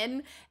going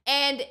in,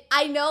 and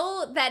I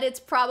know that it's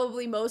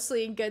probably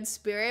mostly in good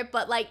spirit,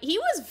 but like, he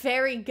was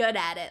very good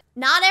at it.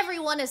 Not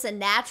everyone is a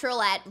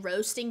natural at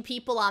roasting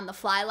people on the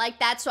fly like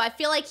that, so I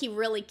feel like he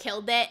really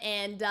killed it,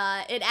 and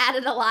it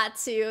added a lot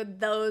to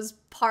those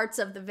parts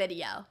of the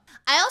video.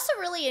 I also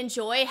really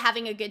enjoy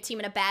having a good team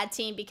and a bad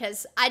team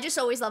because I just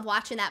always love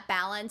watching that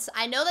balance.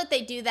 I know that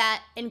they do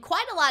that in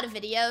quite a lot of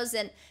videos,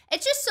 and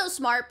it's just so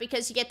smart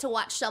because you get to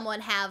watch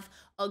someone have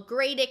a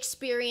great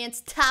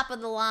experience, top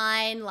of the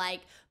line, like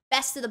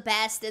best of the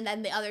best, and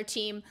then the other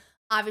team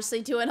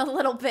obviously doing a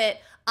little bit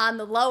on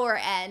the lower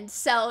end.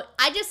 So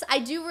I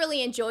do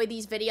really enjoy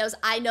these videos.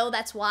 I know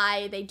that's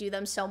why they do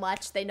them so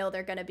much. They know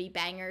they're gonna be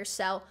bangers.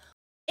 So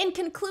in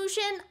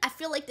conclusion, I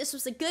feel like this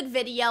was a good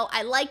video.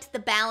 I liked the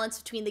balance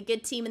between the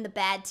good team and the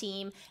bad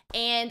team.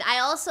 And I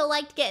also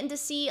liked getting to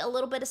see a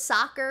little bit of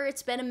soccer.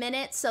 It's been a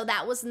minute, so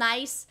that was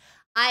nice.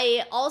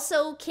 I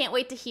also can't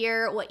wait to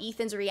hear what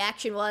Ethan's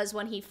reaction was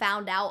when he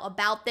found out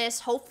about this.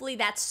 Hopefully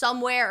that's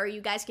somewhere, or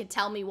you guys can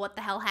tell me what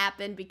the hell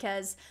happened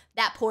because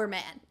that poor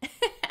man.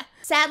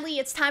 Sadly,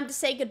 it's time to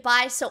say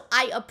goodbye, so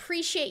I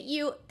appreciate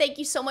you. Thank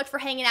you so much for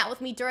hanging out with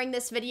me during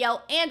this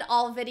video and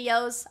all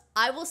videos.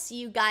 I will see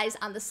you guys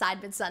on the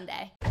Sidemen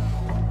Sunday.